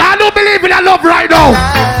us. I don't believe in a love right now.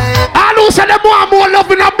 I don't say them more love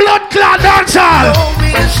in a blood clot dancehall.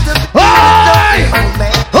 Oi!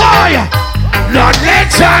 Oi! Not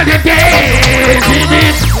let's all the days in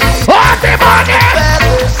it. Oh, the money!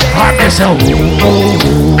 I'm just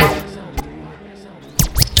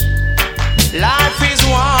Life is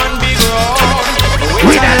one big road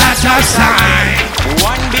with a lot of sign.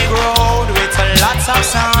 One big road with a lot of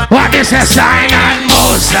sign. What is a sign and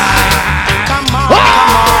most sign? Come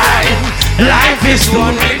on, life is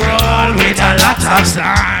one big road with a lot of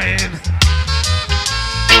sign.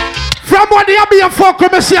 From what you be a fuck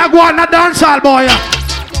when me see I go on a dancehall boy.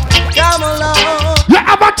 Come along. You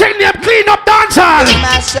ever take them clean up dancehall?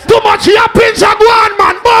 Too much yappings a go on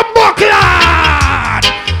man, bumbo clad.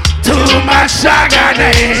 Too much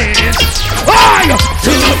agonies. Oh,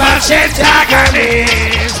 too much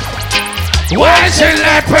antagonies. Where's the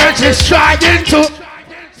leopard is trying to?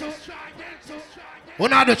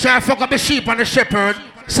 When I do try to fuck up the sheep and the shepherd,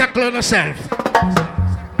 settle on yourself.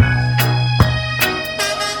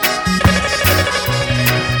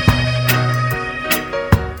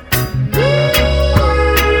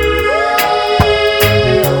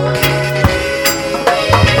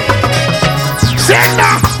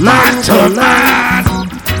 Man to man.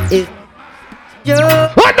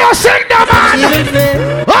 Oh no, sing the man.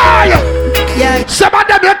 Oh, yeah. Some of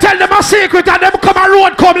them you tell them a secret and them come a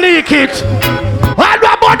road come leak it. And what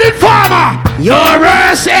about the farmer? Your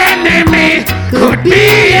worst enemy could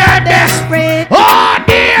be your best friend. Oh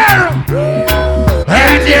dear.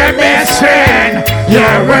 And your best friend,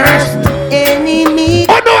 your worst enemy.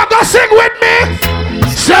 Oh no, I go sing with me.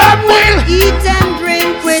 Some will eat and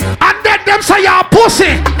drink with. And then them say you're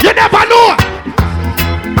pussy. You never know.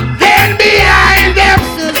 Then behind them,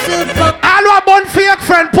 all who born fake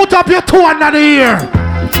friend, put up your two under the ear.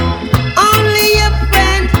 Only a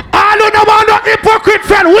friend. All who no want no hypocrite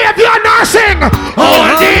friend, wave your nursing.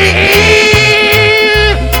 Only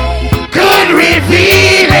he could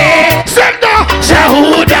reveal it. Sing now, say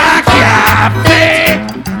who that can be.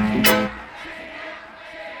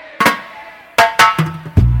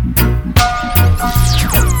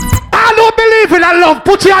 Believe in love,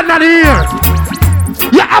 put your hand on the ear.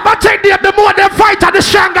 You ever take them, the more they fight and the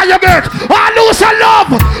stronger you get. I lose a love.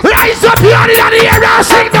 Rise up your hand in the air and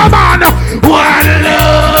sing the man. One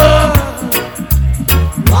love.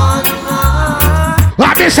 One heart.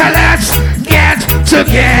 Let me say let's get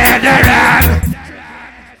together and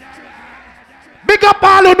big up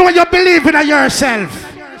all who know you believe in yourself.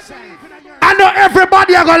 I know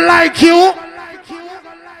everybody are gonna like you.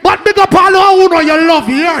 But big up all who know you love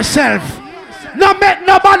yourself. No make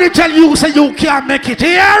nobody tell you say you can't make it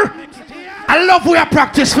here. I love where you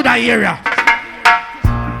practice for that area.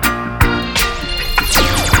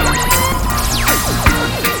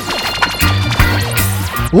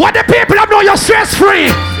 What the people that know you're stress free,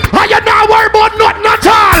 and you're not worried about nothing at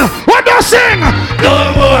all. When you sing,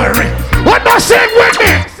 don't worry. When you sing with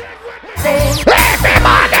me,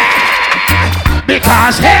 everybody,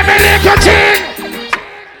 because every little thing,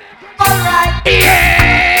 alright,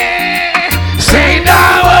 yeah. Say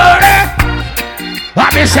don't worry.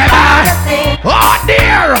 What me say, man? Oh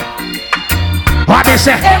dear. What me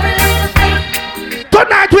say?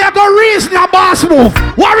 Tonight we are gonna reason a boss move.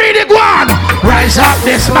 What really go on? Rise up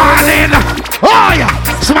this morning. Oh yeah.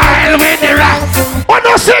 Smile with the rock. What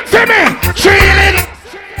no sing for me? Chilling.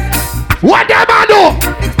 What them a do?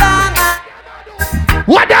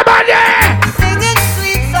 What them a do? Singing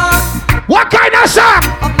sweet songs. What kind of song?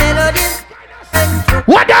 Of melodies.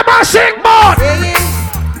 What them a sing about?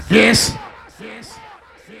 Yes.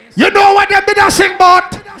 You know what them did a sing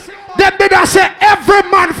about? Them did I say every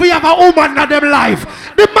man for you have a woman in them life.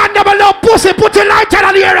 The man never love pussy, put your light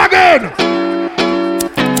on the air again.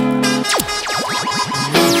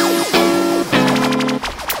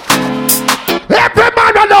 Every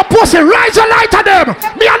man will love pussy, rise your light on them.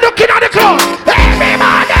 Me are looking at the crowd.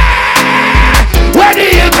 Everybody, when do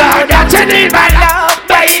you go that you need my love,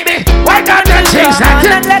 baby? Why can't you change that?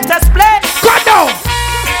 Let us play. Go down.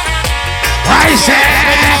 I say.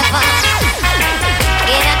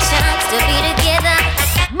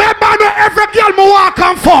 Remember every girl me walk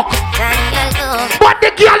and fuck, but the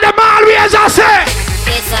girl them always I say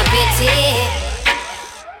it's a pity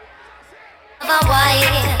of a while,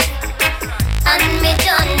 and me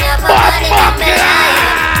don't never want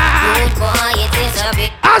it boy, it is a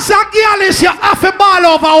bit. As a girl is you have to ball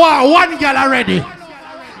over one girl already.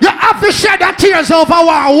 You have to shed the tears over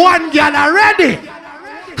one girl already.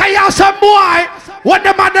 Cause you have some boy when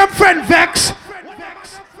them and them friend vex,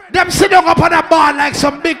 them sit down up on a bar like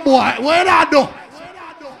some big boy. What I do?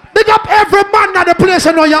 Big up every man at the place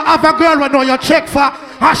you know you have a girl when you check for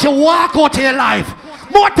and she walk out of your life.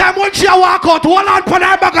 More time when she walk out, hold on for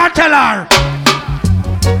her back and tell her.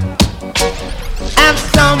 Have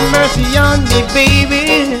some mercy on me,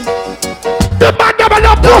 baby. The man never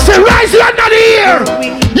love pussy, rise you under the ear.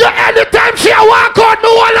 You anytime she walk out,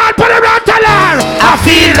 no hold on for her and tell her. I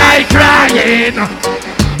feel like crying.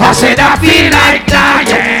 I said I feel like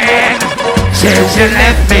dying since you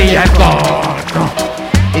left me and gone.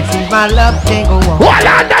 It seems my love can't go on. Hold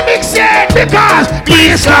on the mix it because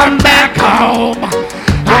please come back home.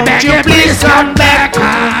 I beg you please come back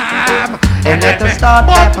home. And let us start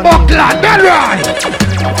buckland,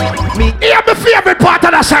 me. Hear my favorite part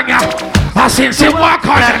of the song. Since you walk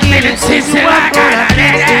on the minute, since you walk on the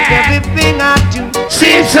minute, everything I do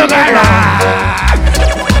seems to go wrong.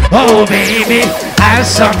 Oh baby, have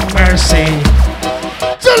some mercy.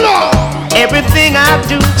 Everything I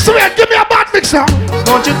do. Sweet, give me a bad mixer.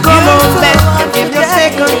 Won't you come on back and give me a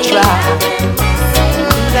second try?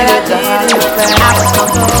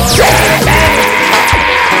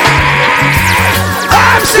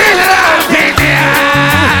 I'm still loving you.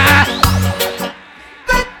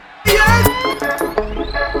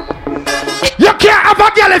 You can't have a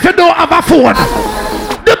girl if you don't have a phone.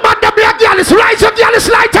 The man that be a girl is rise up, girl is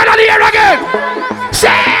light on the air again. Say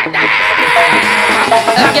I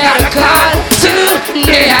got a call to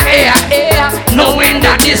knowing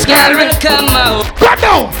that this girl will come out. Go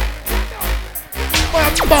down.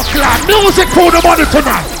 Music for the money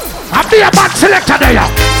tonight. I'll be a bad selector there.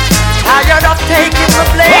 I got up taking the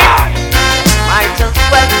blame. Might as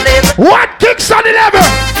well live. What kicks on the level?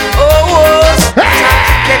 Oh,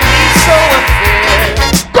 can be so unfair.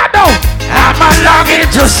 Go down. I'm a longing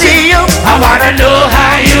to see you. I wanna know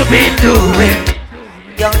how you been doing.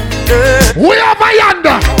 Yonder. We over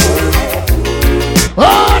yonder.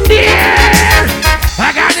 Oh dear,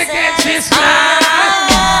 I gotta get this man.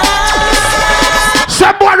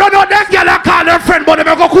 Some boy run out that girl and call her friend, but they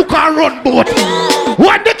go cook and run boat.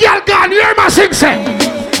 When the girl gone, hear my sing say.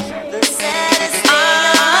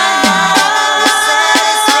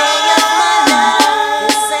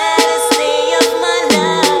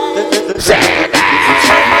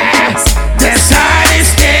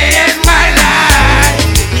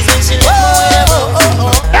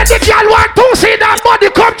 The girl want to see that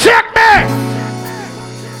body, come check me.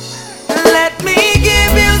 Let me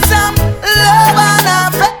give you some love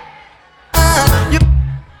and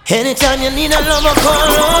anytime you need a lover, call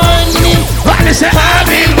on me. I've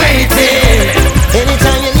been waiting.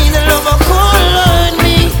 Anytime you need a lover, call on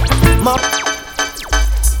me.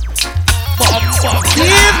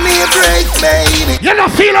 Give me a break, baby. You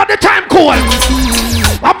don't feel all the time cold.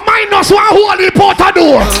 just want holy pot a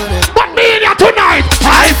door. But me in here tonight,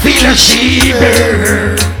 I feel a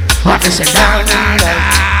shiver. What is it now, now,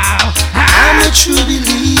 now? I'm a true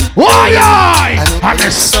believer. Why, and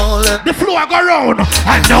the floor go round.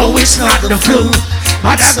 I know it's not the flu,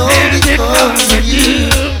 but I feel it with you.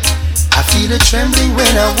 I feel a trembling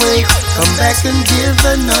when I wake. Come back and give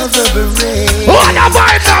another break. What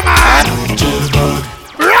about the man?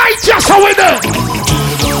 Right, just how we do.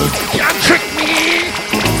 Can't trick me.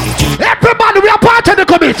 Everybody, we are part of the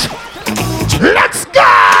commit. Let's go.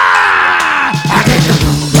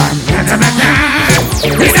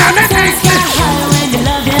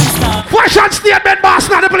 Fashion statement, boss,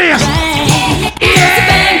 not the place. Yeah.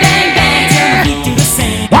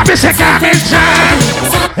 What me say, Carmen?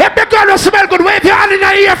 If the girl don't smell good, wave your hand in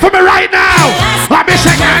the ear for me right now. What me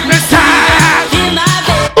say, Carmen?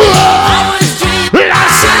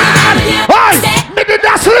 Oi, me did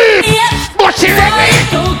not sleep, but she let me.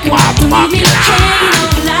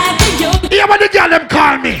 Yeah, what the girl them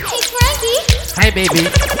call me? Hey, Frankie. Hi, baby.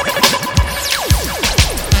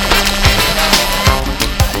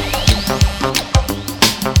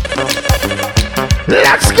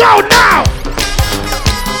 Let's go now.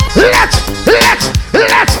 Let's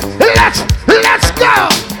go.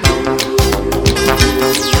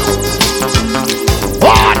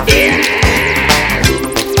 Oh yeah.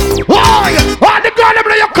 Oh, the girl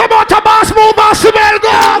them you come out to boss move, boss smell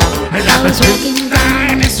good. And I was working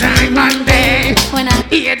down this right Monday when I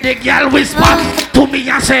hear the girl whisper to me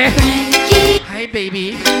and say, hi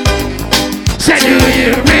baby. Say do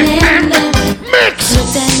you remember? Mix.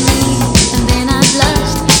 Looked at me and then I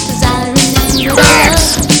blushed, 'cause I remember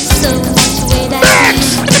so much way that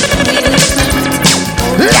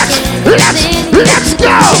Let's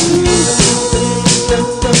go.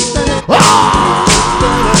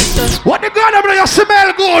 What the girl them you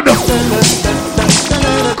smell good?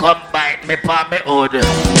 Come bite me for me hood.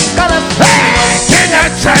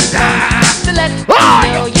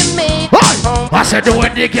 I said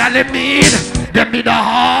what the girl mean? They mean a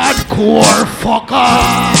hardcore fucker.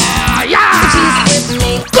 Yeah.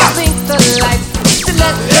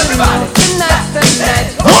 Everybody.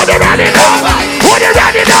 Who they ready now? Who they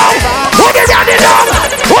ready now? Who they ready now?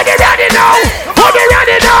 Who they ready now? Who they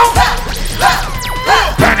ready now?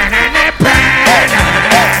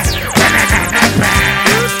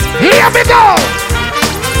 Here we go.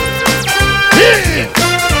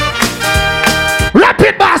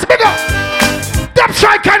 Rapid bass, big up. Top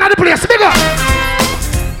strike kind of the place, big up.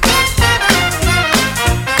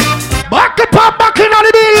 Back in on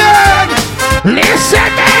the building.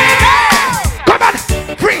 Listen, come on,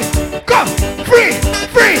 free, come,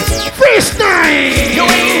 free style. You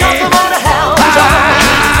ain't nothing but a hell.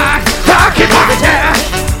 Talking about that.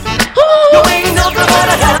 You ain't nothing but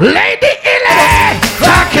a hell. Lady Illy,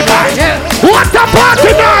 talking about that. What a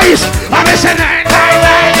party nice. I'm missing nine.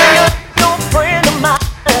 No friend of mine.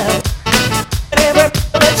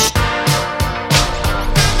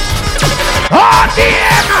 Oh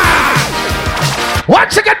dear man.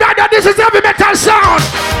 Once again, brother, this is heavy metal sound.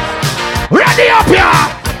 Ready up here.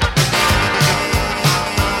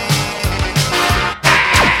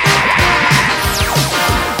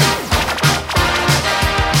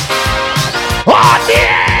 Oh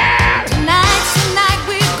dear. Tonight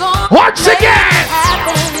we're going. Once again.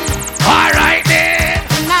 All right then.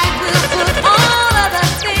 Tonight we'll put all of the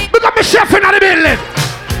things. Big up the chef in the building.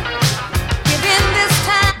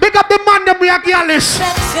 Big up the man that we are girlish.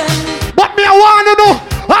 But me I want to know,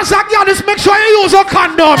 as a girlish, make sure you use a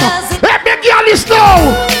condom. Let me girlish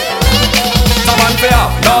know. Someone pay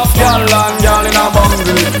up, no girl and girl in a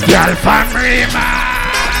bundle. Girl family man.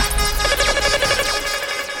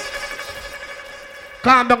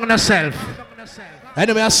 Calm down on yourself.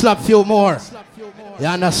 Anyway, I slap few more. You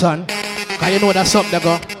understand? Cause you know that's up there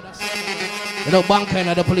go. You know Banka in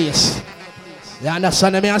the place. You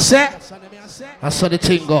understand what I say? I saw the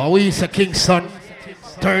thing go. We say Kingston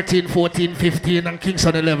 13, 14, 15 and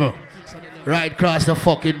Kingston 11. Right across the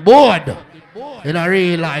fucking board. In a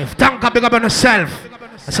real life. Tanka big up on yourself.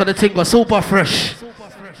 I saw the thing go super fresh.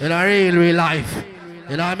 In a real life.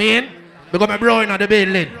 You know what I mean? Because my bro in the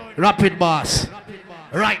building. Rapid boss.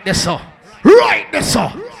 Right there, sir. Right there,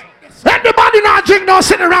 sir. Anybody not drink no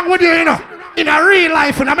sitting around with you, you know. In a real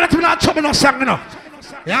life. And I'm not trouble no song, you know.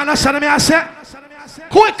 You understand what I say?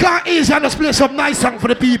 Quick and easy and just play some nice song for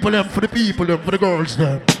the people, for the girls,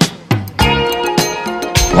 them.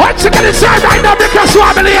 Once again, it's right now because you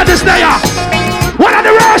have the ladies there. One of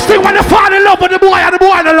the worst things when you fall in love with the boy and the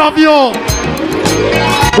boy don't love you.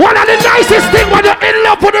 One of the nicest things when you're in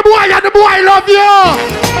love with the boy and the boy love you.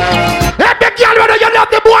 Every girl when you love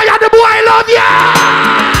the boy and the boy love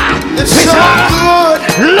you. It's so good.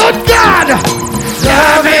 Lord God.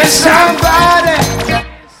 Loving somebody.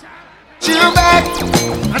 You back.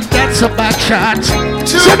 And that's a back shot.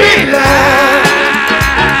 To be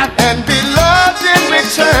loved. And be loved in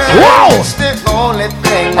return. Whoa. It's the only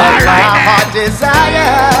thing that my heart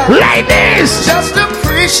desires. Ladies. Just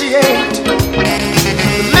appreciate the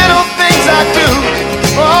little things I do.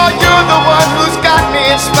 Oh, you're the one who's got me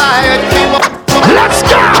inspired. Let's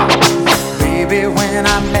go. Baby, when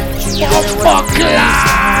I met you,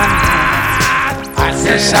 I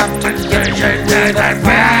said something that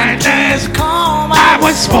madness. I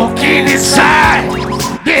was smoking inside.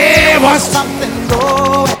 There was something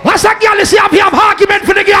going. What's that girl? You see, I'm here, argument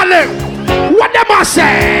for the girl. What them I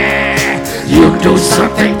say? You do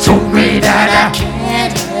something to me that I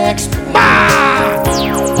can't explain.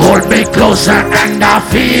 Hold me closer and I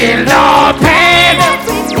feel no pain.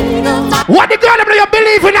 What the girl do you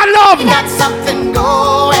believe in a love? Got something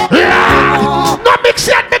going. No mix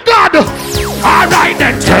it, me God. Alright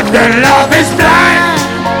then, tender love is blind.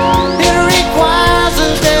 It requires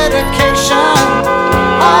a dedication.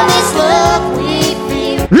 All this love we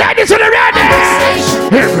feel. Ladies in the ready.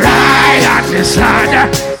 Right on this side.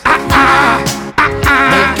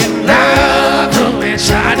 Making love to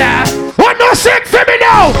each other. Oh no, sing for me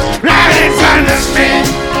now. Right in front of me.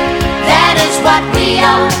 That is what we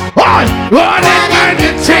are. One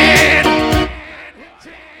and 10.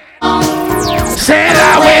 Sail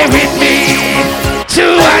away with me to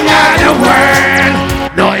another world.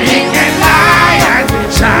 No ink and lie on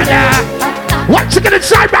each other. Once you get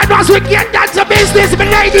inside right now, as we get down to business, my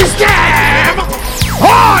ladies, damn.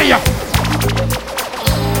 Oh, yeah.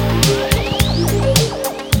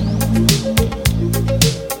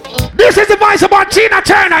 This is the voice of Tina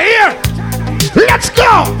Turner here. Let's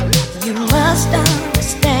go. You must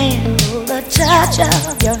understand the touch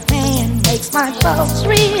of your hand makes my pulse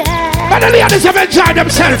react. But the ladies have enjoyed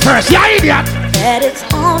themselves first, you idiot. That it's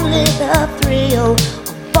only the thrill of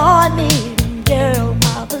boy meeting girl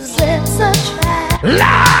opposites attract.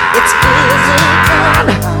 It's physical.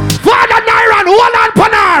 Father Nyron, hold on,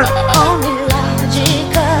 Panar. Only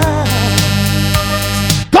logical.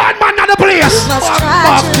 God man on the place.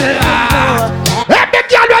 Hey, big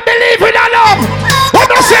girl, we believe in our love. What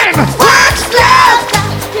do you sing? What's love?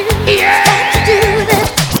 Yeah.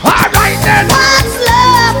 All right then. What's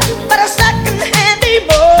love but a second-hand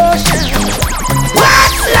emotion?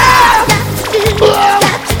 What's love? Got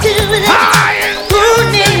to do with it. Who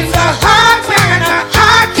needs a heart when a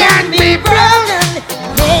heart can be broken? It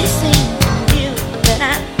may seem to you that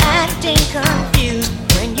I'm acting confused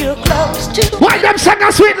when you're close to. Why them sing a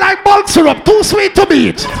sweet like malt syrup? Too sweet to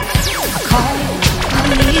beat. I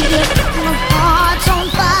need you. My heart's on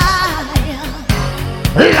fire.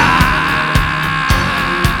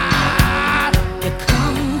 You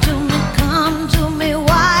come to me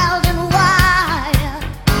wild and wild.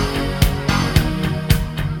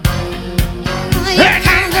 You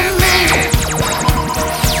come to me.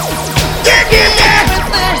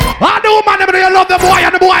 I know, man, but you love the boy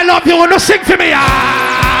and the boy love you. No sing for me.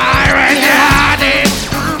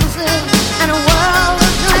 And a world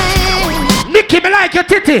of dreams. Nicky, me like your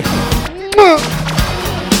titty.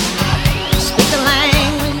 Speak the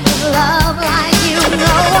language of love like you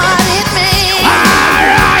know what it means.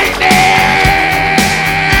 Alright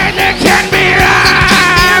then, it can be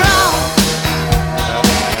wrong.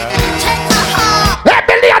 Take my heart. Hey,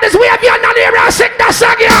 Billy, this way of you not here and sing that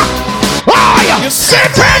song here. Oh, you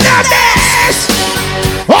sipping on this.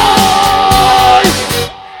 Oh,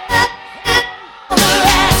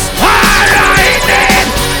 alright then.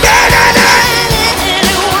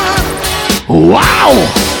 Wow.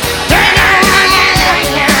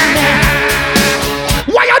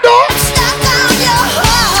 What you do?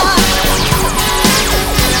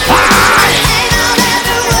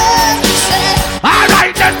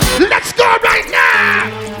 Alright then, let's go right now.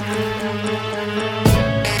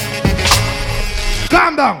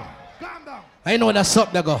 Calm down. I know that's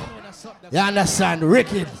up there go. You understand,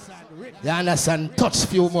 Ricky? You understand, touch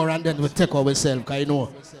few more and then we take ourselves, cause you know.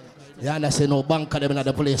 You understand, no Banka them in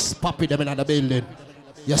the place, Poppi them in the building.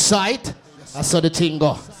 You saw it? I saw the thing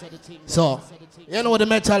go. So, you know the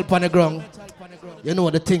metal on the ground. You know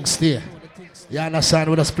the things there. You understand,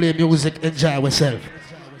 we just play music, enjoy ourselves.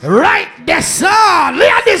 Right, that's all.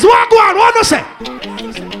 Ladies, what do say?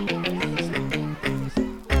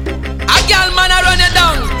 A girl man I run it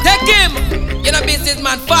down, take him. You know business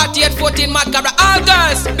man, 48, 14 mad cabra. All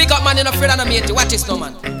girls, big up man, you know afraid of no mate. Watch this no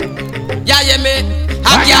man. Yeah, yeah me.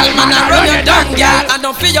 A girl man I run you down, girl, and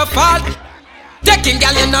don't feel your fault. Taking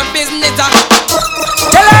girl in no business.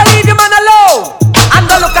 Tell her leave the man alone, and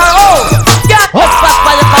don't look her home. Get what's back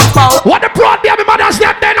by your compound.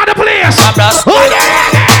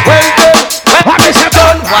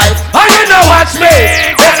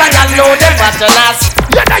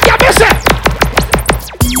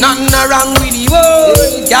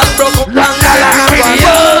 That broke up Bangala video.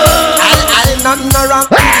 I'll not wrong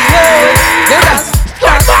video.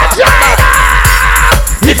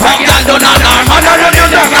 If I can do not normal, no, you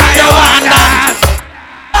don't have to wonder.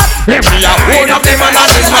 If we are one of them and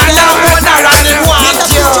this man down, one around and want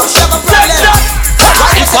you.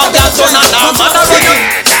 If I can do not normal, no, you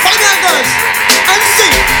and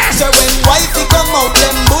see. So when wifey come out,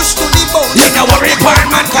 them bush to the bone. You know worry part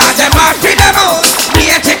man, cause them are free them out.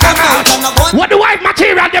 Here take them out. What the wife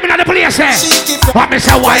material them in the place eh? What me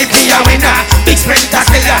say wifey a winner, big friend that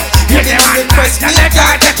killer. You the man first, and the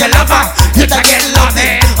guy that you love her. You to get love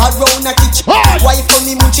it. Around the kitchen, wife on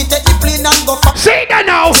me moon, she take the plane and go fuck. See that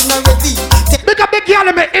now. Big up the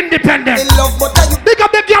girl me independent. Big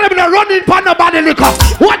up the girl me no running for nobody liquor.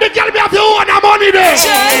 What the girl me have to own her money there?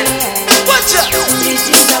 Watch out.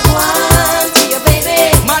 This is a one to your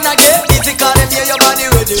baby. Man, I get busy cause they hear your body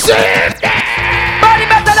ready. Body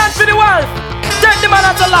better than for the world. Take the man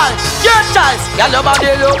as a life. Your choice. Girl, your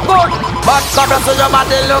body look good, but come so your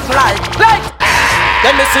body look like.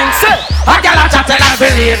 Let me sing, say. A girl a chat and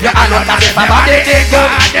believe you and what a if my body dig good.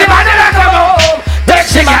 The body that come home. Take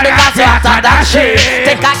she man because you hotter than she.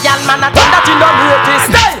 Take a girl man a turn that you don't notice.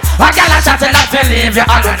 A girl a chat and believe you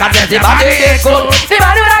and what a if the body dig good. The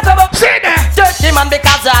body that come home. See there. Take the man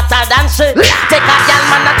because you hotter than she. Take a girl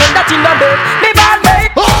man a turn that you don't know. Me bad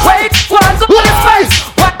babe. Wait, one to the space.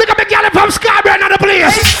 What? Pick up a girl from Scarborough and the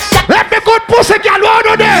place. Let me good pussy girl. What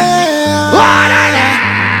do they? What are they?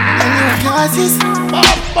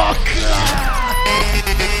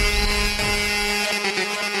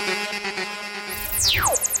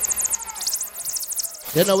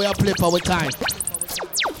 You know we are play for time.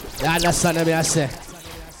 You understand what I say?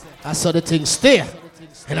 I saw the thing stay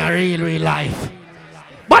in a real life.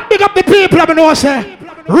 But big up the people I know say.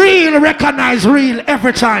 Real recognize real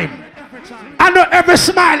every time. I know every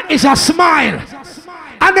smile is a smile.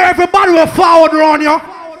 I know everybody will forward around you.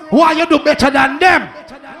 Why you do better than them?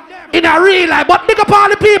 In a real life, but big up all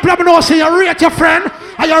the people I know say you rate your friend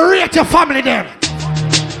and you rate your family them.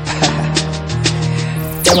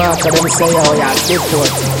 Them after them say oh yeah, big to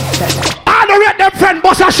it. I don't rate them friend,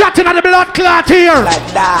 but a shot in the blood clot here. Like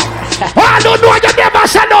that. I don't know you never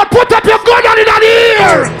said out, put up your gun in the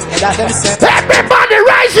ear. Everybody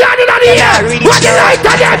raise your hand in the ear. What the light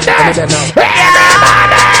of them there?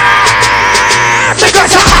 Everybody!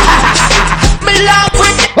 Because me love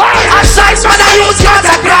with a size man I use cause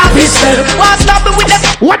I grab his head. What's up with them?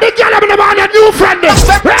 What the girl have in the man a new friend is?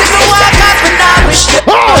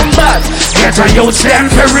 Get a youth them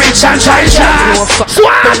for rich and shine.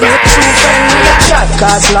 Swag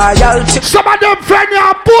some of them friend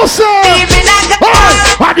are pussy.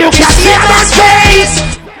 And you can see that face.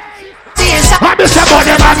 I miss about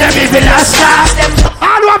them and them even last time.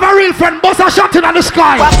 I don't have a real friend, bust a shot in the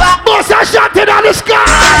sky. Bust a shot in the sky.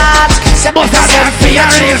 Bust a them for your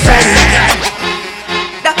real friend.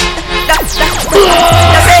 The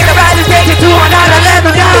big ride is taking to another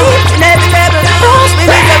level now. Next level, Bruce, we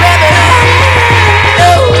make a rebel.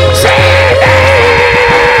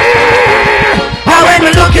 How when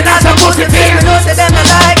we looking at some pussy things, no say them not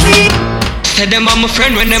like me. Say them are my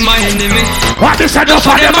friend when them my enemy. What is that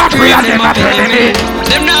for them a free and them a enemy?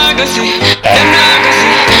 Them not go see, them not go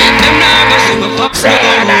see, them not go see what pops me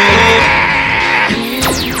go.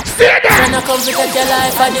 When I come to take your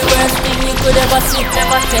life are the worst thing you could ever see.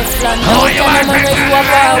 Never Teflon. Don't tell them I know you are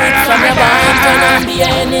far with from your band. Turn on be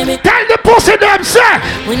your enemy. Tell the pussy them, sir.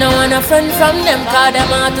 We don't want a friend from them, cause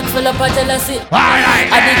them heart is full of jealousy. Alright.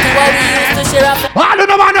 I did to what we used to share up. I don't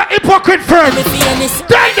know a hypocrite firm.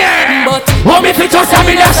 Tell them. But what if it just a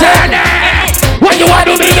me that say what you want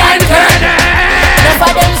to be behind enough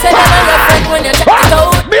of them say them are your friend when you check it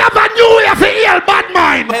out. Me have a new way for heal bad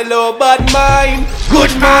mind. Hello bad mind.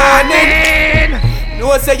 Good morning.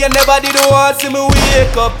 No say you never did want to see me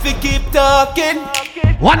wake up fi keep talking.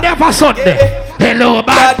 One day for Sunday. Hello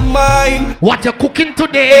bad mind. What you cooking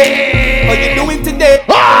today? How you doing today?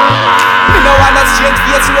 Me no wanna change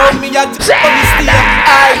face around me and stay.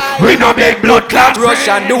 We no make blood clot rush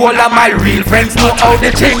and the whole of my real friends know how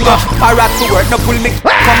the thing go. Alright to work, no pull me,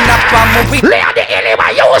 come knock from my week. Lay on the illy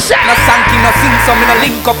what you say. No sanky, no sing, so me no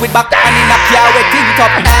link up with back and in a car we think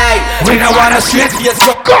up. Hey, we no wanna straight face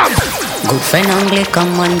so come. Good friend only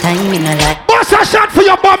come one time in a life. Bust a shot for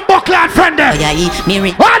your bum buckland friend there. Oh yeah,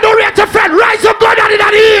 Mary. I don't rate your friend, rise your gun in the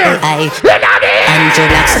ear. Aye. In the ear. And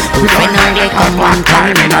relax. Good friend only come one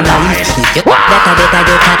time in a life. If you better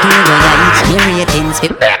you cut in your eye. Your ratings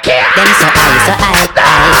skip. Then so I.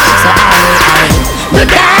 We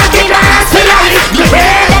can't be lost for life. You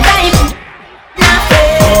wear the time.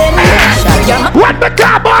 What the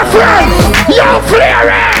car boyfriend? Yo,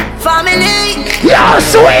 Flare. Family. Yo,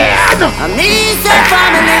 sweet. One! I me say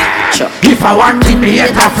family. If I want it, me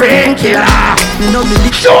hate a friend killer. No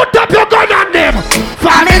believe. Shoot up your gun on them.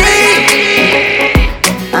 Family.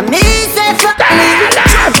 I me say family.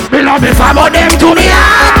 Me love me for them to me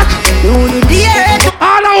heart. You dear.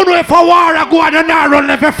 All I know if a war I go on and I run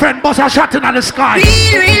like a friend bust a shot in the sky.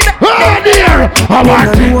 Oh dear. I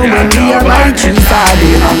want it. When we are buying trees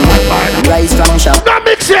and rise from shop. No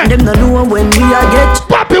mix it. Them no know when we are get.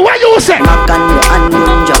 Papi, what you say? Knock on your hand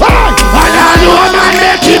and drop. I know man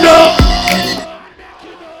make you know.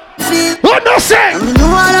 Oh no say. I know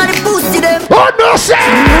all of the pussy them. Oh no say.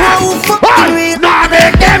 Know who fucking real. Now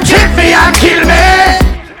make them trick me and kill me.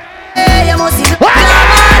 Hey, you must see.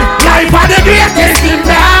 Life are the greatest thing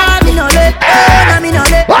that. Me no let. Me no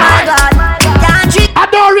let. My God. Can't treat. I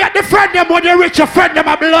don't rate the friend them when you rich your friend them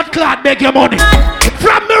a blood clot make your money.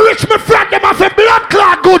 From me rich my friend them a fi blood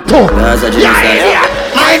clot good too. Yeah.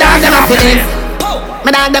 My dog them a feelings. My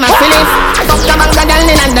dog them a feelings. Fuck the bang the girl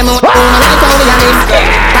in and them out. My like how we a live.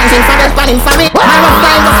 Dancing for the spanning for me. My rough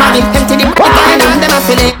style go for me. Empty the my dog them a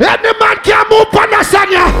feelings. Any man can move on the sun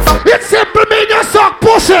ya. It's simple mean you suck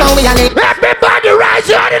pussy. Everybody rise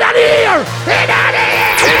your hand in the air. In the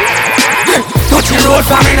air. Touch the road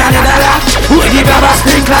from in the Netherlands. We give a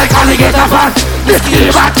stink like alligator fan. This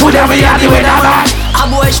give back to them we are the weather man. A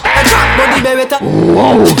boy drop body beretta.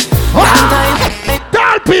 Whoa.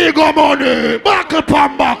 Tell Pigo money. Buckle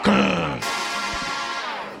pam buckle.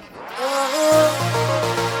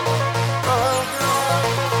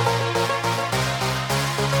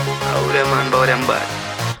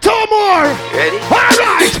 Two more. Ready?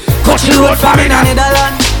 Alright. Touch the road from in the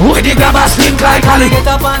Netherlands. We the grab a stink like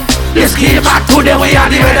alligator fan. This give back to them we are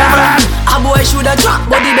the weather man. A boy shoulda drop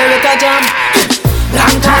body beretta jam.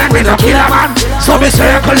 Long time with a killer man. So me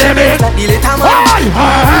circle them in.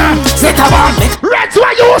 Set a man. Reds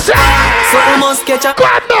what you say. So we must catch a.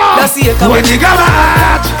 Come now. That's it. When the grab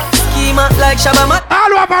a schema like Shabamat.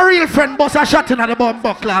 All of a real friend bust a shot in the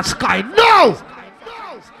bumper class sky. No.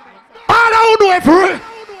 All I know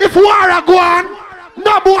if war a go on,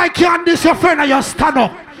 no boy can this your friend and you stand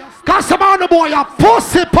up. Cause some of the boy a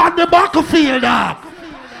pussy on the battlefield.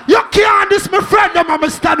 You can't this my friend them and me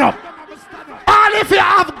stand up. All if you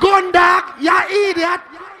have gun dog, you idiot.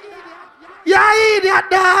 You idiot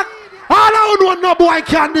dog. All I know no boy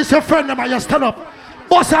can this your friend them and you stand up.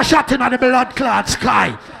 Bust a shot in the blood clot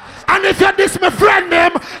sky. And if you this my friend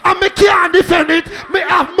them and me can't defend it, me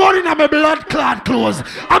have money in my blood clot clothes.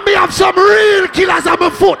 And me have some real killers on my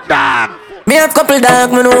foot dog. Me have couple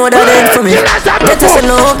dog, me know that ain't for me. That I say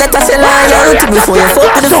love, that I say loyalty. Before you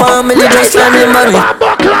fuck with the family, just remember me. Not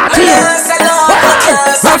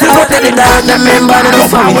to protect the dog, them remember them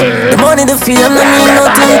for me. The money, the fame, no mean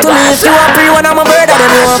nothing to me. If you are free when I'm a brother, then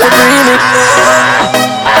you want to free me.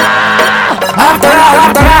 After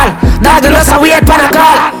all, dog, you just a wait for the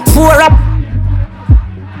call. 4 up.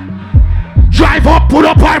 Drive up, pull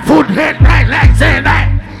up our foot, head right, like say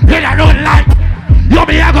that. Hit a road like. You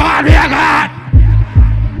be a god, be a god.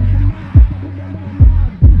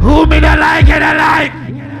 Who me the like and I like?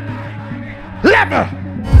 Level.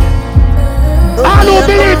 All who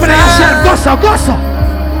believe in yourself, go so.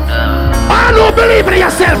 All who believe in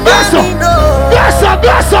yourself, go so.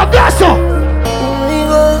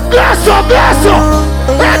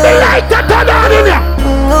 And the light that turn on in you.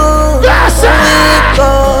 Go so.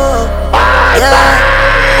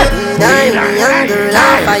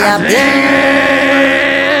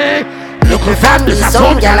 Looking from the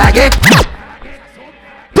some girl I get.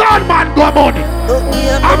 Don't man go money.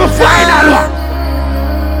 I'm a final one.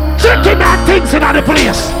 Chicken and things in the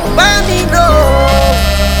place.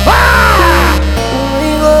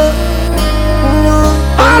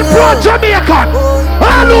 All pro Jamaican.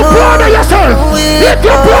 All who proud of yourself. If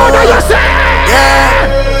you're proud of yourself.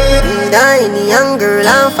 Tiny young girl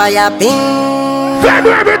on fire ping.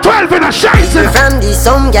 February 12 in a shiesty. From the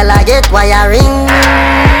some girl I get wiring.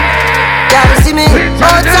 You see me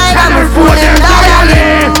outside I'm fooling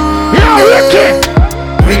dialing.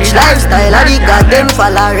 Rich lifestyle I got them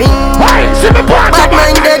following. Bad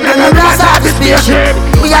minded when you glass off the spaceship.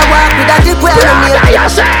 We are walk with a tip where we make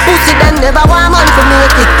it. Pussy them never want man to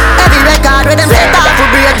make it. Every record with them set off to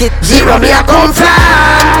break it. Zero me a come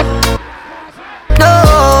from. No,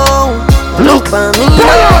 look for me, no.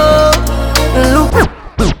 Look.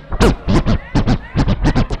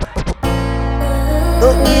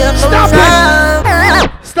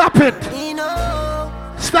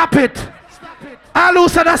 Stop it. All who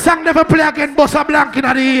said that song never play again, bust a blank in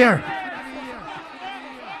the ear.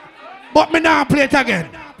 But me now play it again.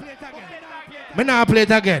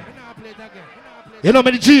 You know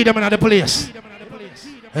me the G them in the place.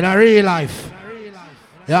 In a real life.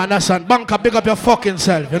 You understand? Banka, big up your fucking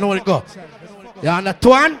self. You know what it go? You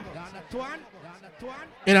understand?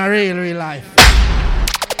 In a real life.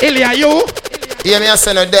 Ilya, you? Yeah, me a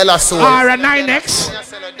send a Della Soul. Or a 9X.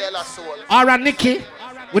 Or a Nikki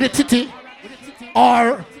with a titty.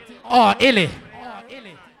 Or Illy.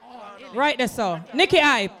 Right there, sir. Nikki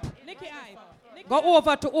Hype. Go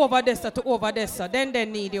over this, sir. Then they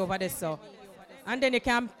need you over this, sir. And then you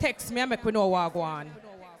can text me and make me know what I go on.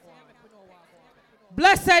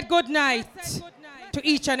 Blessed good night to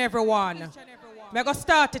each and every one. We're going to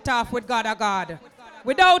start it off with God, God.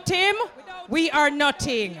 Without him, we are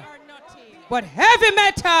nothing. But heavy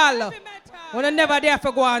metal, we'll never there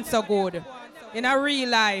for go on so good. In a real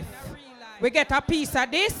life, we get a piece of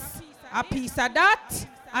this, a piece of that,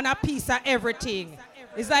 and a piece of everything.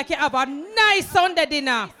 It's like you have a nice Sunday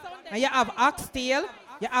dinner, and you have oxtail,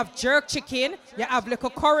 you have jerk chicken, you have little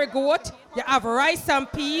curry goat, you have rice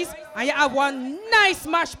and peas, and you have one nice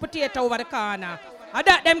mashed potato over the corner. And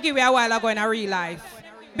that them give you a while ago in a real life.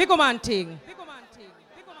 Big man thing.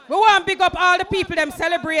 We want to big up all the people them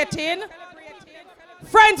celebrating.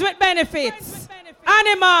 Friends with benefits.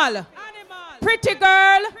 Animal. Pretty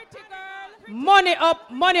girl. Money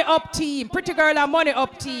up team. Pretty girl and money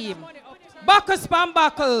up team. Buckles and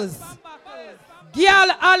buckles. Girl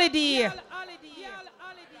holiday.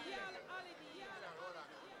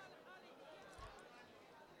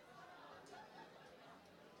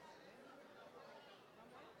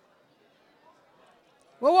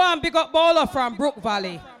 We want to big up Bowler from Brook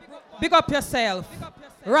Valley. Big up yourself.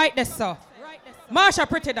 Right there, sir. Marsha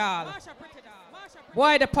Pretty Doll.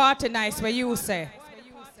 Boy, the party nice where you say.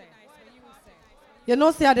 You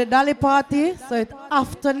know, see at the Dolly party, so it's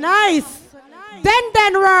after nice.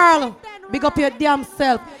 Then, roll. Big up your damn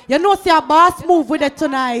self. You know, see a boss move with it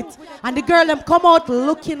tonight. And the girl them come out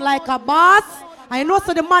looking like a boss. And you know,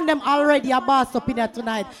 so the man them already a boss up in there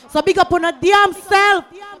tonight. So big up on a damn self.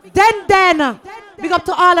 Then. Big up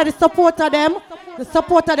to all of the supporter them. The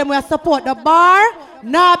supporter them will support the bar.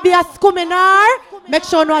 Now be a scuminar. Make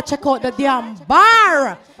sure you check out the damn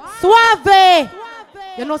bar. Suave.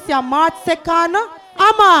 You know, see a March 2nd.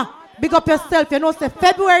 Amma. Big up yourself. You know, say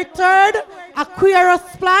February 3rd. Aquarius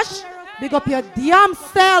Splash. Big up your damn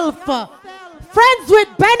self. Friends with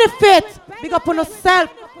benefit. Big up on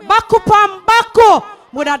yourself. Back up and back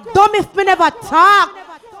up. Would have dumb if me never talk.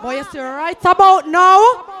 But you see right about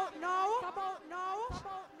now.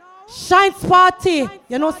 Shine's party.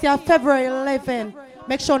 You know, see on February 11.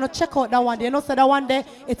 Make sure you check out that one day. You know, see that one day.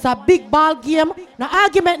 It's a big ball game. No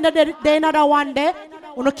argument day another one day.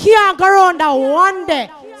 You can't go around that one day.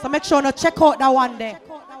 So make sure you check out that one day.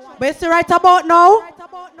 But you see right about now.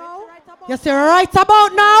 You see right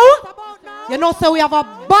about now. You know, so we have a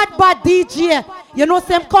bad DJ. You know,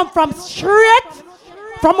 say him come from straight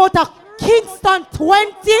from out of Kingston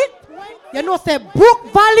 20. You know, say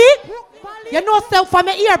Brook Valley. You know, say from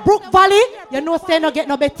here Brook Valley. You know, say no get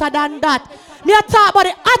no better than that. Me a talk about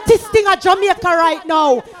the artist thing of Jamaica right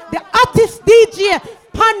now. The artist DJ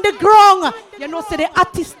on the ground. You know, say the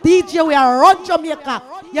artist DJ we are run Jamaica.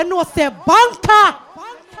 You know, say Banka.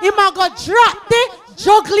 He ma go drop the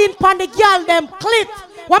juggling pan the girl them clit.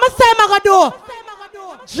 What am I say ma go do?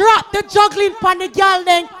 Drop the juggling pan the girl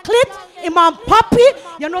them clit. Him and Poppy.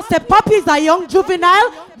 You know, say Poppy is a young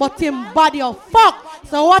juvenile, but him body of fuck.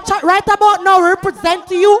 So watch out right about now, represent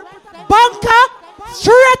to you Banka,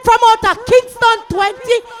 straight from out of Kingston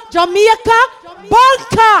 20, Jamaica.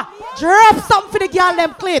 Banka, drop something for the girl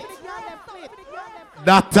them clip.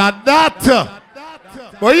 That.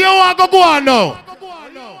 Well, you want to go on now?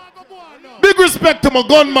 Big respect to my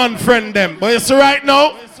gunman friend them. But you see right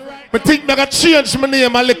now, I think I got to change my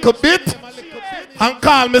name a little bit and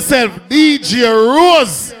call myself DJ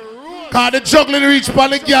Rose. Cause the juggling reach for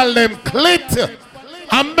the girl them clit.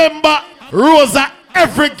 And remember, Rose are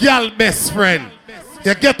every girl best friend.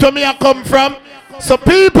 You get where me I come from? So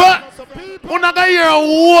people, we're not going to hear a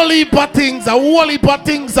whole heap of things. A whole heap of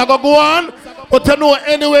things are going to go on. But you know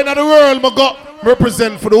anywhere in the world, I go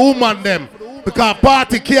represent for the woman them. Because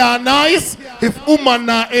party can't nice if women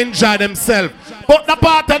not enjoy themselves. But the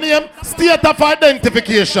party name, state of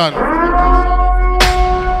identification.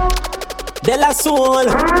 De la Soul.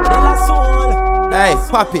 Hey,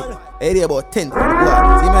 Poppy. Hey, they about 10 for the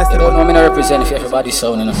blood. You don't know me to represent if everybody's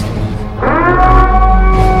sounding us.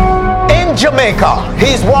 In Jamaica,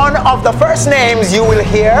 he's one of the first names you will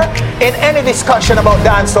hear in any discussion about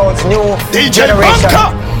dancehalls' new DJ generation.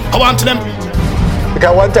 Banka! I want to them.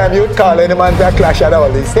 Because one time you'd call any man to clash at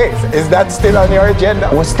all these things. Is that still on your agenda?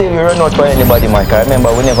 We still run out for anybody, Mike. I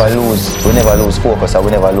remember we never lose focus and we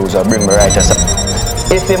never lose or bring the righteous.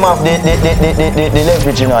 if him have the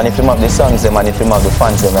leverage, you know, and if him have the songs them and if him have the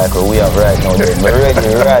fans them like we have right now, then we're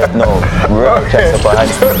ready right now. Right up our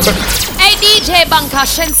hands. Hey DJ Banka,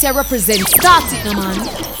 Shense represent. Start it no man.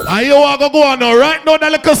 And you want to go on now, right now,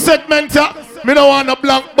 that little segment, me don't want a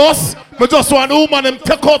blank bus. Me just want a woman them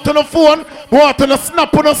take out on the phone, want to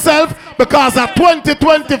snap on herself, because at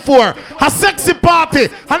 2024, a sexy party,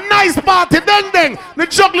 a nice party, deng. The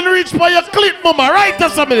juggling reach by your clip, mama, right there,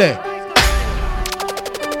 somebody.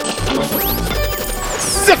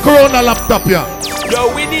 Sick around the laptop, yeah.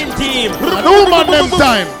 Yo, winning team. And the woman them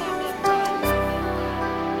time.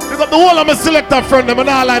 You got the whole of my selector friend them and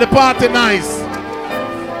all like the party nice.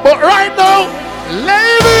 But right now,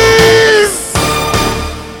 ladies!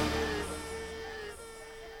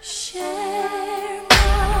 Share my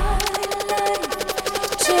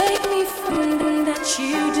life. Take me from that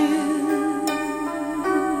you do.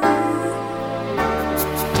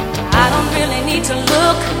 I don't really need to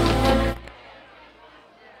look.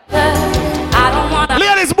 I don't wanna.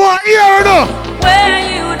 Ladies, more here now. Where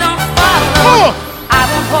you don't follow. I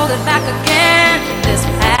won't hold it back again. This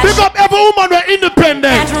passion. Pick up every woman who are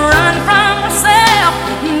independent. Can't run from myself.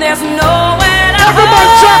 There's nowhere to every man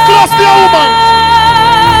try close to a woman.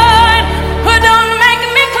 But don't make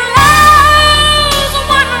me close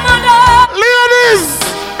one more door. Ladies,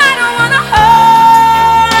 I don't wanna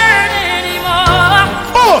hurt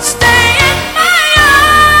anymore. Stay in my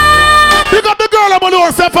arms. Pick up the girl I'm gonna do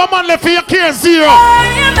herself. A man left for your care zero.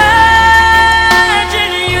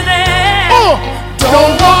 Imagine you there.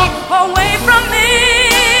 Don't walk away from me.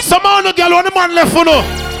 Some man no girl on the man left for no.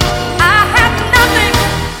 I have nothing.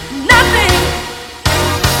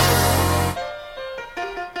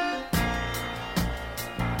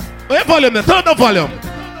 Hey, volume there. Turn up the volume.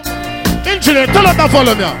 Engineer, turn up the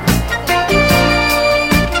volume here.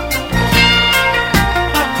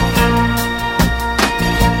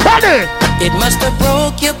 Ready? It must have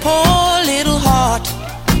broke your poor little heart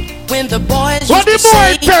when the boys what used the to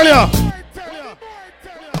boy say, tell you?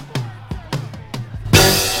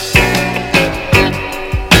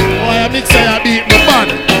 Boy, I mix I beat my man.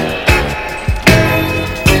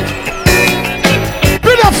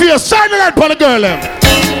 Bring up here, shine the light on the girl them.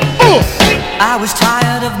 I was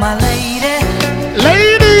tired of my lady.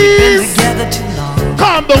 Ladies, been together too long.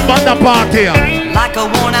 Calm down on the party. Like a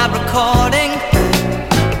worn out recording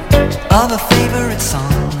of a favorite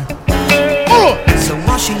song. So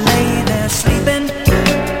while she lay there sleeping,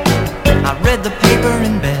 I read the paper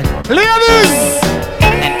in bed. Ladies,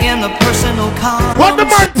 and in the personal columns, what the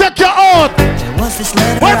man take you out? There was this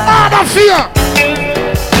letter. What man of fear?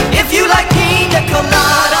 If you like pina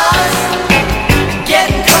coladas and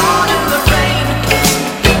getting caught in the rain,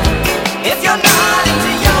 if you're not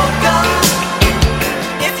into yoga,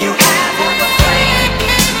 if you have on the frame,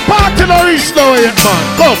 party no reach now yet, man.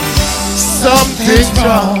 Come. Something's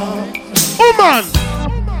wrong. Woman.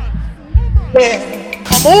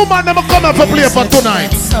 I'm a woman never come up for play for tonight.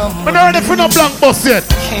 I'm not ready for no blank bus yet.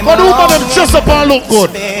 But the woman them dress up and look good.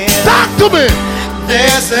 Talk to me.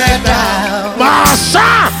 There's a doubt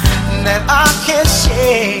Marsha that I can't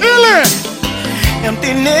shake. Really?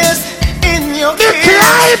 Emptiness in your The kiss.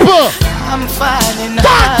 climb. I'm finding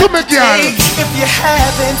Talk to me, girl. if you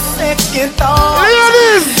haven't second thoughts.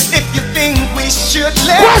 Ladies, if you think we should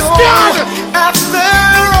let question. go after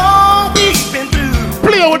all we've been through.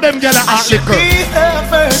 Play with them girl I at should liquor. be the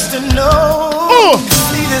first to know.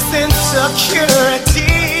 See this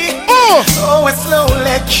insecurity. Oh, it's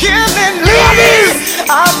slowly killing me. Ladies,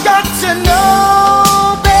 I've got to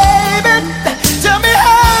know, baby. Tell me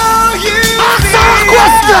how you feel.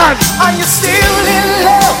 Question. Are you still in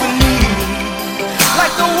love with me?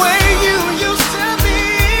 Like the way you used to be.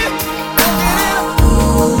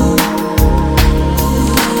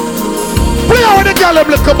 play with the girl at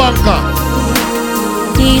liquor banker.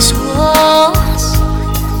 These walls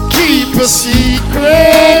keep a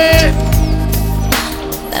secret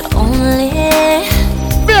that only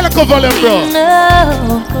be a little volume, bro.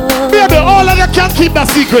 know. Baby, all of you can keep that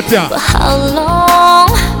secret here. But how long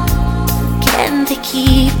can they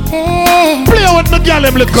keep it? Play with my girl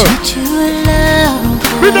at liquor.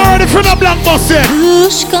 We not ready for the black bus yet.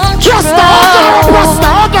 Lose control. Just the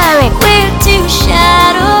hugger. We're two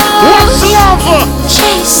shadows. What's love?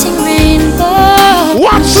 Chasing rainbows.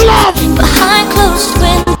 What's love? Behind closed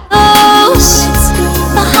windows.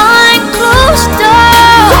 Behind closed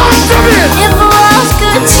doors. If it was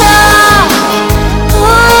good time,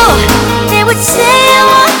 ooh, they would say I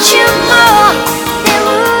want you more. They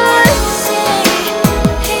would say,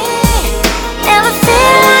 hey, never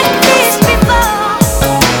felt like this before.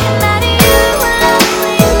 That you will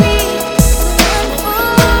only be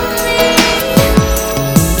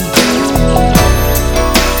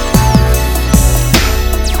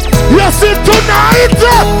That's it tonight.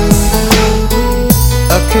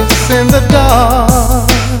 A kiss in the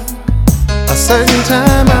dark. A certain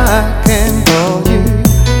time I can call you.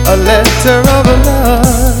 A letter of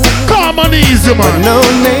love. Come on, easy man. But no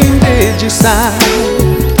name did you sign.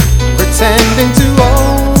 Pretending to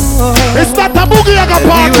own. It's not a boogie like a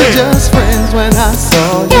party. We were just friends when I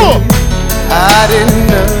saw you. I didn't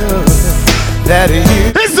know that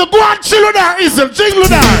you. It's the grandchildren there. It's the jingle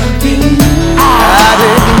there. I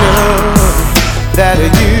didn't know that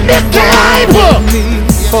you wanted me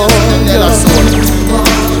for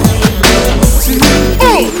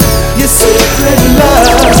your secret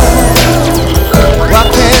love. Why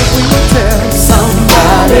can't we tell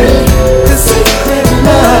somebody the secret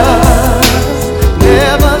love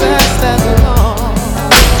never lasts as long?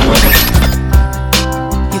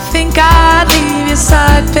 You think I'd leave your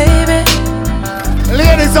side, baby?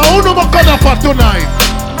 Ladies, I don't know what color for tonight.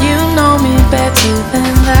 You know me better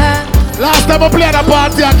than that. Last time I played a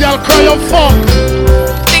party, a girl cry up fuck.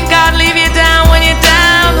 Think I'd leave you down when you're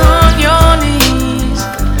down on your knees.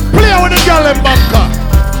 Play with the girl in Banka.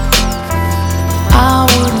 I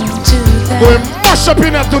wouldn't do that. We mash up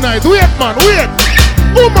in here tonight. Wait, man, wait.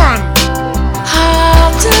 Woman.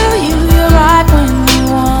 I'll tell you you're right when you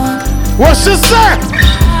want. What she said?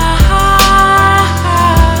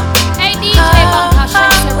 Hey, DJ Banka,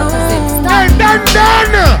 Shensia represents. Hey,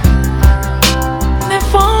 done.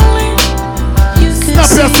 If only you could Snap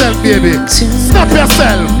yourself, baby. Snap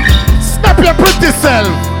yourself. Snap your pretty self.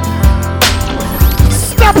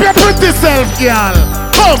 Snap your pretty self, girl.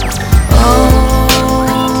 Come.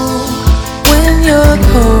 When you're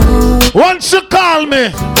cold, once you call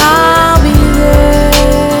me, I'll be there.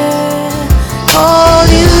 Hold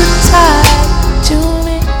you tight to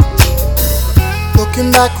me. Looking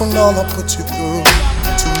back on all I put you through.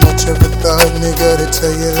 Too much of a thug nigga to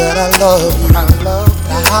tell you that I love you. Now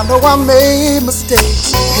I know I made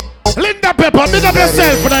mistakes. Linda Pepper, big up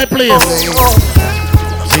yourself when I play. Thought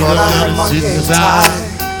I had my game tight.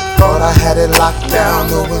 Thought I had it locked down,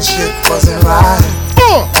 knowing shit wasn't right.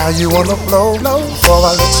 Now you on the floor, before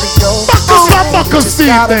I let you go. Buckle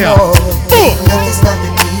Steve there.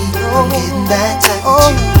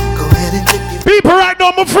 People right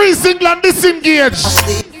now, I'm free single and disengaged.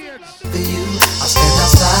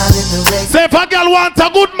 Say if a girl wants a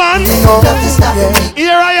good man,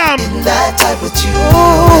 here I am.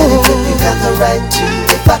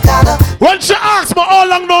 When she asks me how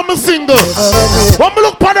long now I'm single, when me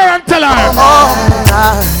look at her and tell her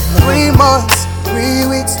 3 months, 3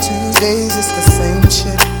 weeks, 2 days, it's the same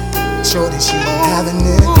shit. Shorty, she ain't having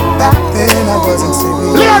it. Back then I wasn't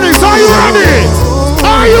serious. Ladies, are you ready?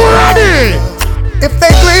 Are you ready? If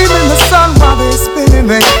they gleam in the sun while they spinning,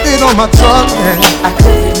 they fit on my truck, then I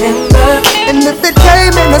could remember. And if it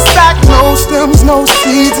came in a sack, no stems, no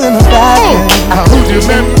seeds in a bag, I could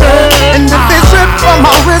remember. And if it dripped from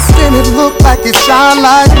my wrist and it looked like it shine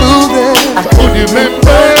like blue, then I could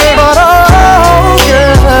remember. But oh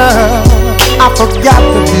girl, I forgot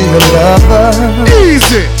to be a lover.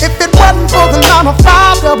 Easy. If it wasn't for the 9 to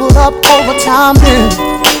 5 doubled up overtime, then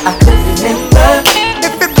I could remember.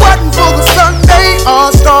 If it wasn't for the Sunday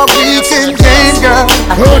All-Star Weekend game, girl,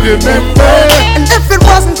 I could remember. And if it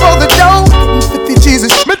wasn't for the dough, 50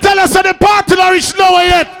 Jesus. Me tell us that the party not reach nowhere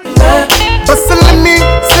yet. But silly me,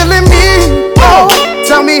 oh,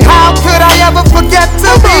 tell me how could I ever forget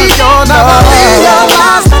to be your lover?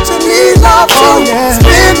 Realize that you need love to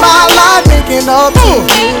spend my life making up to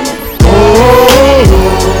you.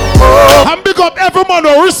 And big up every man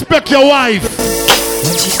who respect your wife.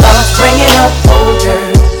 When she starts bringing up old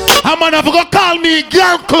girls, a man have to call me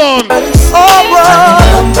girl clone.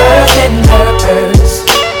 numbers in her purse.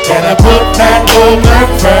 Gotta put that woman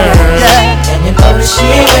first. And you know that she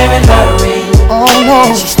ain't wearing her ring.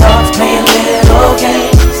 And she starts playing little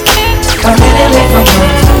games, coming in late from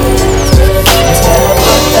work. Instead of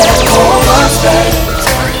put that woman first.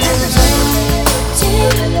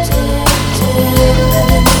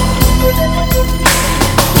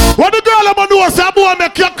 What the girl about do is a boy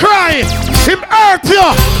make you cry. Him hurt you.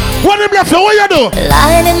 What him left you, what you do?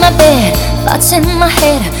 Lying in my bed, thoughts in my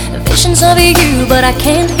head, visions of you, but I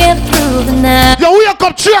can't get through the night. You wake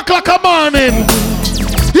up 3 o'clock in the morning.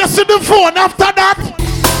 You see the phone after that.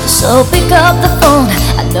 So pick up the phone,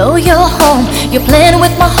 I know you're home. You're playing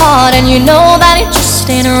with my heart and you know that it just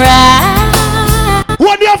ain't right.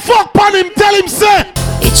 When you fuck on him, tell him say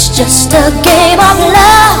it's just a game of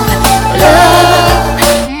love,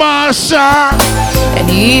 love, Marsha. And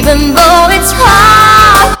even though it's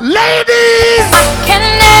hard, ladies, I can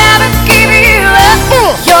never give you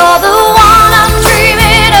up. You're the one I'm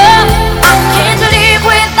dreaming of. I can't live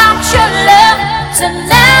without your love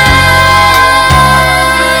tonight.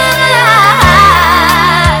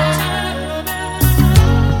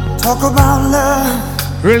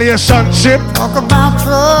 Relationship. Talk about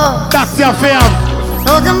trust. That's your fam.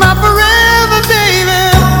 Talk about forever, baby.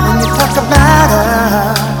 When you talk about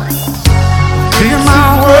her. Give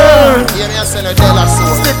my word.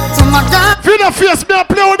 Stick to my gun. Feel the face, me a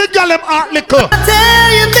play with the girl them art liquor. I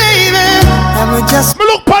tell you, baby. And we just. Me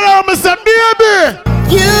look for her, me say, baby.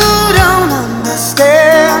 You don't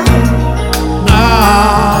understand.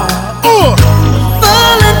 Full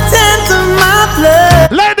intent of my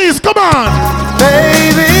blood. Ladies, come on.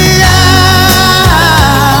 Baby, I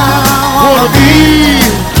wanna be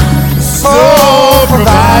so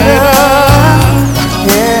provider.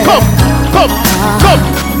 Yeah. Come. Baby,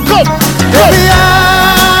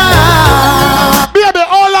 baby,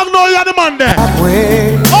 how long know you are the man there?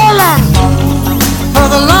 How long? For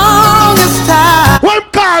the longest time. When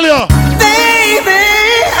call you? Baby,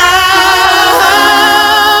 I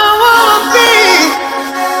wanna be.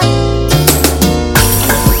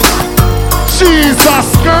 Jesus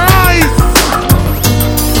Christ.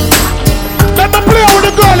 Let me play with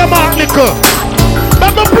the girl, Mark Liquor.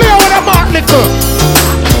 Let me play with the Mark Liquor.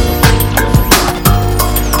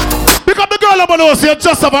 Pick up the girl, I'm gonna say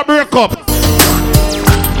just have a breakup.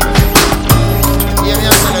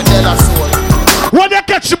 When you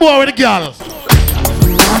catch the boy with the girl?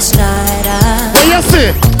 Last night what you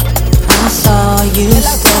see? I saw you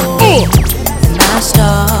standing, and I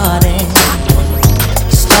started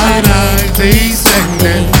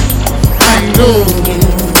singing. I know you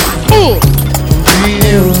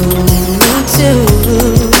too.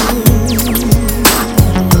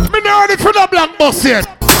 Me not ready for the black bus yet.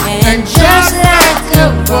 And just like a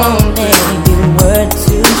woman, you were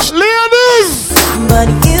too ladies, but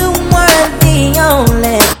you weren't the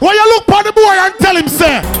only. Why you look for the boy and tell him,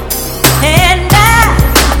 sir? And I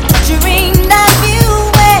dreamed of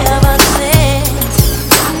you ever since.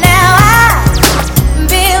 Now I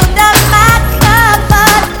build up my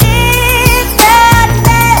confidence that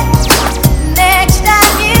next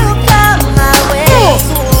time you come my way,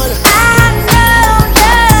 I know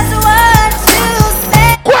just what to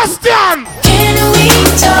say. Question. Can we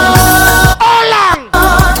talk? How long?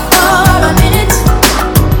 For a minute.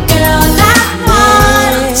 Girl, I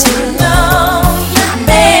want to know you,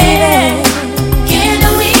 baby. Can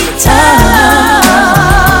we talk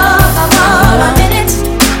for a minute?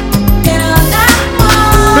 Girl, I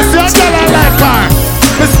want Mr. Girl, I like her.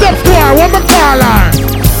 Me step to her, what me call her?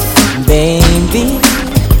 baby,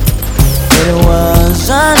 it was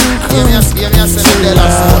uncool to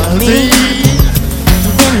love me,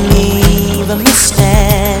 then leave me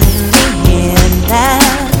standing in that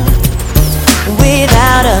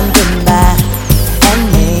without a goodbye and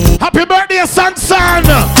me. Happy birthday, son. I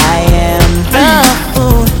am the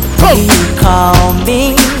fool you call me,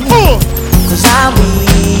 'cause I'll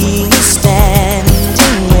be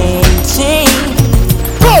standing waiting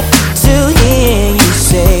to hear you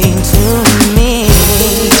say to me,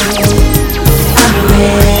 I'm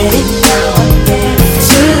ready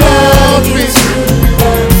to love you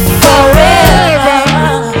forever.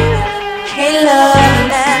 Hey, love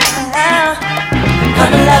now,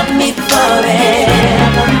 come love me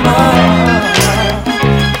forevermore.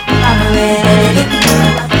 I'm ready.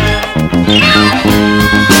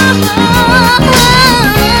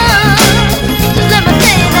 Let me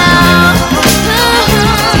say now.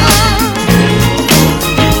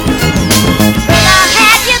 When I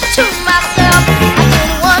had you to myself, I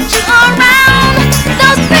didn't want you around.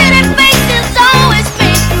 Those pretty faces always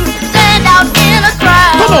make you stand out in a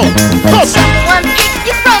crowd. When someone picked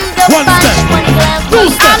you from the bunch, one glance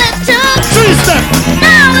was all it took.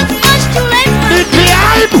 Now it's much too late for you to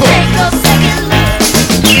take a second look.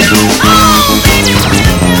 Oh, baby, you're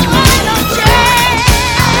on no chance.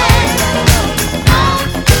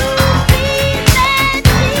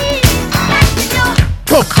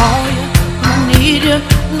 Call you, I need you,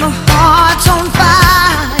 my heart's on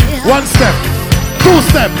fire. 1 step, 2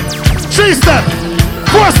 step, 3 step,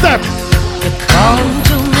 4 step. Come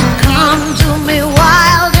to me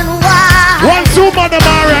wild and wild. 1, 2, man,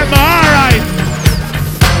 I'm alright.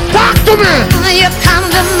 Talk to me. You come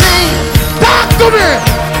to me. Talk to me.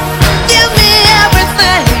 Give me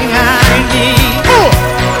everything I need.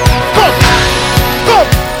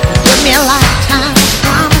 Give me a lifetime of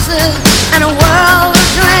promises and a world of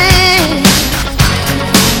dreams.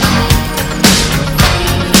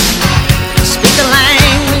 Speak the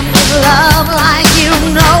language of love like you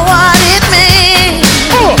know what it means.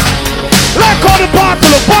 Like how the party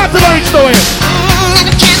is doing. And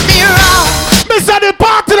it can't be wrong. Mister, the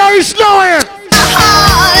party is doing.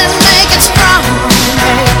 Heart and make it strong.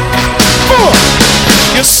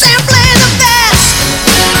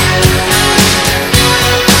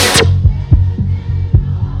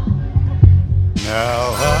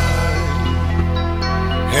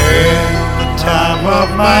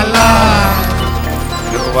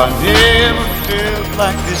 No, I never felt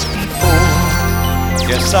like this before.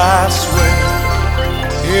 Yes, I swear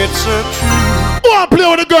it's a truth. Go and play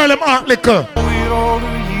with the girl, them art liquor. Every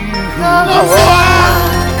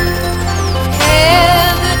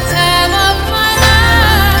time of my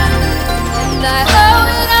life, and I owe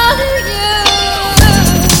it all to you.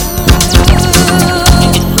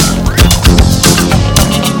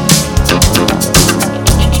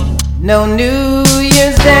 No New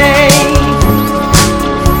Year's Day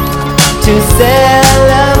to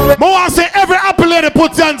celebrate. But I say every apple lady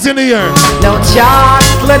put hands in the air. No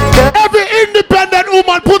chocolate. Every independent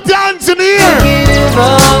woman put your hands in the air. Give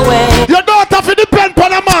away. Your daughter fi depend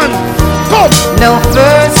on a man. Come. No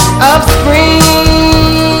first of spring.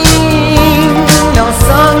 No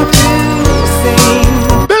song to sing.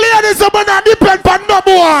 The ladies are not depend on no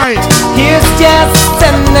boy. Here's just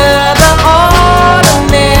another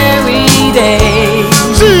ordinary day.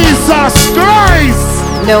 Jesus Christ.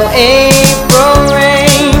 No April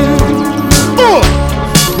rain.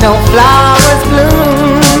 No flowers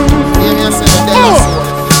bloom.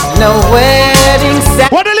 No wedding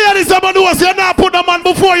set. What the ladies are gonna do is you not put a man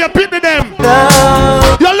before you pity them.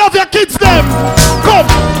 You love your kids them. Come.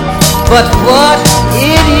 But what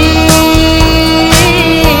it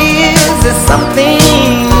is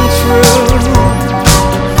something true.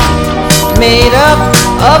 Made up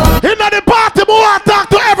of. In the party, boy, I talk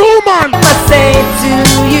to every woman. I say to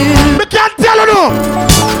you. I can't tell you no.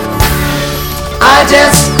 I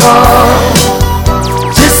just called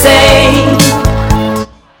to say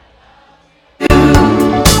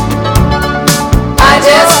I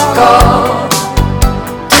just called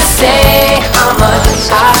to say how much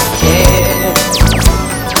I care.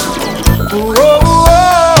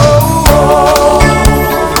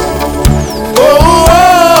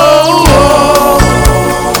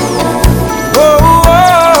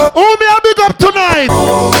 Who me a big up tonight?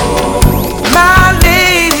 My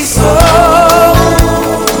lady soul.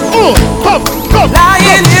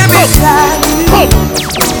 Lying here beside me.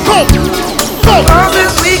 All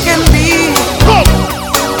this we can be.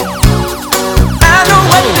 I know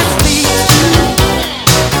what this leads to.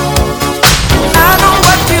 I know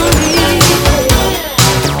what you need.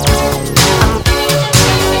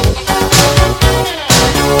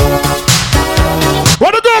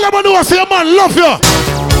 What the girl I'm gonna do is say a man love you.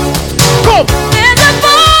 Come. There's a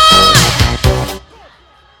boy.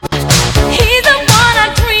 He's the one I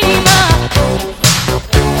dream of.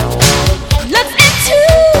 Looks into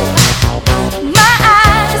my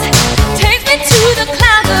eyes, takes me to the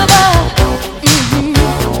clouds above.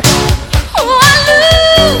 Oh, I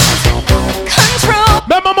lose control.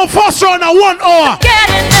 Remember my first round at 1 hour.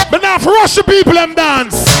 But now for rush the people them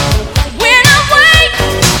dance. When I wake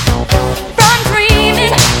from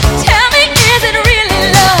dreaming, tell me, is it really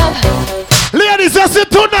love? Ladies, that's it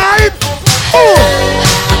tonight.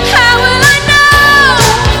 How will I know?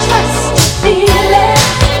 Trust the feeling.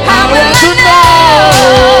 How will I know?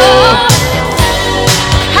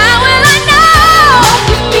 How will I know?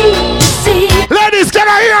 You need to see. Ladies, can I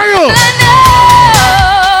hear you?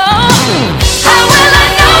 How will I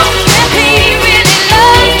know if he really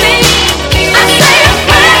loves me? I say a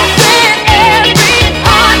prayer with every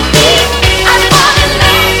heartbeat. I fall in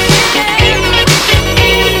love with him.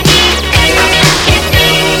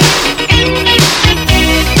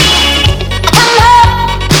 Come up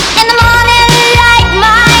in the morning like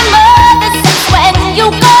my mother says, when you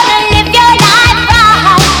gonna live your life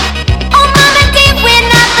right? Oh, mama dear, we're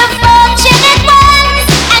not the fortunate ones,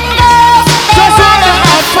 and girls they wanna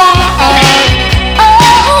have fun.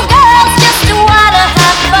 Oh, girls just wanna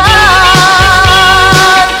have fun.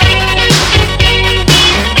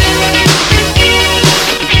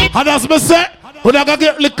 And as me say, when I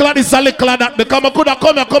get little of this and little of that, because I could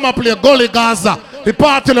have come and play Gully Gaza. The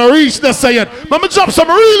party no reach the saying. Let me drop some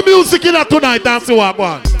real music in here tonight and see what I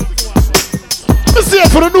want. Let me see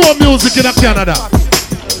if for the new music in Canada.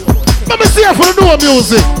 Let me see if for the new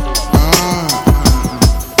music.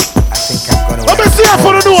 Let me see if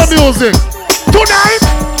for the new music. Tonight.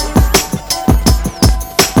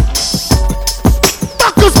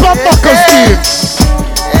 Banka+Poppi team.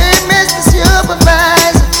 Hey, Mr.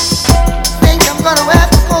 Supervisor, think I'm gonna have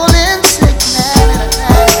to pull in sick now.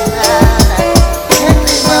 Can't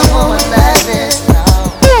leave my woman like this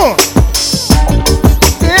now.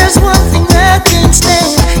 There's one thing I can't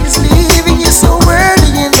stand, is leaving you so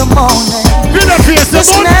early in the morning. This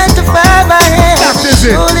 9 to 5 I have,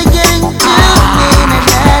 surely getting to me.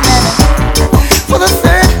 For the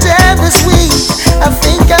third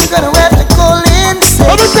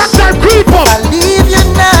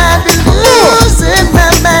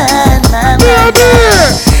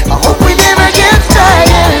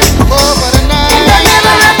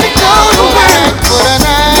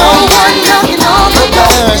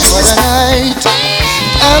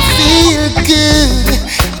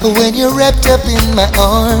in my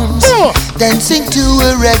arms, dancing to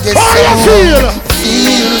a reggae song.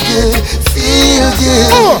 Feel good, feel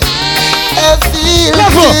good. I feel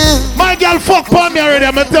good. My girl fuck for me already.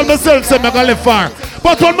 I'm tell myself say I'm gonna live far.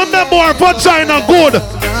 But when my memoir for China good,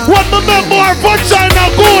 when my memoir for China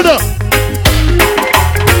good.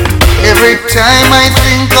 Every time I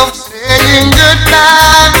think of saying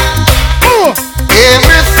goodbye,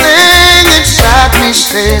 everything inside me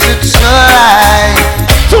says it's alright.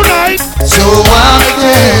 Tonight, so one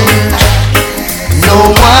thing,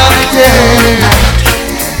 no one thing,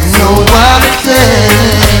 no one thing.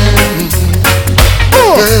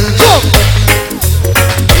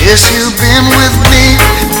 Yes, you've been with me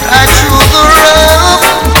right through the rough,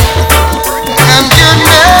 and you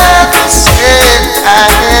never said I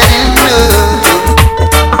had enough.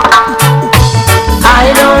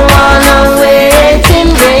 I don't wanna wait in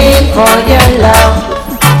vain for your love.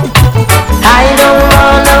 I don't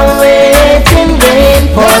wanna wait in vain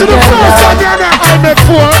for your love.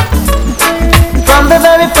 From the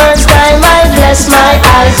very first time I bless my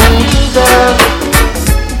eyes on you, girl,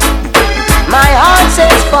 my heart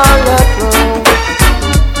says follow through.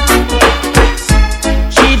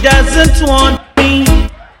 She doesn't want me.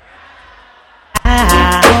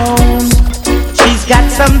 She's got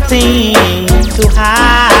something to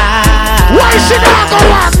hide. Why she not gonna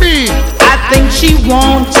want me? I think she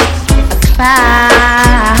wants a clown.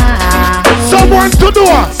 Someone to do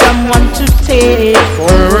it. Someone to take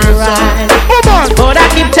for a ride. But I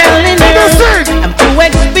keep telling her I'm too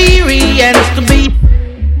experienced to be.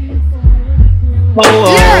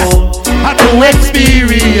 I'm too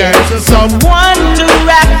experienced. Someone to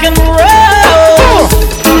rock and roll.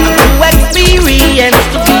 I'm too experienced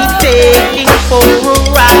to be taking for a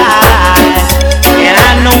ride. And I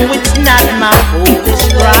know it's not my foolish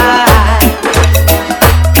pride.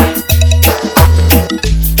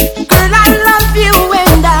 Girl, I love you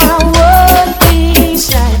and I won't be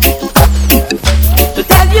shy to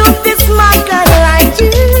tell you this, my girl, like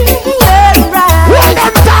you are right.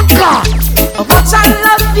 Much I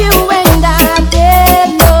love you and I dare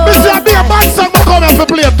know. Mr. Be a bad song to come and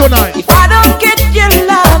play tonight. If I don't get your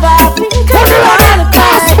love, I think I'm gonna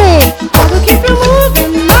pass. I will keep you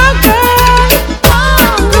moving, my girl.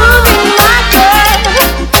 Moving, my girl.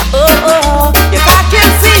 Oh, if I can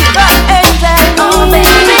see the angel, oh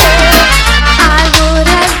baby, I would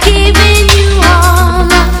have given you all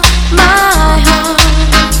my heart,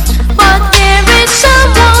 but there is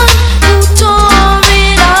someone who tore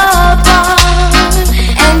it apart,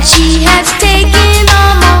 and she has taken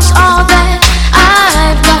almost all that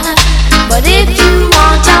I've got. But if you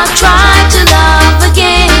want, I'll try to love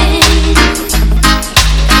again.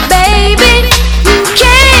 Baby, you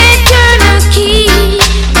can't turn a key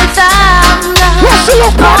without love.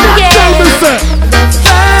 Oh yeah, the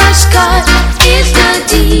first cut is the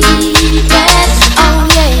deepest. Oh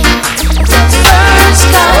yeah, the first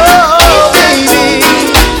cut is the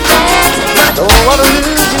deepest. I don't wanna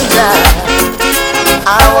lose you now. I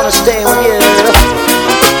wanna stay with you.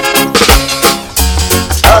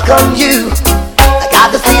 Stuck on you. I got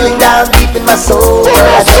the feeling down deep in my soul. I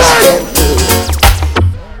just can't lose.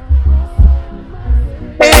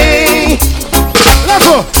 Hey, let's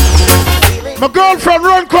go. My girlfriend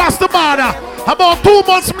run across the border. About 2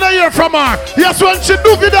 months I'm not hear from her. Yes, when she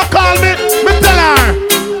do video call me tell her.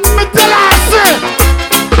 Me tell her, say.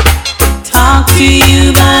 Talk to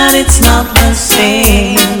you, but it's not the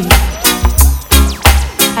same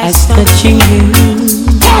as touching you.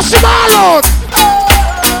 Push him all out.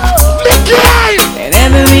 And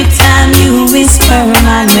every time you whisper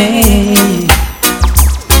my name,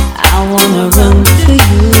 I wanna run to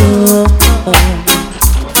you.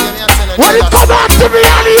 When it come back to me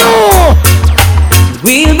and you,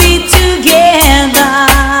 we'll be together.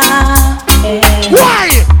 Why?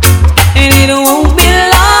 And it won't be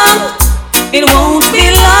long. It won't be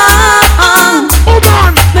long.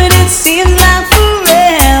 But it seems like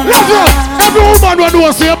forever. Every woman who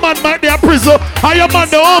knows your man might be in prison and your man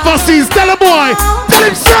the overseas, tell a boy, tell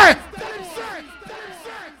him say.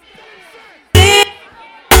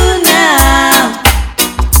 Now,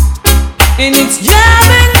 and it's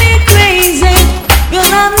driving me crazy,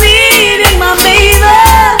 'cause I'm needing my baby.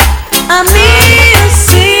 I'm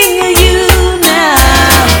missing you now.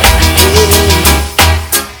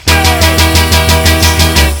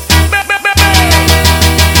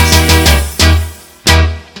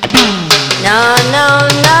 no, no,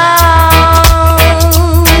 no.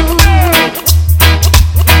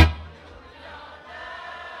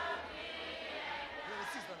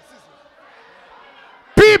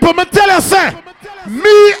 People, me tell you, say,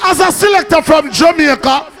 me as a selector from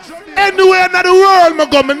Jamaica, anywhere in the world I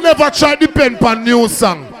go, me never try depend on new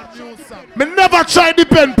song. Me never try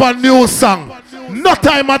depend on new song. No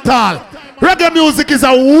time at all. Reggae music is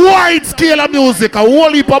a wide scale of music, a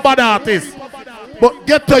whole heap of bad artists. But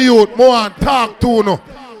get to youth, more and talk to no.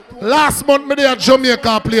 Last month, me there at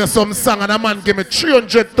Jamaica play some song and a man gave me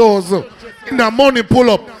 300,000 in the money pull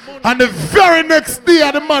up. And the very next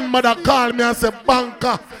day, the man mother called me and said,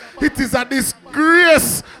 Banka, it is a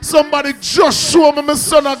disgrace. Somebody just show me my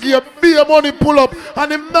son and give me a money pull up.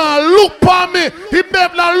 And him now look on me. He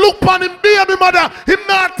babe now look on him baby mother. Him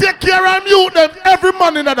now take care of you. Them every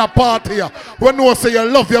man in the party here. When you say you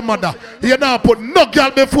love your mother, you now put no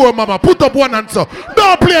girl before mama. Put up one answer.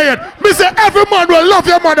 Don't play it. Me say every man will love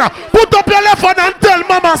your mother. Put up your left hand and tell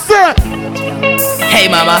mama say. Hey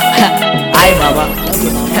mama. Hi mama.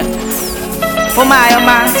 Oh my, oh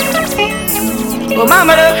my. Oh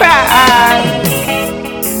mama don't cry.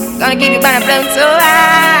 Gonna keep you by the blood so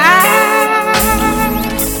high.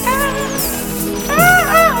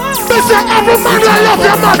 Listen, every man will love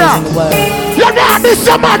your mother. You know this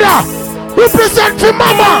your mother. Represent for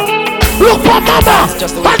mama. Look for mama.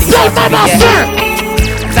 And tell mama say.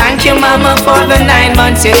 Thank you mama for the 9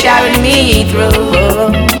 months you carried me through.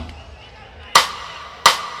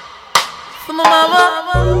 For my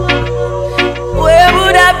mama. Where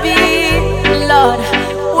would I be, Lord?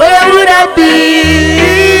 Where would I be?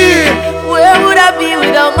 Where would I be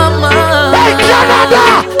without my mom?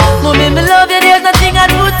 Mommy, me love you, there's nothing I'd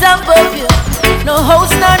put above you. No house,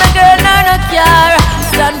 nor no girl, nor no car.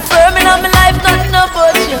 Stand firm in my life, nothing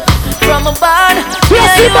about you. From a barn,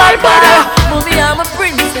 yeah, you are mother. Mommy, I'm a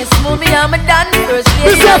princess. Mommy, I'm a dance first.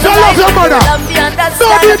 This is I love your mother. Don't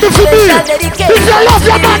do it for me. This is I love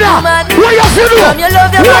your mother. Where you see you?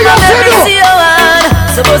 Where you see you?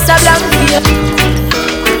 Supposed to blank here.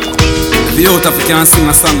 The youth of can sing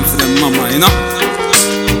a song for them mama, you know?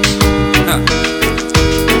 Yeah.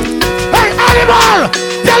 Hey animal!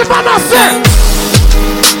 Tell mama say!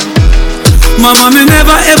 Mama, me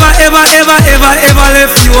never ever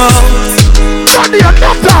left you out. Johnny, at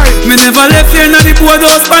that time! Me never left you in the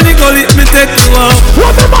boardhouse, panic gully, me take you out.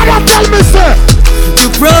 What the mother tell me say? You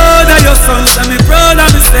proud of your sons and me proud of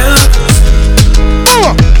myself.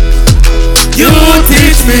 Oh! You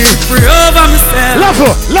teach me free over myself.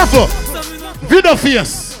 Level. Video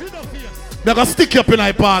face. Me gonna stick you up in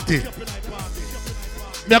my party.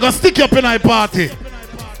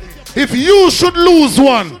 If you should lose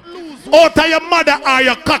one, out of your mother or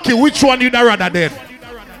your cocky, which one you'd rather dead?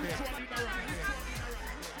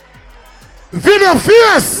 Video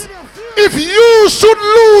face. If you should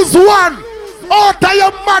lose one, out of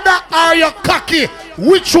your mother or your cocky,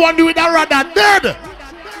 which one you'd rather dead?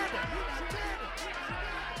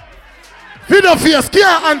 Video face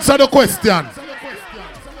can't answer the question.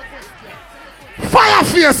 Fire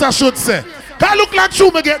face, I should say. Can look like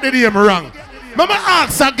you may get the name wrong. Mama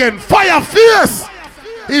ask again. Fire face.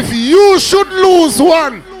 If you should lose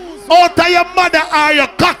one, out of your mother or your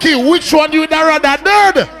cocky, which one you'd rather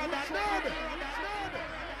dead?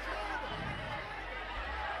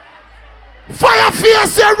 Fire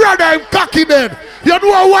face, your brother, I'm cocky dead. You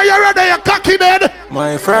know why your brother, you're cocky dead?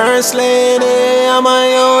 My first lady, and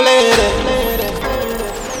my old lady.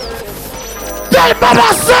 Tell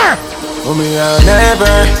mama, sir. For me, I'll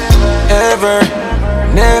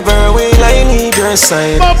never will I leave your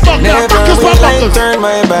side. Never will I turn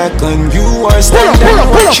my back on you or stand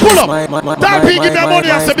and watch you. Pull up. That big give me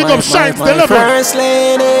money and say big up Shines, the level. First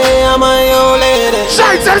lady, and my old lady.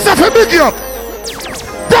 Shines, tell yourself a big up.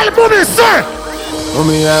 Tell mommy, sir. For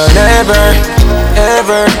me, I'll never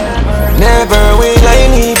will I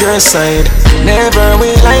leave your side. Never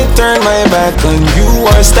will I turn my back on you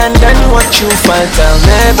or stand and watch you fight. I'll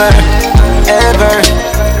never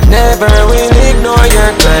will ignore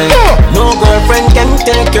your cry. No girlfriend can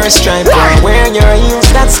take your stripe. Wear your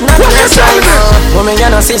heels, that's not your style. Woman, you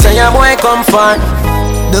know, sister, your boy come far.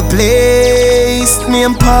 The place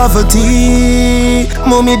named poverty.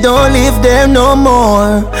 Mommy don't live there no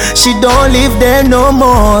more. She don't live there no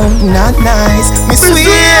more. Not nice. Me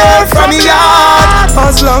swear from me heart.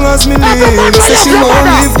 As long as me live, say she won't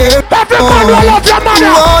live there no more. She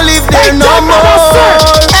won't live there no more.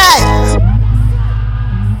 Hey.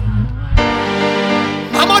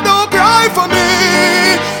 Mama don't cry for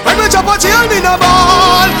me. When me chop a chain in a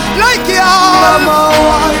ball like ya.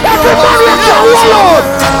 Mama, everybody at your wallet.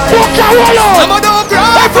 Fuck your wallet. Mama don't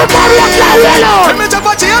cry for me. Everybody at your wallet. When me chop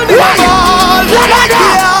a chain in a ball like ya.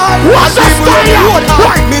 What's the story?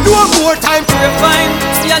 Me do more time to refine.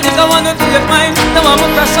 See a nigga wanna take mine. Them want me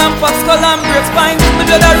crash and pop skull and break spine. Me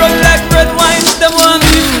blood a run like red wine. Them want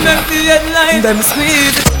me to make the headline. Them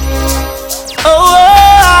squeeze it.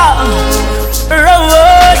 Oh.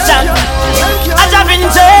 Revolution. I jump in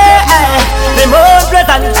the most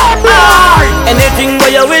present. Anything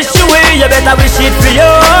where you wish you will, you better wish it for you.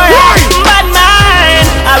 Bad mind,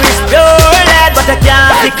 I wish pure lead, but I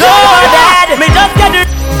can't be coded. Me just get it.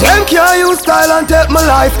 Them can't use style and take my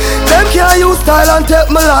life. Them can't use style and take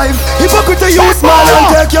my life. Hypocrite use smile and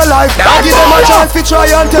take your life. I give them a chance to try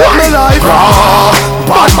and take my life.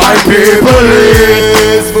 But my people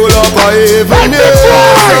is full of evilness.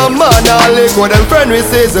 Man, I lick what them friend we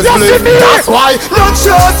says is split. That's why not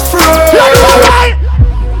just friends.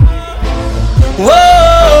 Whoa,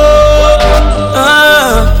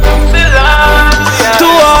 to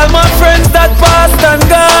all my friends that passed and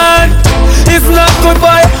gone, it's not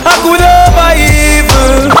goodbye, I could over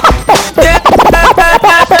evil.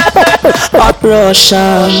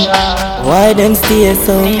 Russian, why them stay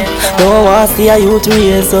so? Don't want to see a youth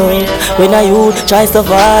raise so. When a youth try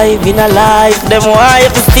survive in a life, them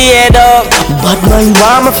wife stay down. But my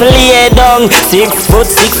mama lay down,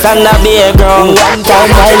 6'6" and a big ground. One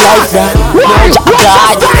time I like that.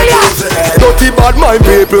 Dirty bad mind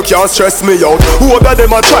people can't stress me out. Whoever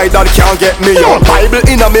them a try that can't get me out. Bible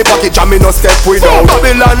in a me pocket and me no step without.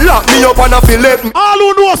 Babylon lock me up and I feel it. All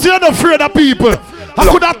who know you're not afraid of people. I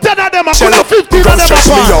could have 10 of them, I could have 15 of them. Stress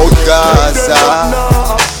me out, Gaza.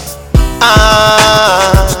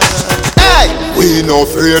 Hey, we no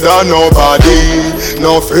afraid of nobody.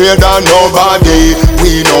 No afraid of nobody.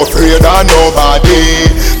 We no afraid of nobody.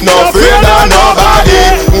 No afraid of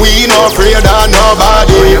nobody. We no afraid of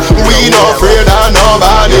nobody. We no afraid of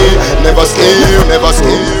nobody. Never scared, never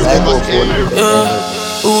scared, never scared.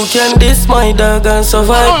 Who can diss my dog and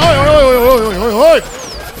survive?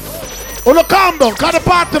 Oh, no, calm down, cause the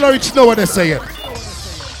party don't reach know what they're saying.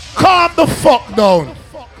 Calm the fuck down.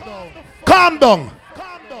 Calm down.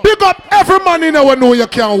 Big up every man in our know you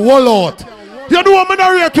can wall out. You know I'm in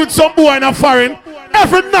a rate with some boy in a foreign.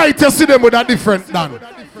 Every night you see them with a different dance.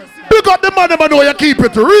 Big up the man them know you keep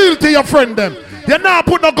it real to your friend them. You not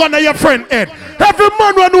put no gun on your friend head. Every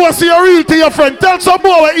man when you see you real to your friend, tell some boy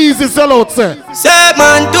what easy sell out say. Say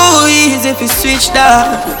man too easy if you switch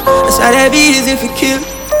that. That's why they be easy if you kill.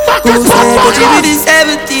 Who said that you be this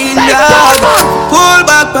everything, dog? Pull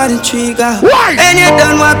back on the trigger. And you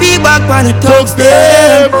done want be back on the thugs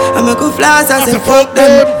them. I make a flash and say fuck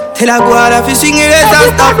them. Till I go out if you swing your head and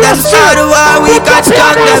stop them. Start the war, we can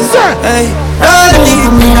stop them. Hey, don't leave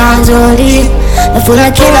me down, Jody. The full of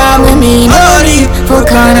killer with me, no leave. For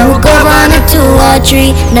corner, we'll go on a 2 or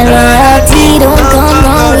 3. The loyalty don't come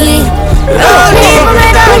on me. Don't leave me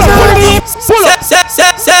down, Jody.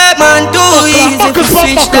 Say man too easy to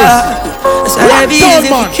switch that. That's why they be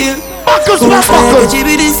easy to kill. Who said that you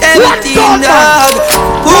be this everything, dog?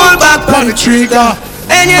 Pull back on the trigger.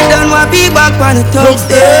 And you done want be back on the thugs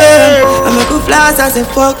them. I make a flash and say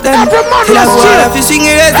fuck them. Till I go out if you swing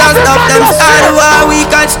your head and stop them. Start the war, we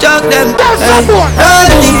can struck them. Hey,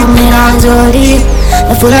 don't leave me down, Jody.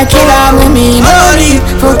 The full of killer with me, no leave.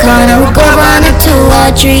 For corner, we'll go on a 2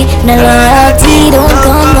 or 3. The loyalty don't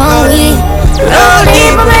come on me. Don't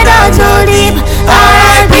leave me down, too deep.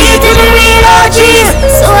 R.I.P. to the real OGs.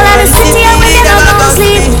 Soul of the city and we never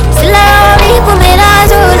sleep. Still I leave me down,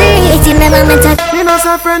 too deep. It never meant to. Me no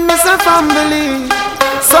say friend, me say family.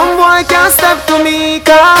 Some boy can't step to me.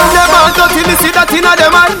 Cause them all dirty, me see that in a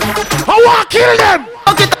them eye. I want to kill them.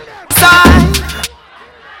 Okay, side.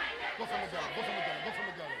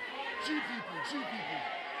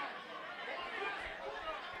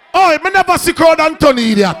 Oh, me never see crowd and turn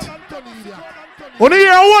idiot. When you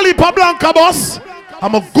hear a whole heap of Banka boss,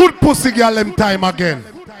 I'm a good pussy girl them time again.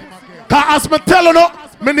 Cause as me tell you,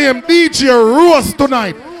 my name DJ Rose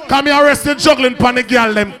tonight. Cause me arrested juggling pan the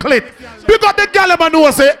girl them clit. Because the girl them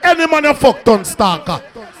know say any man you fuck ton stalker.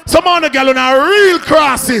 Some of the girl on are real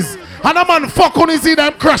crosses. And a man fuck on his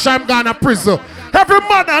them crash I'm gonna prison. Every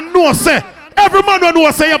man I know say. Every man who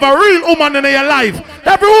knows say you have a real woman in your life.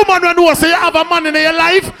 Every woman who knows say you have a man in your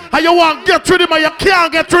life and you want to get rid of him and you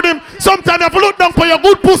can't get rid of him. Sometimes you have to look down for your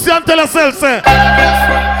good pussy and tell yourself, say, I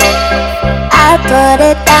put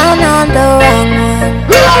it down on the wrong one.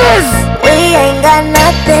 Yes! We ain't got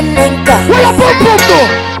nothing in common. Where your pum pum go?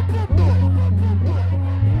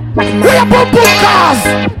 Where your pum pum cars?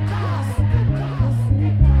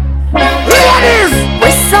 Ladies!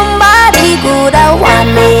 With somebody good I want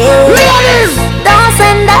me. Ladies! Don't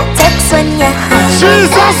send that text when you're hungry.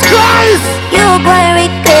 Jesus Christ! You're going to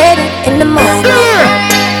regret it in the morning.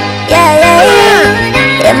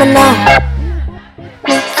 Yeah. Let me know.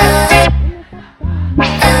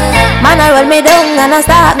 Man, wanna roll me down and I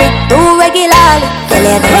start me too regularly. Tell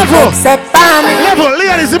you that set for me. Level,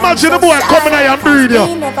 ladies, imagine the boy coming out and breathe you.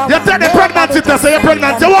 You tell the pregnancy to say you're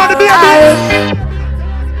pregnant. You want the baby?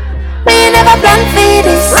 Me never plan for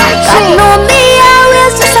this. God know me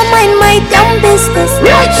always just a mind my damn business.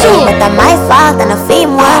 But I'm my fault and a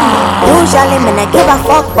fame one. Usually me not give a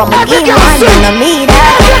fuck but me give one. You know me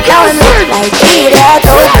that. Now I'm like that.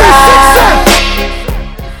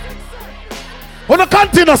 Wanna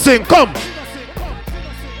continue sing? Come.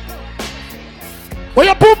 Where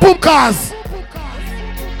your boom boom cars?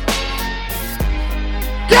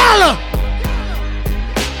 Girl,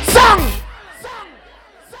 song.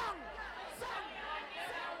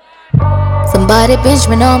 Somebody pinch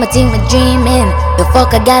me on my team with dreaming. The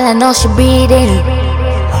fuck a gal I know she breathing.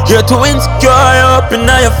 You're too insecure up in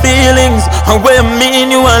all your feelings. And what you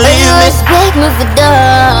mean you want leave me? Respect me for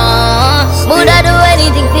dust. Would I do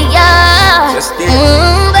anything for ya?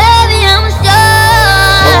 Baby, I'm sure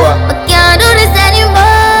I can't do this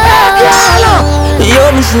anymore.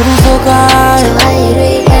 Yo, me should've forgot.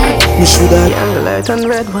 Me shoulda candlelight and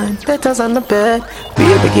red wine, letters on the bed.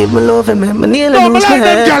 Baby, give me love and make me nearly lose my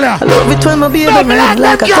head. I love it when my baby red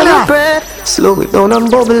like a ton of bread. Slow it down and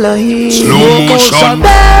bubble like slow motion.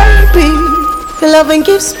 Baby, your loving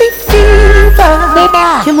gives me fever.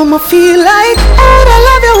 Your mama feel like would I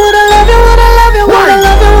love you, would I love you, would I love you, would I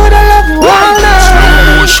love you, would I love you all night. Slow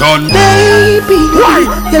motion. Baby,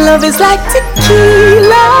 your love is like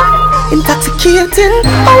tequila. Intoxicating.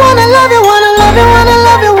 I wanna love you, wanna love you, wanna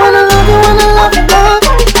love you, wanna love you, wanna love you, love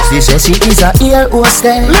you. She said she is a ear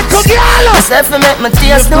hostess. I said for make my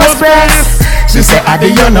tears no stress. She said I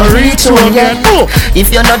do you no reach home yet.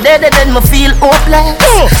 If you're not dead then me feel hopeless.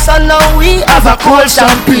 So now we have a cold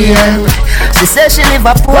champagne. She said she live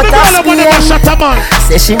a port of Spain.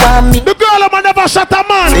 Say she want me. The girl I'm never shot a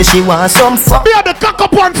man. Say she want some fun. Be the cock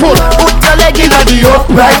up one foot. Put your leg in the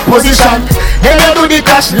upright position. Then you do the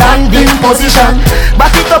crash landing position.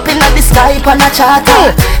 Back it up in the sky on a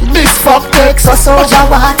charter. This fuck takes us over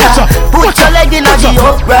water. Put your leg in the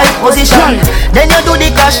upright position. Then you do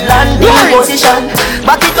the crash landing position.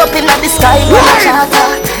 Back it up in the sky on a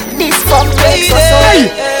charter. This fuck takes us over.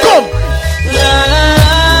 Hey, come.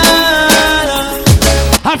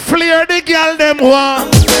 I flare the girl them one.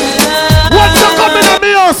 What's up coming on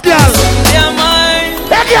me house, girl?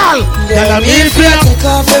 Hey, girl. Girl, I'm here for you.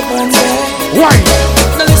 Why?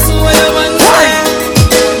 Now listen what you want to say.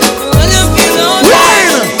 When you feel on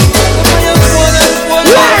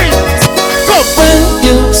Wine. Come. When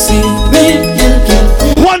you see me, you can.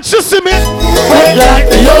 Once you see me, wet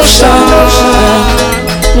like the ocean.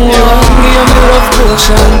 You want me a mirror of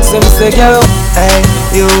potion. So me say, girl, hey,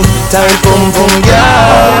 you time pum pum,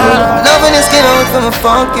 girl. Loving your skin out from a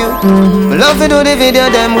funk you. Love to do the video,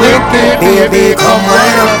 them wicked. Baby, come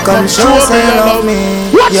right up, come show, say you love me.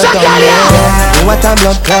 What's You up, done girl? me, you want a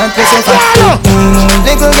blood clot, you say fast.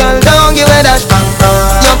 Little girl, don't give it that.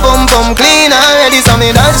 Your pum pum clean already, so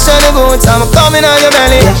me dance to the boots. I'm coming on your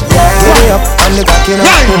belly. Give me up on the back, you know.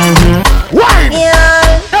 Wine.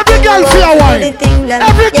 Every girl feel wine.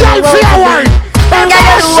 Every girl feel wine. You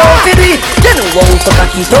know how to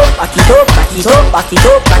back it up, back it up, back it up, back it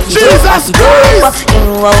up, back it up. Jesus Christ. You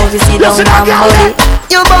know how to sit down and body.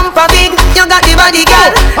 You bumper big, you got the body,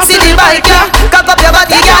 girl. See the bike, yeah. Cock up your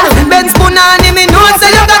body, girl. Ben spoon on him, me know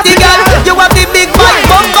say you got the girl. You have the big bike,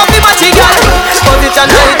 bump up the body, girl.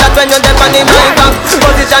 Position like that when you're dead on the mic back.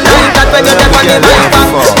 Position like that when you're dead on the mic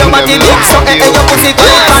back. Your body big, so your pussy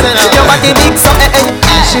tight. Your body big, so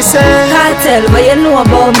She said, I tell what you know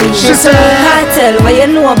about me. She said, I tell what you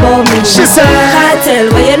know about me. She said, I tell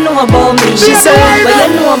what you know about me. She said, what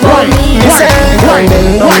you know about me. She said,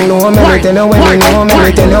 don't know me, tell you when you know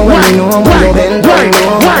me, tell you when you know when you bend down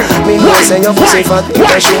low. Me know say your pussy fat, you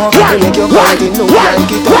can show. You make your body look like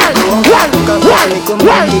it up low.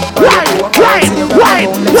 Baby,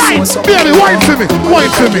 wine for me, wine for me,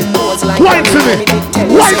 wine for me, wine for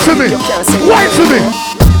me, wine for me,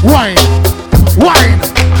 wine, wine.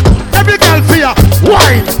 Every girl for ya,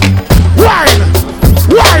 wine, wine,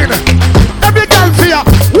 wine. Every girl for ya,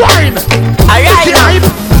 wine. Alright,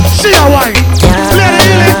 she a wine. Lady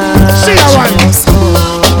Hilly, she a wine.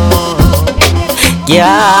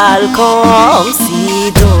 Girl, come see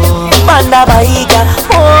though. Panda bike,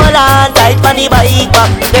 hold on tight on the bike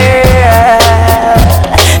back there.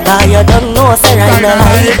 Now you don't know, say I don't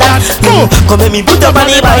like that. Come let me put up on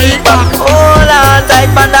the bike back. Hold on tight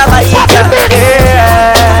on the bike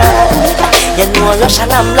there. You know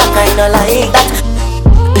Russian and black, I don't like that.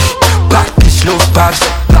 Back this low bags.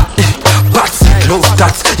 Back low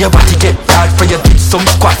stats. Your body get bad for your dick some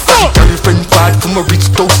squats. Girlfriend bad from a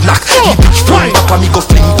rich dose knock. He bitch from up and me go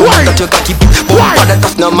fling down. That your cocky.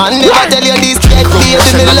 No man never tell you this yet, baby,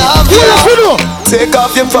 me love you. Take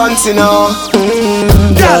off your pants, you know.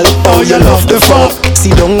 Girl, oh you love the fuck. See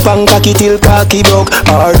don't bang cocky till cocky broke.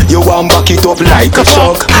 Or you want back it up like a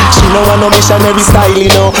truck. She no want no missionary style, you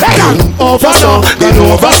know. Bend over so, bend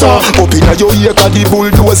over so. Up inna your ear 'cause the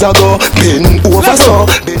bulldozer go. Bend over so,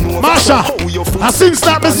 bend over. Masha, I since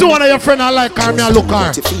that me see one of your friend I like her, me I look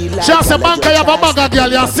her. She say Banka you have a bag of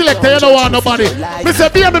girl, you select you don't want nobody. Me say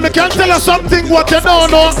baby, me can tell you something what you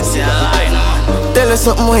don't know. Tell her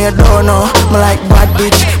something what you don't know. Me like bad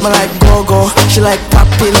bitch, me like go-go. She like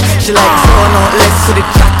popping, she like sono. Let's see the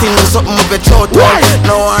chatting, do something with your throat.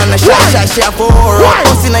 No one a shot, she have a horror.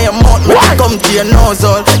 Pussy in your mouth, me come to your nose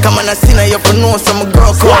all. Come on, I see now you for know some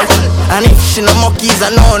girl call. And if she no monkeys, I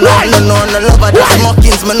know, no love her, just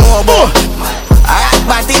mockings, me know about. Alright,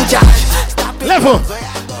 but in charge. Level.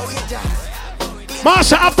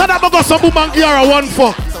 Marsha, after that, I got some woman give her a one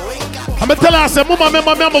fuck. I'm tell her, I say, Mama,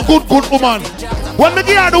 remember me, I'm a good woman. When me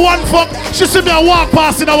give her the one fuck, she see me a walk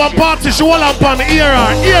past in our party, she hold up on me, hear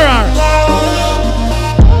her.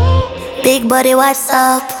 Big body, what's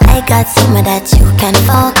up? I got some of that you can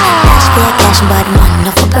fuck. Cash pay cash, but man,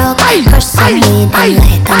 no for broke. Crush some weed and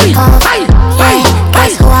light and puff. Yeah,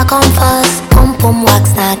 guess who I come first? Pum pum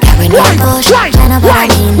wax, not carry no push. Tryna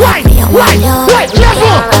put me like me, I want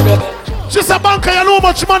you. She said, Banka, you know how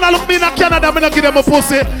much man I look me in Canada, me not give them a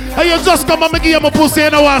pussy. And you just come and me give them a pussy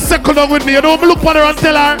and I want to second down with me. You know, me look for her and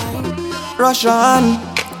tell her. Rush on.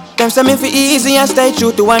 Them say me for easy and stay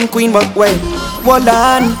true to one queen, but wait, hold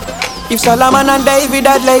on. If Solomon and David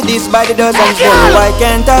had laid this by the dozens, then why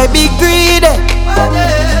can't I be greedy?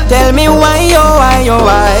 Tell me why, oh why, oh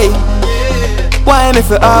why? Why me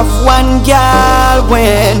for off one girl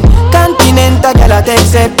when Continental girl I take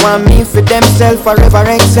set one me for themself forever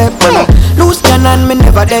except when I lose cannon me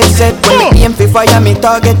never dead set when me aim for fire me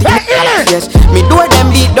target yes me do them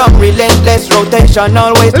beat down relentless rotation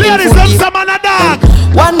always ladies and some man a dog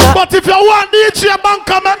but if you want DJ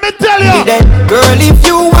Banka let me tell you girl if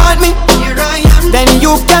you want me then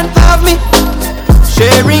you can have me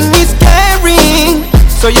sharing is caring.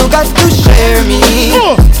 So you got to share me.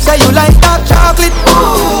 Say you like dark chocolate.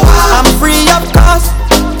 I'm free of cost.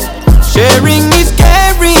 Sharing is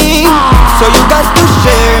caring. So you got to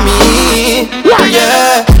share me.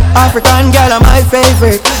 Yeah, African girl are my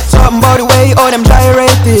favorite. Something about the way all them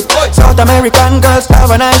gyrated. South American girls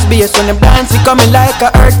have a nice bass. When them dance it coming like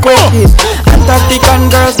a earthquake is.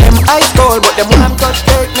 Antarctican girls them ice cold, but them want touch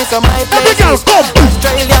cake me so my place is.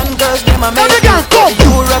 Australian girls them American.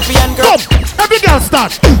 European girls. Every girl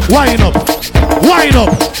start. Wind up. Wind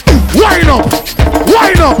up. Wind up.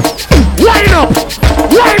 Wind up. Wind up.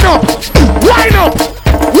 Wind up. Wind up.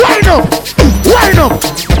 Wind up. Wind up.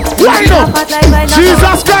 Wind up.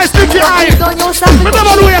 Jesus Christ, Nicky I. Me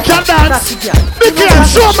never know you can dance. Nicky I,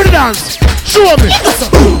 show me the dance. Show me.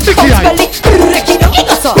 Nicky I. Nicky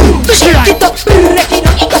I.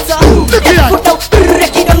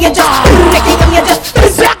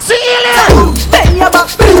 Sexy alien. Bend your back,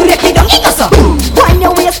 break it down, wind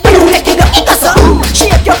your waist, break it down,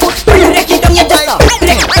 shake your foot, break it down,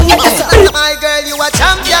 my girl, you a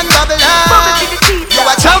champion bubbler. You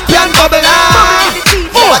a champion bubbler.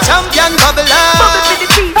 You a champion bubbler.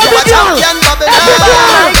 You a champion bubbler.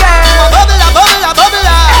 Bubbler, bubbler,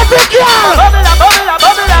 bubbler. Every girl. Bubbler, bubbler,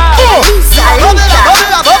 bubbler. Bubbler,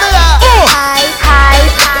 bubbler, bubbler. Hi.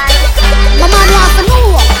 Mama wants to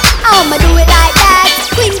know how me do it like that.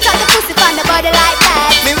 Queen got the pussy on the body like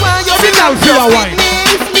that. Every girl feel a wine.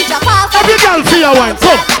 Every girl feel a wine.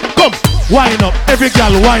 Come. Wine up. Every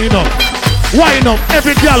girl wine up. Wine up.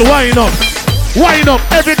 Every girl wine up. Wine up.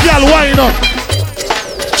 Every girl wine up.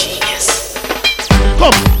 Genius.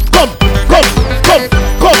 Come.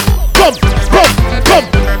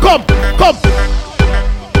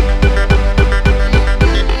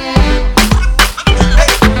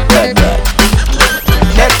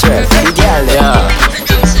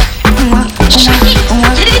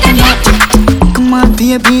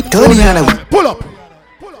 Pull up.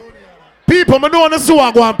 People, me know see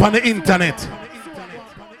what go on the internet.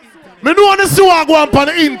 Me know see what go on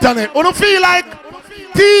the internet. You don't feel like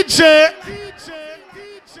TJ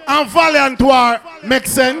and Valiant War make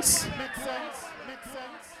sense?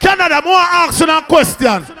 Canada, more ask you a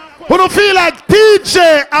question. You don't feel like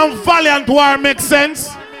TJ and Valiant War make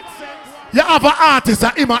sense? You have an artist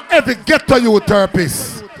that him every ghetto you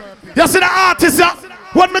therapist. You see the artist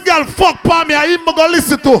when the girl fuck for me, I him go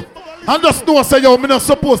listen to. And just know say yo, me not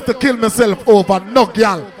supposed to kill myself over no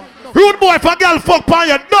girl. Rude boy, if a girl fuck for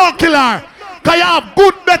you, don't kill her. Cause you have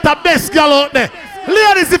good, better, best girl out there.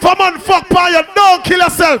 Ladies, if a man fuck by you, don't kill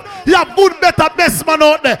yourself. You have good, better, best man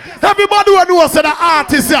out there. Everybody who knows the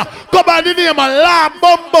artist here, go by the name of Lamb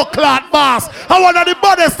Bumbo Clot Boss. I want the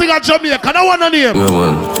baddest thing in Jamaica. I want a name. Yeah,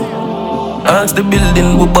 man. Ask the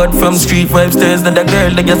building we bought from street 5 stairs. That the girl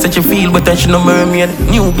that gets such a feel, but she no mermaid.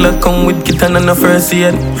 New Glock come with kitten and a first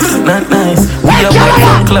aid. Not nice. We have bought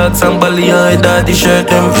from clocks and Bali and daddy shirt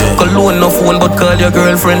them. Cologne no phone but call your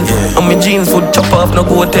girlfriend. And my jeans would chop off no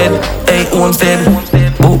go head. Hey, Homestead.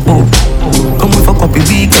 Boo boo. Come we fuck up your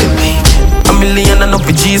weekend. A million and up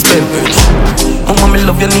your G spend. Mama, me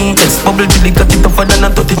love your knees. Bubble till it got it tougher than a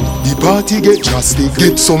tutty. The party get drastic.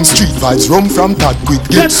 Get some street vibes, rum from that quick.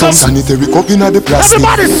 Get some sanitary cup in the plastic.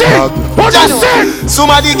 Everybody sing! What you sing?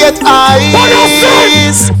 Somebody get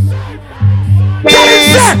ice.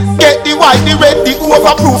 Get the white, the red, the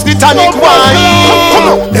overproof, the tonic wine.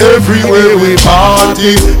 Everywhere we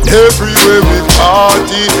party, everywhere we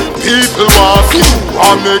party. People want to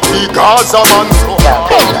make the Gaza man so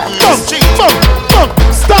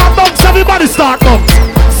Start bunks, everybody start bunks.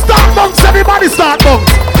 Start bunks, everybody start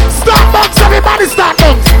bunks. Start bunks, everybody start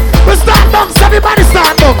bunks. We start bunks, everybody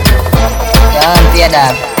start bunks. Don't pay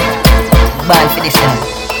dog. Bad for this one.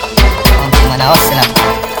 Man, I hustle up.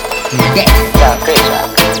 Dead.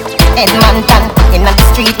 Edmonton, in the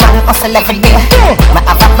street, man, hustle every day. I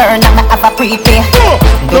have a burn and I have a prepay.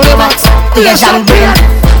 Do the max, be a champagne.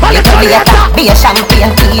 Little later, be a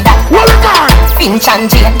champagne. Be that. Finch and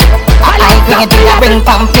Jane. I bring it in a ring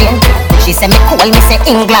pamphlet. She say me cool, me say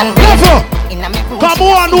England. Come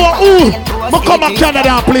on, who? Me come to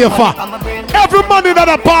Canada and play for. Every man in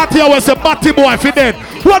the party I was a batty boy if he dead.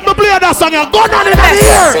 When me play that song, you gun on in the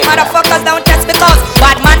ear. Motherfuckers don't test because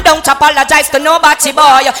bad man don't apologize to no batty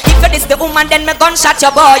boy. If you this the woman, then me gunshot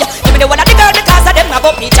your boy. Give me the one of the girl because of them I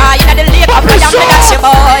go pitch in the lake. I play and that's your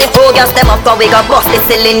boy. Oh, gas them up, cause we got bust the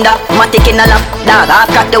cylinder. Matic in a lap, dog, I've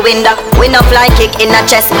got the window. We no fly kick in a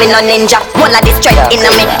chest, we no ninja. One of the strength in a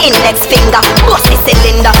me index finger. Bust the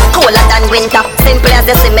cylinder, colder than winter. Simple as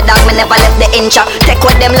you see me, dog, me never left the incha. Take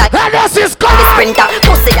what them like, this is the sprinter.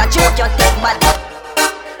 Pussy a joke, you take bad.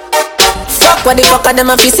 Fuck what the fuck of them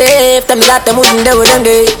a fi safe. Them that them wouldn't do them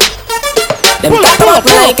day.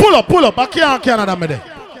 Pull up. I can't Canada me there.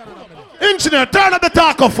 Engineer, turn up the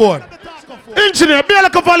talker-phone. Engineer, be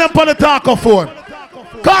like a volume on the talker-phone.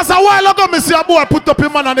 Cause a while ago me see a boy put up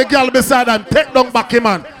him man and the girl beside and take down back him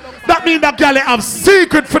man. That mean that girl have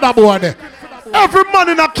secret for that boy there. Every man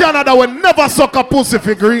in Canada will never suck a pussy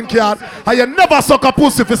for green card, and you never suck a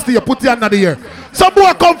pussy for stay put you under the ear. Some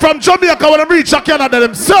boy come from Jamaica when they reach Canada,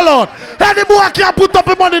 them sell out. Any boy can't put up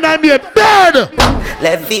the money in me dead.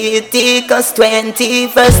 Leviticus 20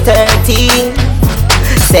 verse 13.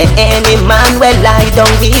 Say any man will lie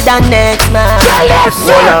down with the next man.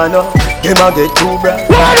 Hold on, him a get too bright.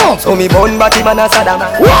 So me born body man a Saddam.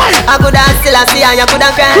 I could have still a see and you could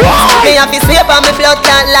have cried. Me have to sweep on me blood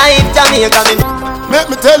that life Jamaica me. Make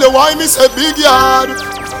me tell you why me say big yard.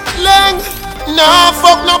 Leng, nah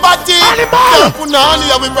fuck nobody. Can't put on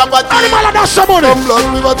here with property. Animal and some money. From blood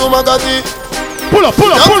river to Magadi. Pull up.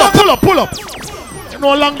 You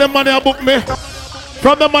know how long them money a book me?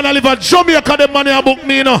 From the man I live at Jamaica, the money a book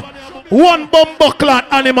me, you know. One bumbo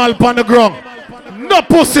clot animal on the ground. No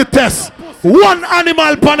pussy test. One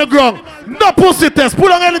animal on the ground. No pussy test.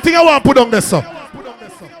 Put on anything I want, put on this, sir.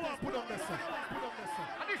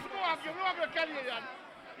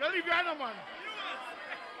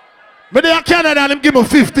 But they are Canada and them give me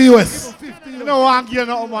 50 US. You know what I'm getting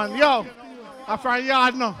out, man. Yo, I'm from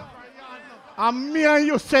yard now. And me and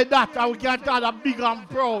you said that, I will get that big and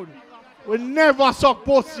proud. We never suck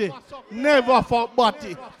pussy, never fuck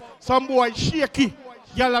body. Some boy shaky,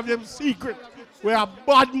 y'all have them secret. We are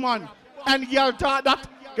bad man. And y'all thought that,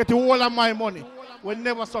 get the whole of my money. We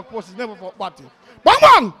never suck pussy, never fuck body. Bang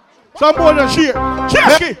bang! Some boy are shaky.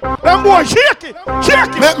 Them boy shaky.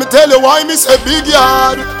 Let me tell you why me say big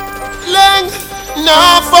yard. Leng,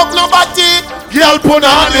 nah fuck nobody. Girl put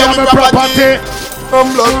on your property. From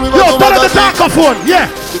blood river yo, to tell them the talker-phone, yeah.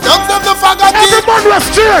 The dogs have the faggoty. Every man was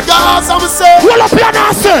straight. Gas, I'm say. Roll up your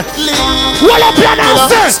nasty. Roll up your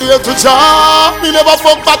nasty. Straight to job. Me never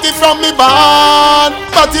fuck party from me band.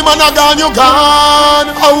 Party man a gone, you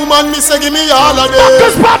gone. A woman me say give me all of them.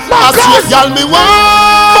 I swear y'all me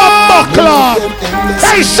want.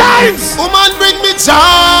 Hey, Shines. Woman bring me joy.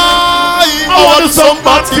 I want some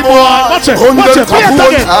party boy. Watch it.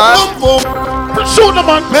 Shoot the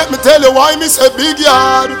man. Let me tell you why me say big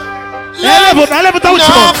yard. I love it.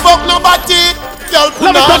 Nah, fuck nobody. Y'all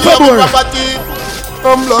put on your property.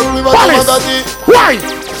 From blood river to Magadi. Why?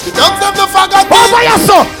 The dogs have the faggoty. Over your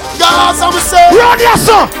son. Gas, I'm say. Run your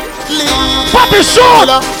son. Papi shoot.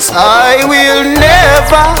 I will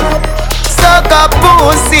never suck a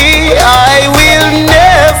pussy. I will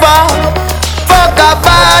never fuck a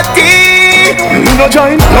party. You no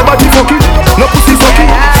join, nobody fuck it, no pussy fuck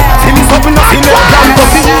it. See me something, nothing, no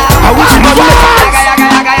Banka+Poppi. I wish you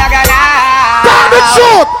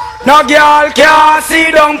shoot. No girl can't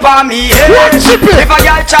see down for me head. If a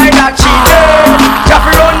girl try that she dead, just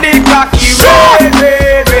run the cracky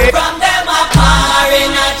way. From them a car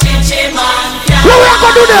in a chinchy man. What we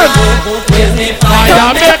gonna do then?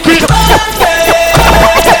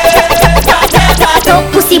 Talk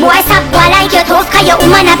pussy boy, stop boy like your talk. Cause your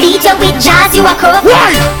woman a beat you with jazz, you a cook.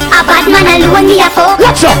 Why? A bad man alone me a fuck.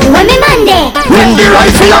 Watch out. When me Monday. When the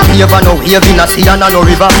rifle a wave and a wave in a sea and a no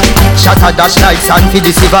river. Shot a dash like sand for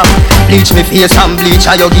the silver. Bleach me face and bleach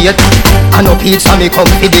a your gate. And no pizza me come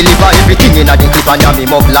to deliver. Everything in a the tip and me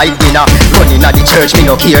mug like dinner. Running at the church me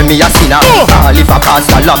no care me a sinner. All if a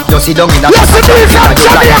pastor lock you sit down in a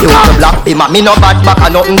black pima. Me no bad back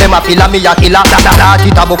and nothing them a filler. Me a killer. That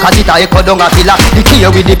it a book as it a echo down a filler. The key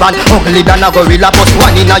with the pan ugly than a gorilla. Bust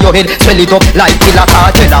one in a your head, swell it up like killer.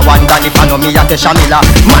 Cartel a one than if I know me a Tesha Miller.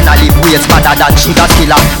 Man a live ways better than sugar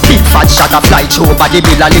skiller. Big fat shot a fly through body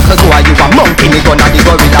bill. A little go you a monkey me gonna the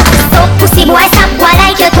gorilla. Talk pussy boy, stop boy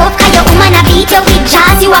like your talk. Cause your woman a beat you with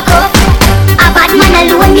jazz, you a cook. A bad man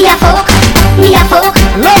alone me a fuck. Me a fuck.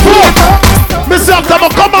 Love me a fuck. Myself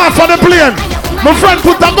I'm come off on the plane. My friend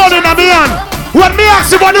put a gun in my hand. When me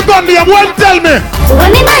ask you what the gun there, well tell me. When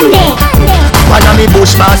me Monday. One of me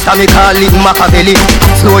bushmaster me call it Machiavelli.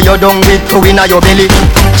 Slow you down with two in your belly.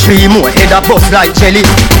 3 more head a bust like jelly.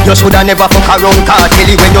 You shoulda never fuck around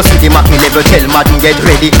cartelly. When you see the Mac level tell madam get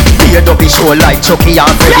ready. Beard up his show like Chucky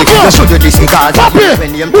and Freddy. You should do this cigars. Papi,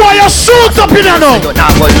 why you shoot up in there now? You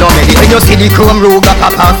not got no melody. When you see the chrome Ruger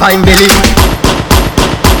papa fine belly.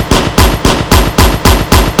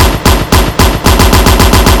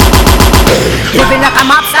 Living like a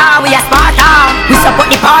mobster, we a Sparta. We support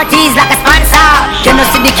the parties like a sponsor. You know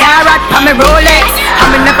see the carrot from me Rolex.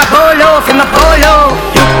 I'm in a polo, from a polo.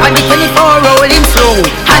 On the 24 rolling slow.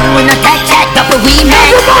 And we no check, double we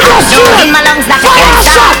make. In my lungs like a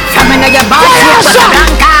cancer. Coming on your body, you're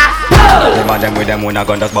Banka. Them with them when I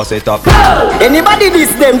gun just bust it up. Anybody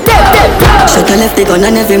this them, dead. Shut the left the gun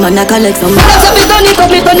and every man a collect some. That's a bit on it,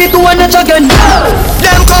 up it on it to one notch again.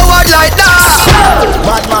 Them coward like that.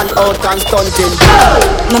 Bad man out and stunting.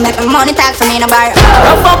 Me make my money talk for me no bar.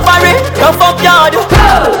 Rough up Barry, rough up yard.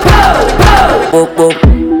 Boop.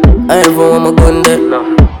 I never want my gun there.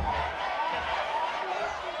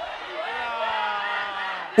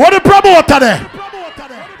 What the promoter there?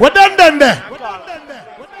 What done there?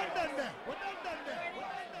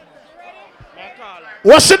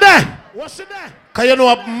 What's she there? Cause you know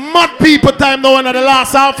what mad people time now in the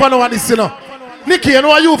last half an hour this you know. Nicky, you know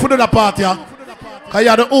what you for do the party, huh? Cause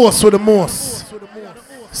you're the host with the most.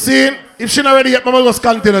 See, if she not ready yet, I'm just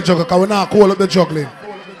continue juggle, cause we not call up the juggling.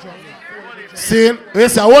 See, you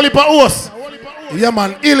say, hold it for host. Yeah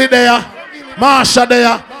man, Illy there, Marsha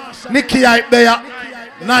there, Nicky hype there.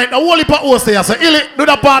 Night, the whole heap of host there. So Illy, do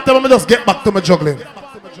the party, I'm just get back to my juggling.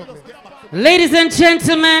 Ladies and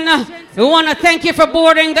gentlemen, we want to thank you for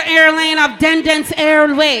boarding the airline of Dendence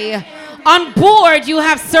Airway. On board, you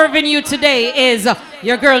have serving you today is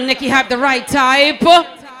your girl Nikki Have the Right Type,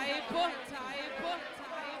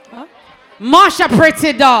 Marsha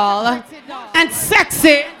Pretty Doll, and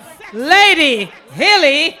sexy lady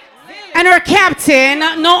Hilly, and her captain,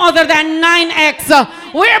 no other than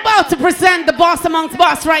 9X. We're about to present the boss amongst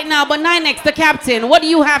boss right now, but 9X, the captain, what do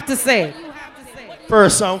you have to say?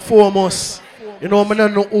 First and foremost, you know, I'm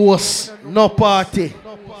not no host, no party.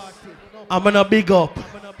 I'm gonna big up.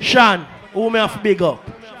 Sean, who me have to big up?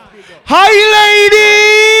 Hi,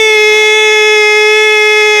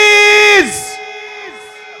 ladies!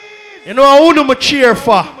 You know, I want to cheer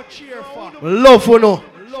for. Love for no.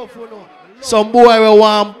 Some boy will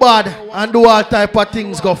want bad and do all type of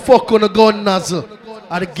things. Go fuck on the gun nozzle.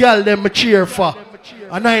 And the girl them cheer for.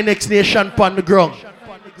 And 9X Nation on the ground.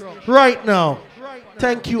 Right now.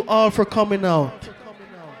 Thank you all for coming out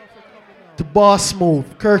to Boss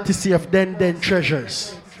Move, courtesy of Den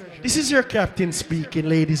Treasures. This is your captain speaking,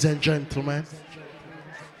 ladies and gentlemen.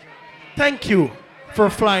 Thank you for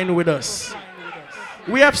flying with us.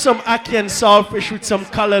 We have some ackee and saltfish with some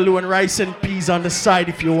callaloo and rice and peas on the side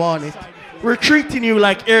if you want it. We're treating you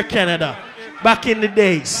like Air Canada back in the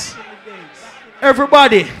days.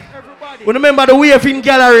 Everybody, we remember the wave in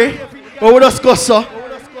gallery where we just go so.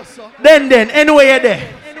 Then, anyway you're there.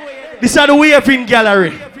 This is the wave in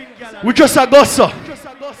gallery. We just a go so.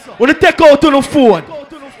 When you take out on the phone,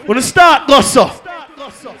 when you start go so.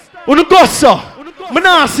 When you go so. Me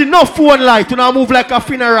nah see no phone light. You know, move like a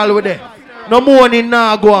funeral with it. No morning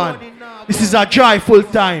nah go on. This is a joyful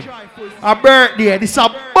time. A birthday. This is a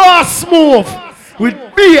boss move.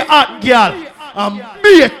 With be a hot girl and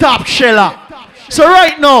be a top sheller. So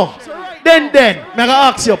right now, then, may I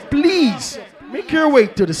ask you, please, make your way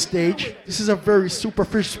to the stage. This is a very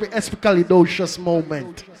superficial, especially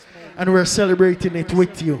moment. And we're celebrating it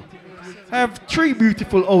with you. I have 3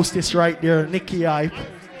 beautiful hostess right there. Nikki Hype,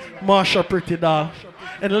 Marsha Pretty Doll,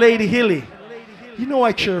 and Lady Hilly. You know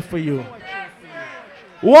I cheer for you.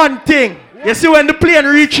 One thing, you see when the plane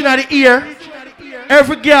reaching at the ear,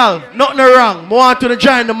 every girl, nothing wrong, I want to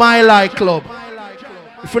join the My Life Club.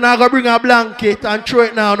 If you're not going to bring a blanket and throw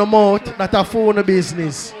it now in the mouth, that's a phone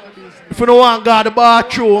business. If you don't want to go to the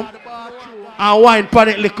bathroom and wine pan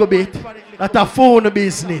it a little bit, that's a phone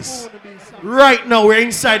business. Right now, we're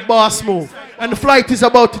inside Boss Move. And the flight is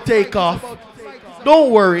about to take off.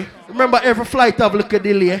 Don't worry. Remember, every flight have a little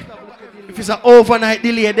delay. If it's an overnight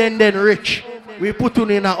delay, then rich. We put you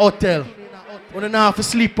in a hotel. You don't have to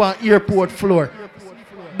sleep on airport floor.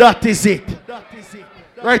 That is it.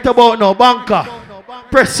 Right about now, Banka.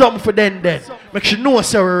 Press something for then. Make sure you know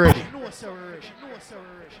so we're ready.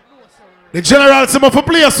 The general said for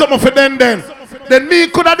play something for then. Then me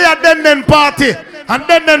could have there then party. And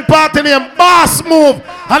then party name Boss Move.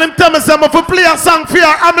 And him tell me say for play a song for you.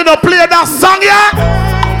 I'm gonna play that song, yeah?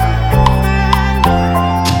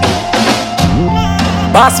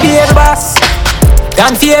 Boss for every boss.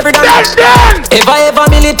 Dan for every dan. Ever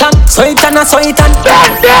militant. So it and so it and.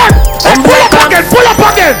 Pull up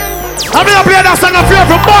again. I'm gonna play that song for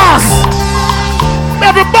every boss.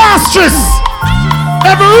 Every boss,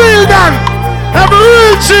 every real dan. Every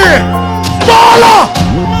real cheer. Baller.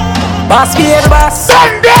 Boss for every boss.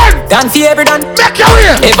 Dan for every dan. Make your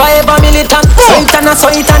way. Ever militant. So it and so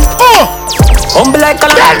it and. Humble like a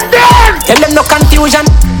lamb. Tell them no confusion.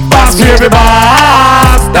 Boss for every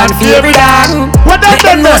boss. Dan for every dan. What that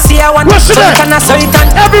then? No see I want. So it and so it and.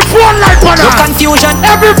 Every phone light, no confusion.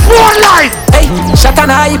 Every phone light. Hey, shut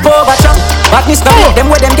and hype over Trump. But Mr.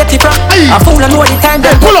 Them where them get it from. A fool and know the time.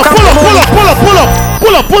 Hey, pull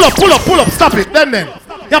up. Stop it. Then.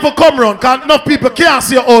 You have to come round because enough people can't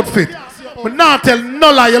see your outfit. But now tell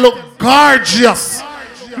no lie, you look gorgeous.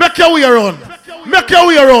 Make your way around.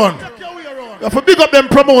 You have to big up them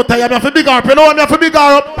promoter. You have to big up. You know what I have to big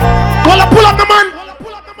up? Well, pull up the man.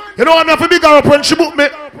 You know what I have to big up when she booked me?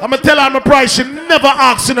 I'm going to tell her my price. She never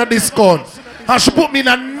asked in a discount. And she put me in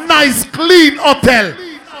a nice, clean hotel.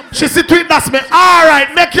 She said to it, that's me. All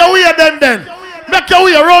right, make your way then. Make your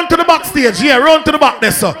way around to the backstage. Yeah, round to the back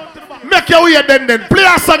there, sir. Make your way then. Play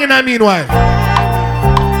a song in the meanwhile.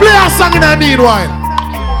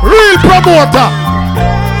 Real promoter.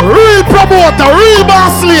 Real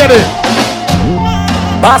boss lady.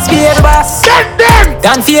 Boss for every boss.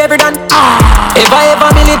 Dan for every dan. Ever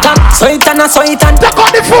militant. So it and so it and. Take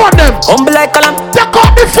out the phone them. Humble like a lamb. Take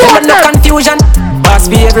out the phone them. No confusion. Boss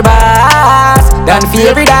for every boss. Dan for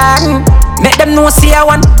every dan. Make them know see I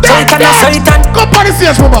want. So it and so it and. Come on the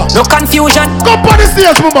stage, mama. No confusion. Come on the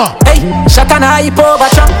stage, mama. Hey, shut and hype over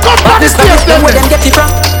Trump. Come on the stage, them where them get it from.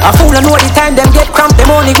 A fool and know the time them get cramped. Them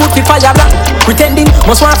only good for fire black. Pretending,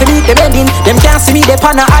 must want to meet them ending. Them can't see me, they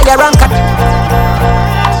pan a higher rank.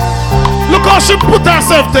 Look how she put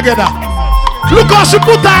herself together.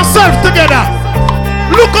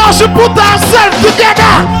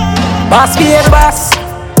 Boss for every boss.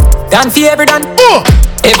 Dan for every dan.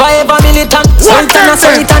 Ever militant. So it and so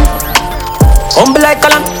it and. Humble like a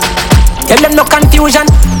lamb. Tell them no confusion.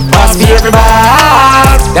 Boss for every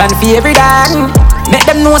boss. Dan for every dan. Make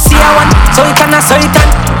them know see I want. So it and so it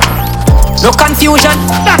and. No confusion.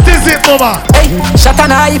 That is it, mama. Hey, shut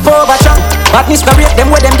and hype over Trump. But Mr. Break them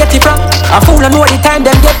where them get it from. A fool and know the time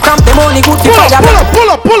them get cramped. Them only good for fire.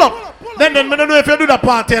 Pull up. Then I don't know if you do that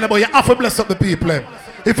party anymore. You have to bless up the people.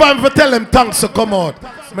 If I'm to tell them thanks to come out,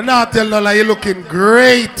 I'm not tell them like you're looking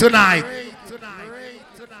great tonight.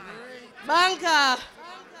 Banka.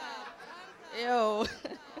 Yo.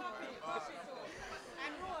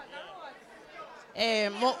 Hey,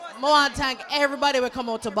 I want to thank everybody who come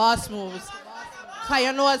out to Boss Moves. Because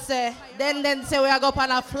you know, say, then say we are go up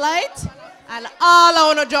on a flight and all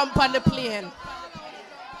I want to jump on the plane.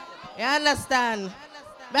 You understand?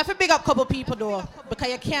 I have to big up a couple people though, because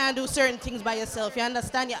you can't do certain things by yourself. You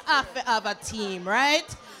understand? You have to have a team, right?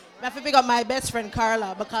 I have to big up my best friend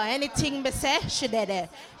Carla, because anything me say, she did it.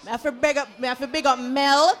 I have to big up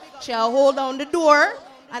Mel. She'll hold down the door,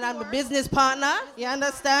 and I'm a business partner. You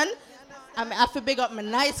understand? I have to big up my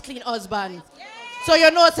nice, clean husband. So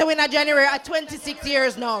you know, so we're in January at 26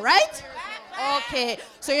 years now, right? Okay.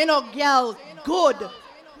 So you know, girl, good.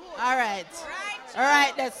 All right.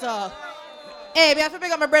 Alright, that's all. Hey, me have to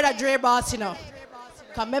pick up my brother Dre Boss, you know.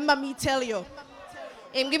 Cause remember me tell you.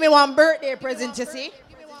 Him give me one birthday present, you see?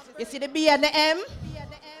 You see the B and the M?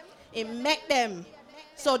 Him make them.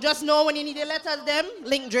 So just know when you need the letters them,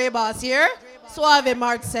 link Dre Boss here. So I have a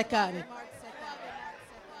March 2nd.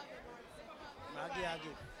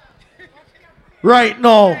 Right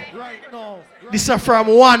now, this is from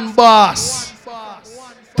one boss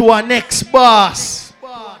to a next boss.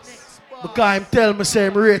 Because I'm telling me, say,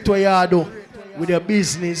 I'm rate what you do with your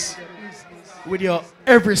business, with your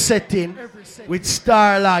every setting, with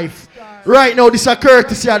Star Life. Right now, this is a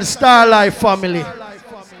courtesy of the Star Life family.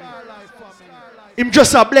 Him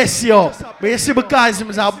just a bless you. But you see, because him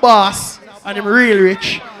is a boss and him real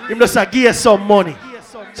rich, him just a give you some money.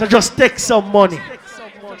 So just take some money.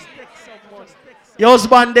 Your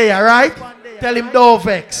husband there, right? Tell him don't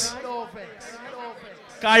vex.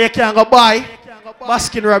 Because you can go buy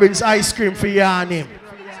Baskin Robbins ice cream for you and him.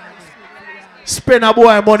 Spend a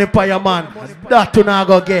boy money for your man. That you not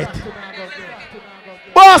go get.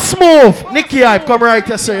 Boss move. Nicky Hype, come right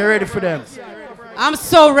here, so you ready for them? I'm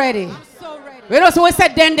so ready. We don't say we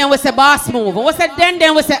said then we say boss move. We said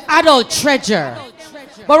then we say adult treasure.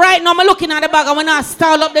 But right now I'm looking at the bag and we're not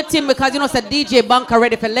style up the team because you know say DJ Banka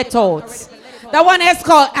ready for let out. That one is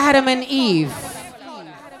called Adam and Eve.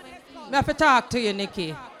 I have to talk to you,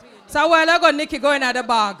 Nikki. So a while ago, Nikki going at the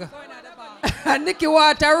bag. And Nikki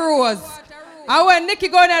water rose. And when Nikki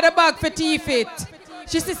going at the bag for teeth it,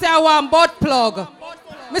 she say I want butt plug.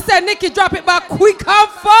 Me say Nikki drop it back quick and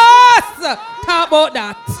fast. Talk about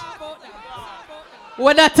that.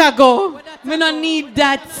 Where that I go? Me no need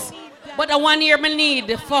that. But the one here me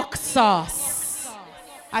need fuck sauce.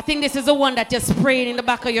 I think this is the one that you're spraying in the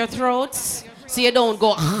back of your throat. So you don't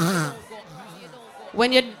go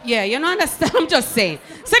when you, yeah, you don't understand. I'm just saying.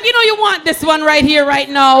 So if you know you want this one right here, right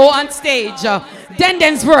now on stage,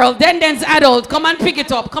 Denden's World, Denden's Adult, come and pick it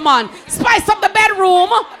up. Come on, spice up the bedroom.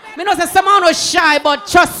 Me know say someone was shy, but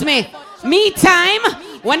trust me, me time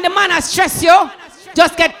when the man has stressed you,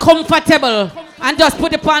 just get comfortable and just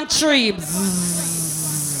put it on trees.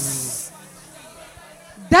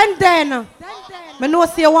 Then, me know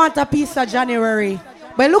say you want a piece of January.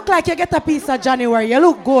 But it look like you get a piece of January. You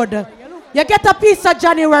look good. You get a piece of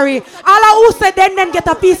January. All who say then get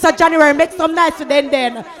a piece of January. Make some nice for then.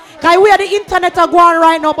 Because we are the internet are going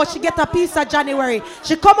right now, but she get a piece of January.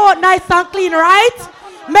 She come out nice and clean, right?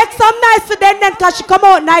 Make some nice for then because she come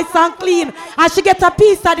out nice and clean. And she get a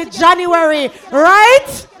piece of the January,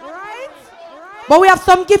 right? But we have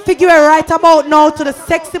some gift figure right about now to the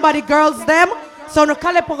sexy body girls them. So no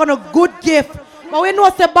call up on a good gift. But we know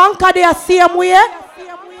the Banka they are same way.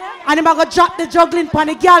 And I'm going to drop the juggling pan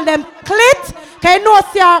the girl them clit. Can you know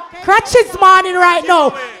see her crutches morning right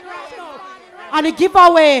now. And the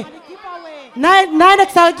giveaway.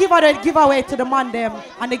 9X I'll give her the giveaway to the man them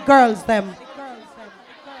and the girls them.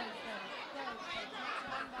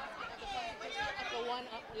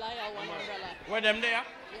 Where them there?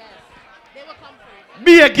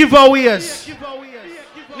 Be a giveaways.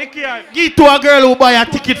 Nicky, give to a girl who buy a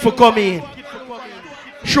ticket for coming in.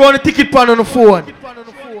 Show the ticket pan on the phone.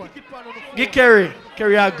 Give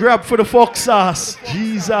Kerry a grab for the fuck sauce.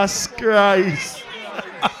 Jesus Christ.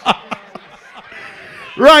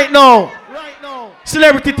 Right now,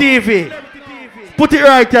 Celebrity TV. Put it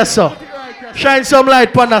right there, sir. Shine some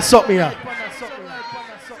light on that something here.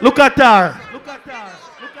 Look at her.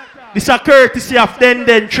 This is a courtesy of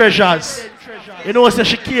Den Treasures. You know, so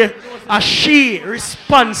she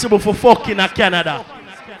responsible for fucking in Canada.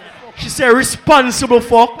 She said responsible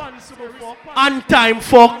fuck, on time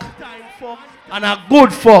fuck, and a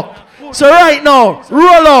good fuck. So right now,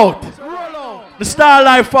 roll out. The Star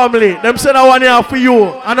Life family. Them said I want here for you.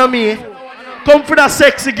 And I me. Come for that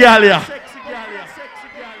sexy girl here.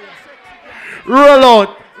 Roll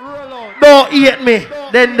out. Don't eat me.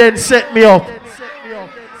 Then set me up.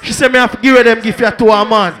 She said me have to give them gift here to a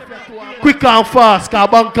man. Quick and fast, cause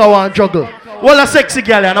Banka want juggle. Well a sexy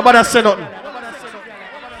girl here, nobody say nothing.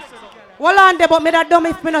 Well on there, but me that dumb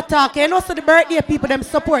if me not talk. You know so the birthday people them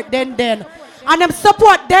support Den. And them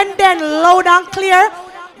support Den loud and clear.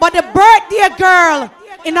 But the birthday girl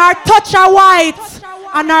in her touch of white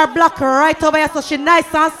and her black right over here, so she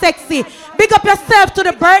nice and sexy. Big up yourself to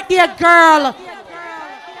the birthday girl.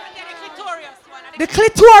 The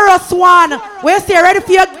clitoris one. Where you say ready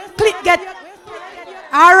for your clit get.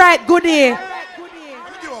 Alright, good day.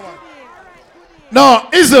 No,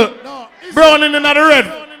 is it? Brown in another red.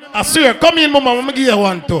 I swear, come in, mama, I'm gonna give you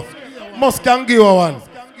one too. Must can give you one.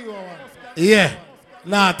 Yeah.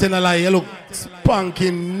 Nah, tell a lie, you look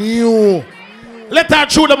spanking new. Let her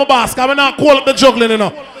chew them a basket. I'm not call up the juggling, you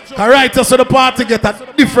know. Alright, so the party get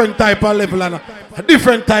a different type of level and a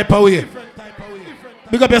different type of way.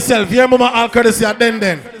 Big up yourself. Here, Mama, all courtesy at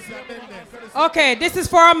then. Okay, this is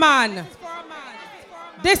for a man.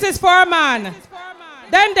 This is for a man.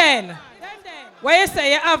 Then. What you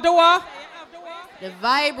say? You have the what? The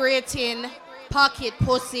vibrating pocket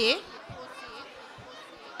pussy.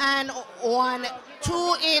 And 1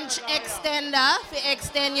 2-inch extender to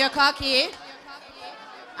extend your cocky.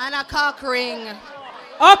 And a cock ring.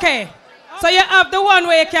 Okay. So you have the one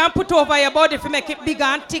where you can put over your body to make it bigger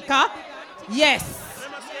and thicker. Yes.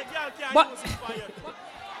 But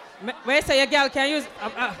where you say your girl can use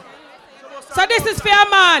so this is for a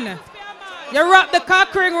man. You wrap the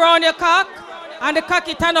cock ring around your cock and the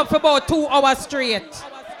cocky turn up for about 2 hours straight.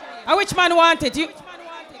 And which man want it? You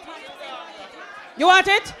want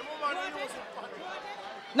it?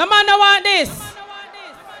 No man don't want this.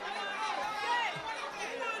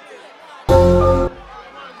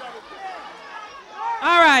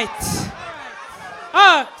 All right.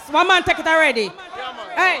 Oh, one man take it already.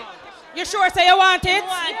 Hey, you sure say you want it?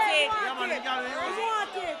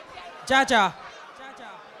 Jaja.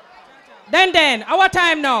 Then. What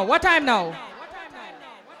time now? What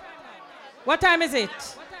time is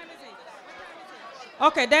it?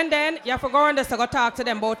 Okay, then you have to go on this to go talk to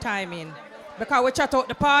them about timing. Because we chat out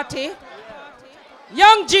the party.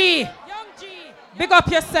 Young G. Big up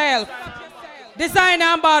yourself. Designer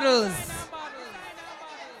and bottles.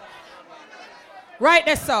 Right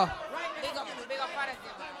there, sir.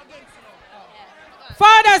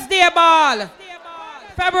 Father's Day ball.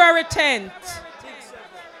 February 10th.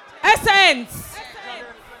 Essence.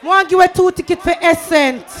 Want to give a 2 ticket for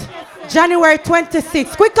Essence. January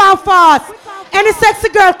 26th. Quick and fast. Any sexy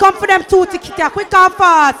girl come for them 2 tickets. Yeah. Quick and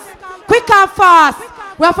fast. Quick and fast.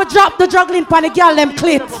 We have to drop the juggling pan the girl them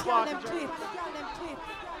clit.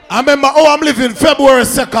 I remember, I'm living February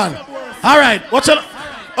 2nd. All right. Watch it.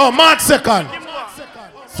 Oh, March 2nd.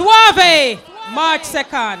 Suave. March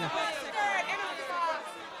 2nd.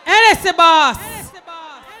 NSC Boss.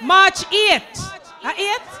 March 8th.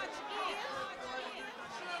 8th?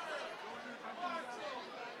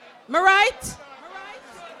 Am I right?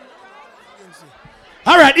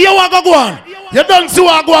 All right, here we go on. You don't see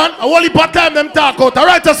what go on. A whole heap of time them talk out. All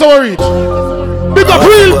right, that's how we reach. Big up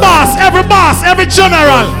real boss, every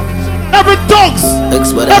general, every thugs,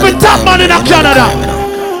 every top man in Canada.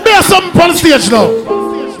 There's something on the stage now.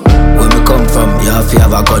 Where me come from, you have to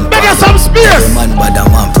have a gun. Make some space. Man, but I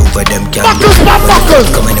want proof for them can't. Buckles.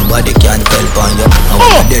 Come anybody can't help on you. And when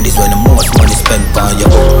you're dead is when the most money spent on you.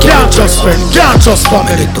 Can't just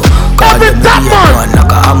family too. Every top man like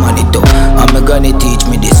a harmony too. I'm gonna teach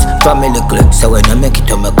me this family clip. So when you make it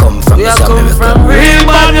to me come from this America. From real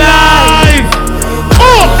bad life.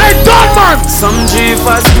 Oh, hey, done man. Some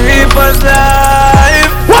G-Fast creepers life.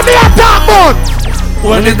 What do you talk about?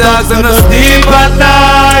 When the dogs in the sleep at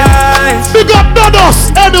night. Big up Dodos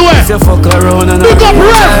anyway. You fuck around and big up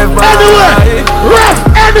Ref anyway. Ref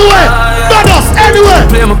anyway. Dodos anyway.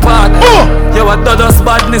 Play my part. You a Dodos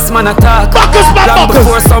badness man attack. Long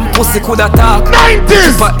before some pussy could attack.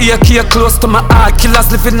 90s. If I AK close to my heart. Killers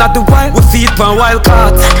living at the wild. We feed on wild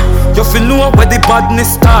cards. You feel know where the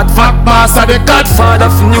badness start. Fat boss are the godfather.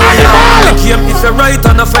 If you know the game. If you're right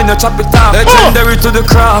and a friend you chop it off. Legendary to the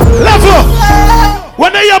crowd. Level.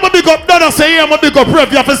 When they hear me big up, Donna say hear me big up Rev,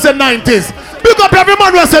 you have to say 90s. Big up every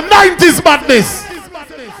man who say 90s badness.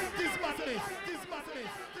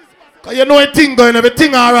 Cause you know a thing going,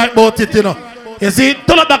 everything alright about it, you know. You see,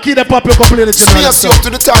 tell up that kid that pop you can play the thing. Space you up to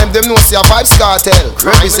the time, them know see a Vibes Cartel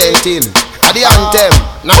representing the anthem,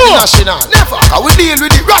 not the national. Never, cause we deal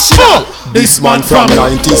with the rational. This man from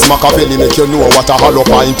 90s, Machiavelli make you know what a hollow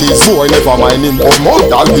pint is. Boy, never mind him, but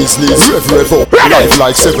modal business. Rev up, life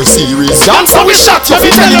like 7 series. Dance how we shot you,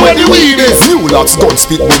 we tell you where the weed is. New lads gun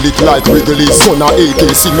spit bullet like Wrigley's. Gun a AK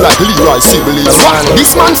sing like Leroy Sibbles.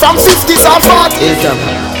 This man from 50s and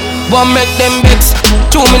 40s. One make them begs.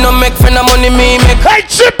 Two me no make friend of money me make. Hey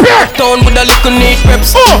Chippy! Town with a little neat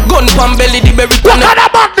reps. Gun pan belly the berry connect.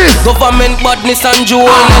 Government badness and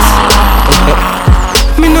jewelness.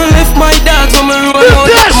 Me no left my dogs on me roll out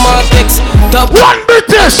the Martex. Top one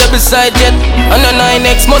British. Beside jet and a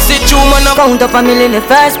 9X must see two man. Count up a million the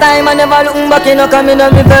first time. I never looking back in no coming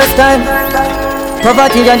on me first time.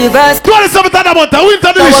 Poverty and the best. 27th of the month,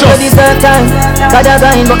 winter delicious. God a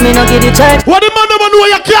grind, but me no give the check. What the man never know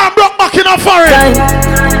you can't broke back in a foreign.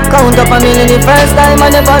 Count up a million the first time.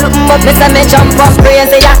 I never look but me say me jump up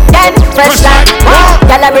crazy. Yeah, dead, fresh like.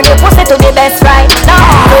 Y'all bring the pussy to the best right. Now,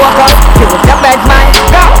 walk up, you with your bed, man.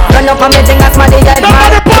 Run up on me thing as my dead man.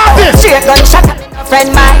 Remember the party. Straight gunshot,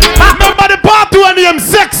 friend man. Remember the party. party when you're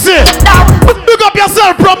sexy. Big up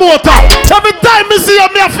yourself, promoter. Every time me see you,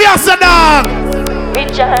 me a fierce dog.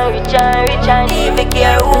 Rich and even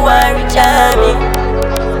care who are rich and me.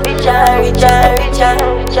 Rich and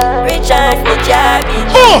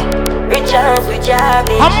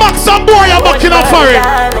I'm Max and boy, I'm walking up for it.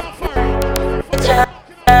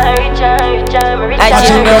 I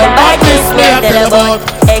just know about this, me I tell about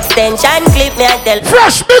extension clip, me I tell.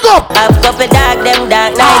 Fresh, big up. I've couple dog, them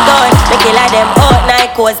dark night on. Me kill them out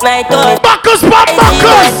night, coast my toes. Backers,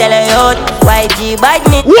 backers. Tell a youth, YG bite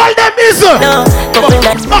me. What them is? No,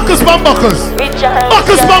 backers, backers.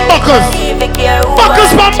 Backers, backers.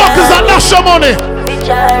 Backers, backers, and dash your money.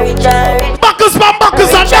 Backers,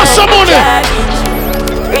 backers, and dash your money.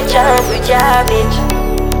 Rich bitch.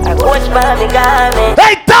 I watch mommy garment.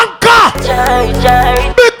 Hey, Tanka!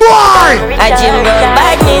 Big boy! I gym run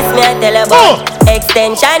badness, me I tell about.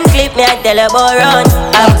 Extension clip, me I tell about run.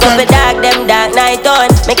 I've couple dog, them dark night on.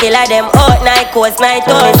 Me kill them out night, coast my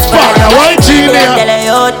toes. Father, YG me I tell you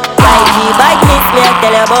out. YG badness, me I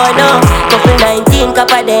tell about no. Couple 19,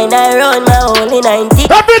 couple then I run my only 90.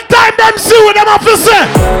 Every time them see what them have to say.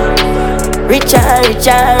 Rich.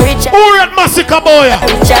 Who rate massacre, boy?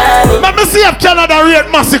 Let me see if Canada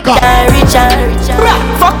rate massacre. Rich.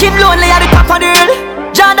 Fucking lonely at the top of the hill.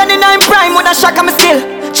 Jordan in 9 prime when I shock I'm still.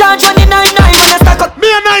 Charge on the 99 when I stack up.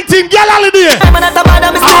 Me a 19 girl holiday. I'm not a bad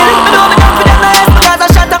I'm still. I know me confident now yes because I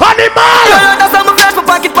shut up. Animal! You know that's how my fresh, my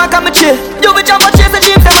pocket pack I'm a chill. You be jump on chase the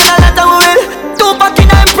jeeps and I let them will. 2 pack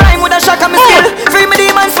in 9 prime when I shock I'm still. Free me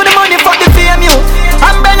demons for the money, fuck the fame you.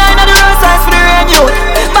 I'm behind on the road size for the rain you.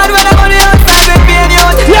 Bad when I'm on the outside with pain you.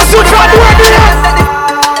 Yes, you try to work it.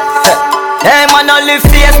 Hey man, I live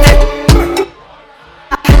tasty.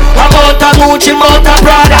 I'm out of Gucci, out of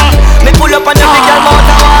Prada. Me pull up on the big girl, out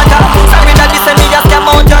of water. Sorry that this and me just came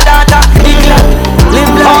out your data. Live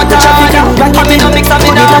out of China. I'm in a mix, I'm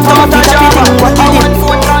in a hot out of Java. I want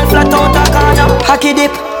phone call flat out of Ghana. Hockey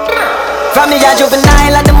dip. From me a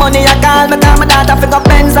juvenile and the money I call. Me call my daughter for go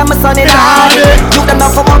Benz and my son in Hardy. You them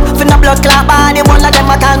not for up, for no blood clot body. One of them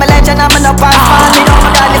I call me legend and me no pass on. You know my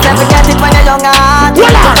dad is never get it when you're young and hard. The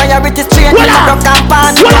priority straight, you know broke and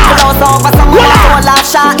pan. You don't pull out over someone else, one last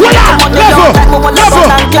shot. The money don't let me one last one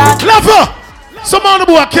and clot. Level! Some man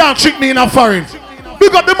boy can't trick me in a foreign.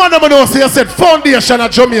 Big up the man that know say said foundation of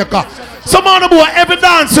Jamaica. Some man boy every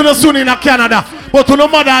dance you know soon in Canada. But to no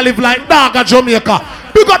mother live like dog at Jamaica.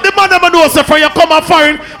 You got the man that know say for you come and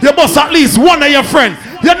foreign, you must at least one of your friends.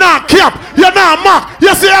 You're not cap, you're not mock.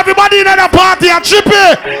 You see everybody in the party and chippy.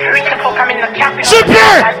 Chippy!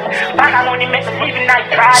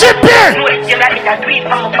 Chippy!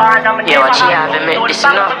 Yeah, what you have to make this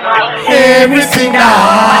enough. Everything now.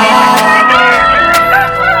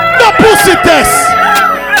 No pussy test.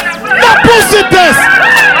 No pussy test.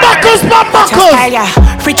 Backers, backers.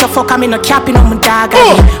 Rich or fuck, I'm in a capping on my dog.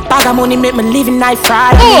 Bag of money make me living night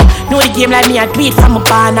Friday. Know the game like me, I do it from a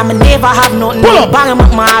barn. I'ma never have nothing. Pull up. Bang 'em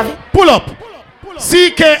up, Marvin. Pull up.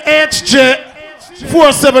 CKHJ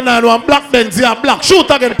 4791 Black Benz, yeah, black.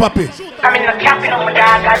 Shoot again, papi. I'm in the capping on my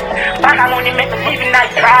dog. Bag of money make me living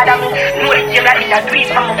night Friday. Know the game like me, I do it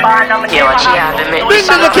from a barn. Yeah, what you have to make this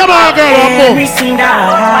enough. Bring the camera girl on board. Everything that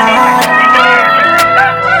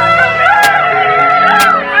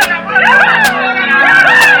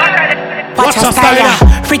watch a style.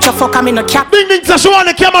 Rich or fuck, I'm in a cap. Ding ding, so show on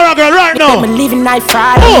the camera girl right now. I'm living night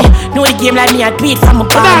Friday. Know the game like me, I do it from a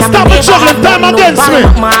bar. Now stop the juggling time against me.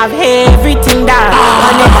 Everything that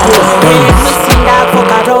everything that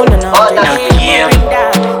fuck around and all.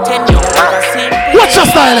 Watch your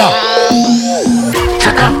style now.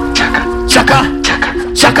 Chaka, chaka, chaka,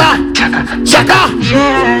 chaka, chaka,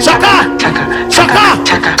 chaka, chaka, chaka,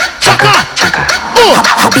 chaka.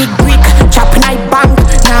 A big brick, chop night bang.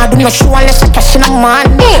 Nah, do not show unless I cash in a man.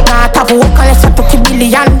 Nah, have work unless I took a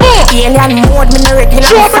billion. Alien mode, me no regular.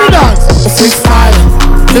 It's freestyle.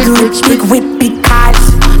 Big rich, big whip, big cars.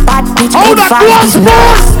 Bad bitch, big fast, big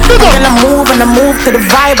nose. Girl, I move to the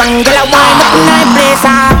vibe. And girl, I wind up in my place.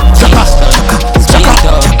 Chaka, chaka, chaka,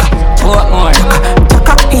 chaka. What more?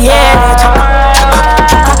 Chaka, yeah, chaka,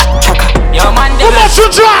 chaka, chaka. Yo, man, how much you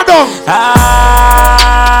draw down?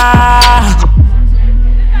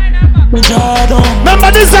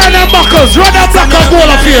 Remember designer buckles, run that black and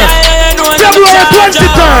gold up here. February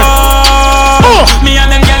 23rd. Me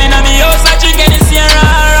and them girl in the house, I drink any Sierra.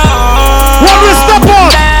 When we step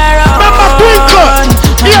on, remember Twinkle,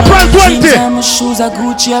 April 20. My shoes are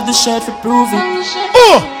Gucci, have the shirt for prove it.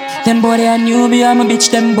 Them boy they are newbie, I'm a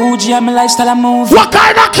bitch, them bougie, I'm a lifestyle, I'm moving. What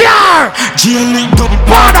kind of car? G-Link double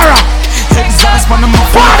Father. Exhaust on the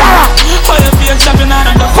Father. Fire field shopping out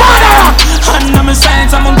on the Father. And I'm a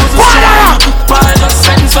science, I'm a go to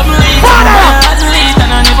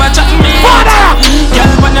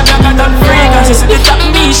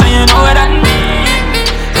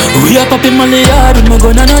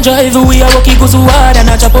gun and a drive. We a walkie go so hard and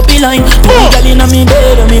a chop up the line. Me girl inna me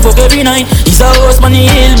bed and me fuck every night. It's a house man he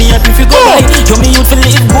hail me happy fi go by. Yo me youth fi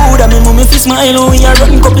live good and me mommy fi smile. We a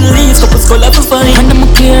run couple leaves, couple skull fi find. And them a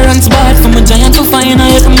clearance bad from a giant to find.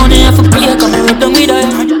 I have money I fi play, come and rub down with I.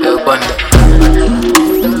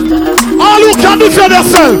 All who can defend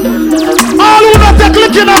yourself, all who not take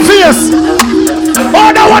lick in the face,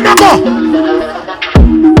 all that wanna go.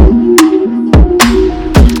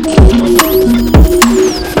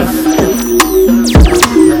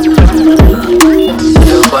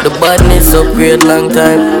 The badness upgrade long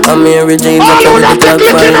time. I'm here with James. All who not take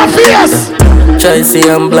lick in the face. Try say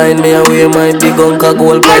I'm blind, me away my big uncle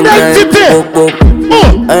gold pan time.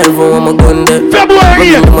 I have a gun there.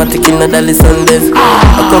 February. I'm taking a dolly Sundays. A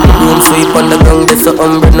couple room sweep on the gang. There's a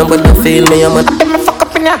umbrella, nobody feel me. I'm a fuck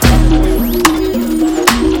up in ya.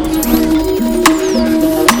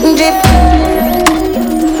 Drip.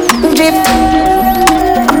 Drip.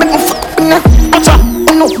 I bet me fuck up in ya. Watch out.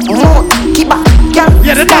 No more. Keep up.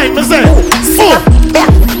 Yeah, the time is there.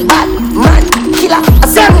 Bad man. Killer.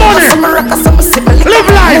 Send money. Live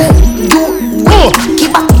life.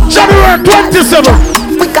 Keep up. January 27th.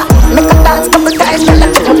 Make a dance, couple times, tell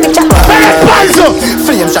them to picture.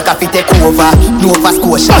 Flame shaka fi take over, Nova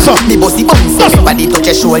Scotia. Me bossy bounce, everybody touch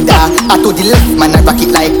your shoulder. I to the left, man, I rock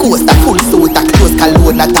it like coaster. Full suit, a close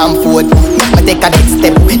cologne, a Tom Ford. Make me take a next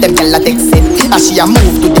step, them tell her take set. As she a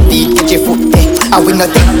move to the beat, catch your foot, I will not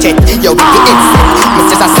take jet, yo, with the headset. Me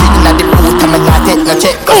just a sitting at the boot, I'm not take no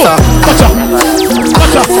check.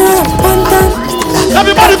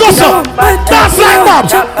 Everybody go so. Dance like mom.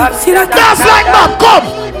 Dance like mom, come.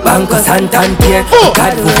 Banko Santan Pier,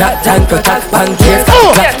 God who got Tanka Bankiers.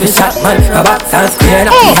 Black the shot man, my back and square.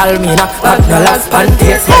 Tell me not back no last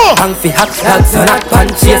panties. Bang fi hack, dogs so not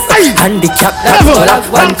punches. Handicap, that's all up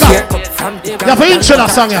one chair. You have to intro that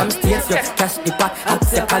song, yeah.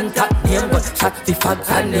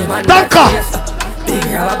 Tanka.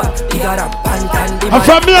 I'm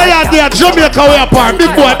from me, I there, Jamaica, way apart.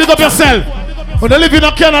 Big boy, big up yourself. When they live in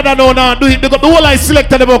Canada now, do it. Big up the whole I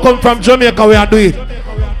selected them come from Jamaica, way I do it.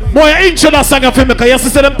 Boy, I intro that song for me, because you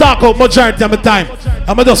see them talk out majority of the time.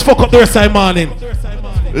 I'm going to just fuck up the rest of the morning.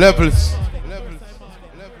 Levels.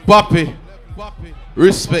 Poppy.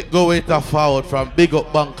 Respect go way forward from big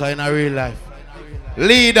up Banka in a real life.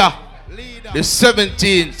 Leader. The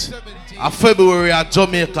 17th of February at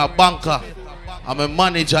Jamaica, Banka. I'm a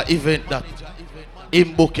manager event that.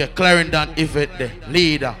 In Booker, Clarendon event there.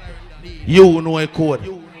 Leader. You know a code.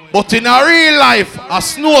 But in a real life, a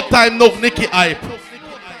snow time no Nicky hype.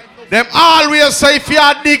 Them always say if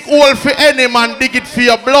you dig hole for any man, dig it for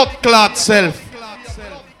your blood clot self.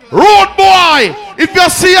 Road boy, if you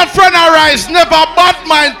see a friend arise, never bad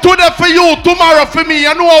mind. Today for you, tomorrow for me.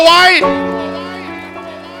 You know why?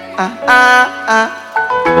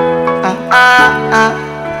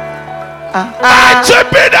 I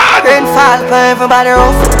chip it on. Rainfall for everybody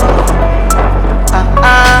rough.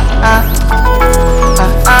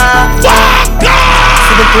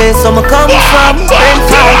 See the place I'ma come from.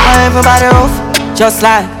 Rainfall for everybody rough. Just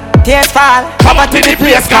like tears fall. Papa to the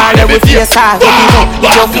place call every face all. If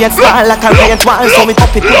your face fall like a range wall, so we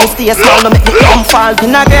pop it to the stairs small. No make the come fall.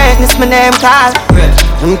 In a greatness my name call.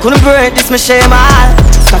 I'm couldn't break this my shame all.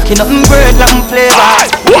 Stacking up my bread like my flavor.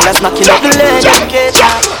 Let's knocking up the leg and get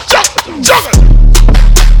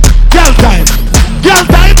Girl time, girl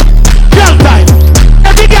time, girl time.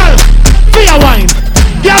 Every girl, be a wine.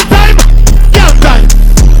 Girl time, girl time.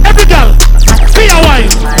 Every girl, be a wine.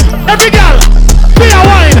 Every girl, be a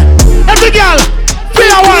wine. Every girl, be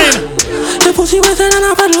a wine. The pussy wetter than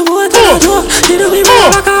a paddle boat.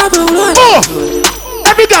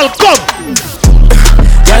 Every girl, come.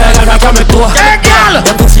 Hey girl,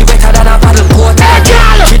 the pussy wetter than a paddle boat. Hey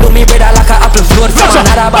girl, she do me better like a apple float. From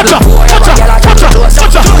another bottle boy, I'm a girl a girl close.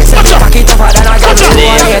 Say me cocky tougher than a girl close.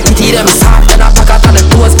 Yeah, titty them soft than a packet on the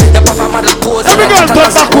toes. The papa mother pose. Every girl turn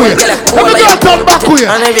back way. Every girl turn back way.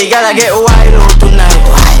 And every girl I get wild out tonight.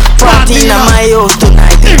 Party in my house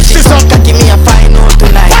tonight. If she suck, give me a fine out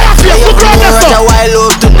tonight. I have a wild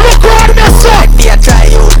out tonight. Like they try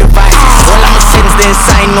out the vibe. All of my sins they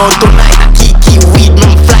sign out tonight. Kiki weed,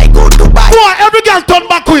 man fly go Dubai. Boy, every girl turn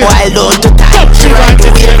back way. Wild out to time. She ride to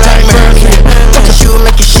wave like Mercury. Touch your shoe,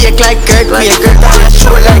 make it shake like Kirk. Be a Kirk.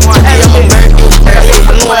 Show like today, I'm a Mercury.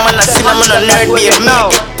 No man I see, I'm a nerd, baby.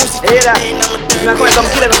 Hey there, I'm going to come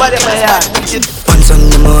kill everybody in my yard. Once on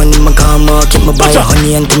the morning, my karma keep my buy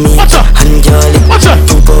honey and to me. And jolly,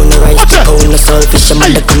 2 pound of rice, 2 pound of saltfish. I'm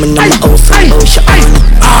mother coming on my house and ocean.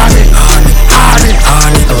 Honey,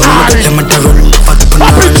 I'm at the run, fat up on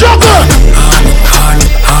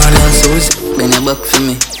honey, so it's been a buck for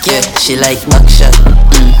me. Yeah, she like back shot.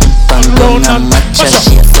 Bang bang and matcha.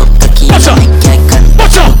 She a suck the key. Make I can.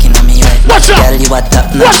 Looking at me right. Girl, you a top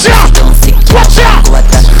notch. Don't sick. Go at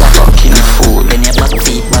that fucking fool. Then you back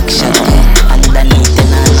feet, back shot. Underneath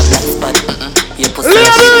and on a black spot. You pussy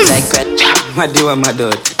like red. What do you want, my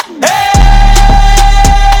dog?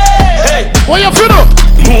 Hey, what you finna?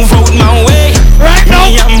 Move out my way. Right now.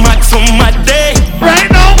 Me and Max on my day. Right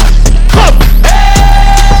now. Come.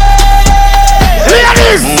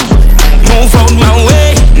 Ladies. Move out my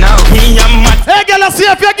way. Now me and Max. Hey, girl, let's see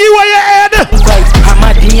if you give away your head. Right, I'm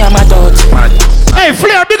at me and my dog. Hey,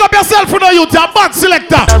 Flair, big up yourself for the youth. You're a bad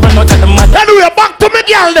selector. Anyway, back to me,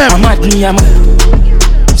 girl, them. I'm at me and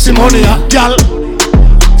see money, girl.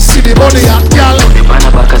 See the money, girl.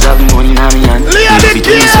 Lady,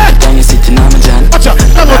 kid. Watch out.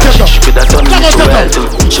 Let go take up. Let go take up.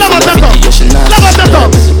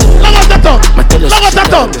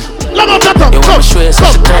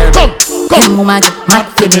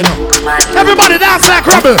 Everybody dance like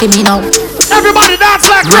rebel. Everybody dance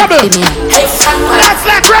like rebel. Dance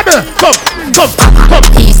like rebel. Come.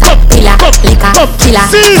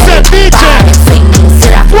 Season DJ.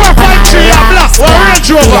 453 black. Range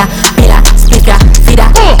Rover.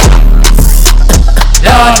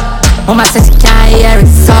 Lord, Mama says she can't hear it,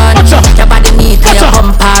 son. Your body needs to your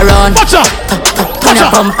bumper run. Turn your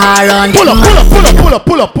bumper run. Pull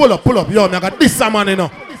up. Yo, me got this man, you know.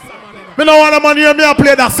 Me no want a man hear me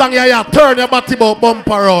play that song here. You turn your body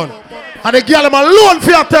bumper run. And the girl them alone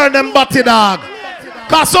for you turn them body, dog.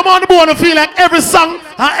 Cause some on the boy feel like every song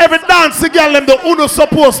and every dance the girl them the uno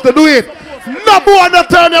supposed to do it. No boy no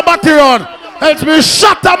turn your body run. Help me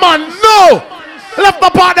shut a man. No. Left my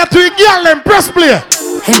partner to a girl them press play.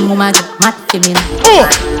 Hey mama, mad for me now. Oh.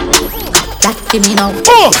 That for me now.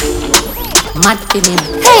 Oh. Mad for me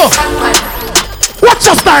now. Oh. What's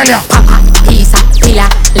your style here? Papa, pizza, pilla,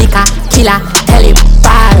 liquor, killer, telly,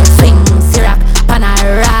 bar, swing, syrup,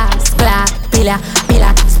 panaras, glass, pilla,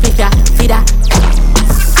 splitter, feeder.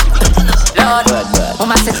 Lord,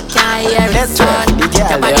 mama says she can't hear it, son.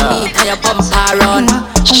 Your body needs to your bumper run.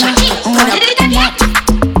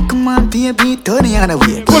 Come on, baby, turn the other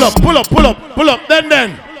way. Pull up.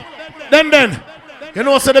 Then. You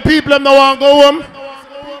know, so the people them no want go home.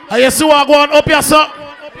 And you see what going up here, sir?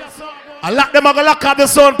 I lock them, I go lock up the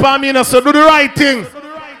sound for me, so do the right thing.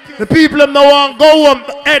 The people them no want go home.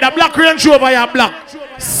 Hey, the black Range Rover here, black.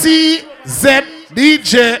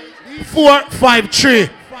 CZDJ453.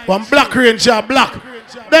 One black Ranger, black.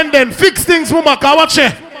 Then fix things, mama, can watch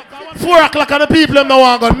it. 4 o'clock and the people them no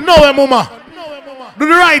want go nowhere, mama. Do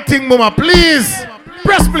the right thing, mama, please.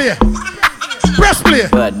 Press play.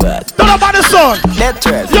 Bad. Turn up on the sound. Let's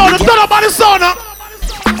rest. Yo, turn up on the sound, huh?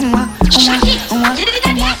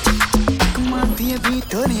 Come on, baby,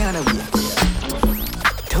 turn the other way.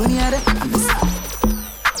 Turn the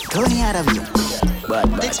other way.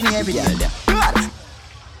 Bad. Text me every day.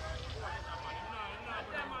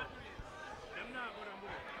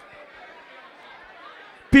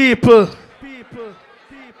 People,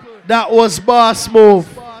 that was Boss Move.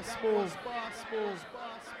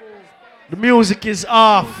 The music is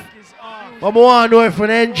off. But I want to know if you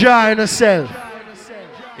enjoy yourself.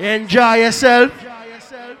 You enjoy yourself?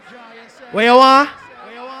 What you want?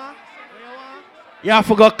 You have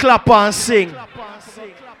to go clap and sing.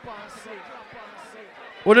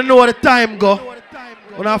 We don't know what the time go.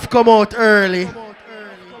 We have to come out early.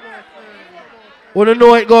 We don't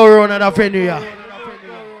know it go around at the venue here.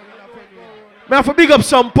 I have to big up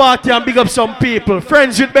some party and big up some people.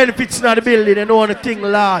 Friends with benefits in the building, they know what the thing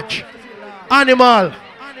large. Animal.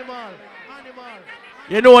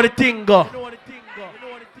 You know what the thing go.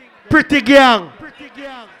 Pretty gang.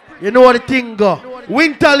 You know what the thing go.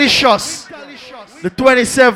 Winterlicious. The 27th.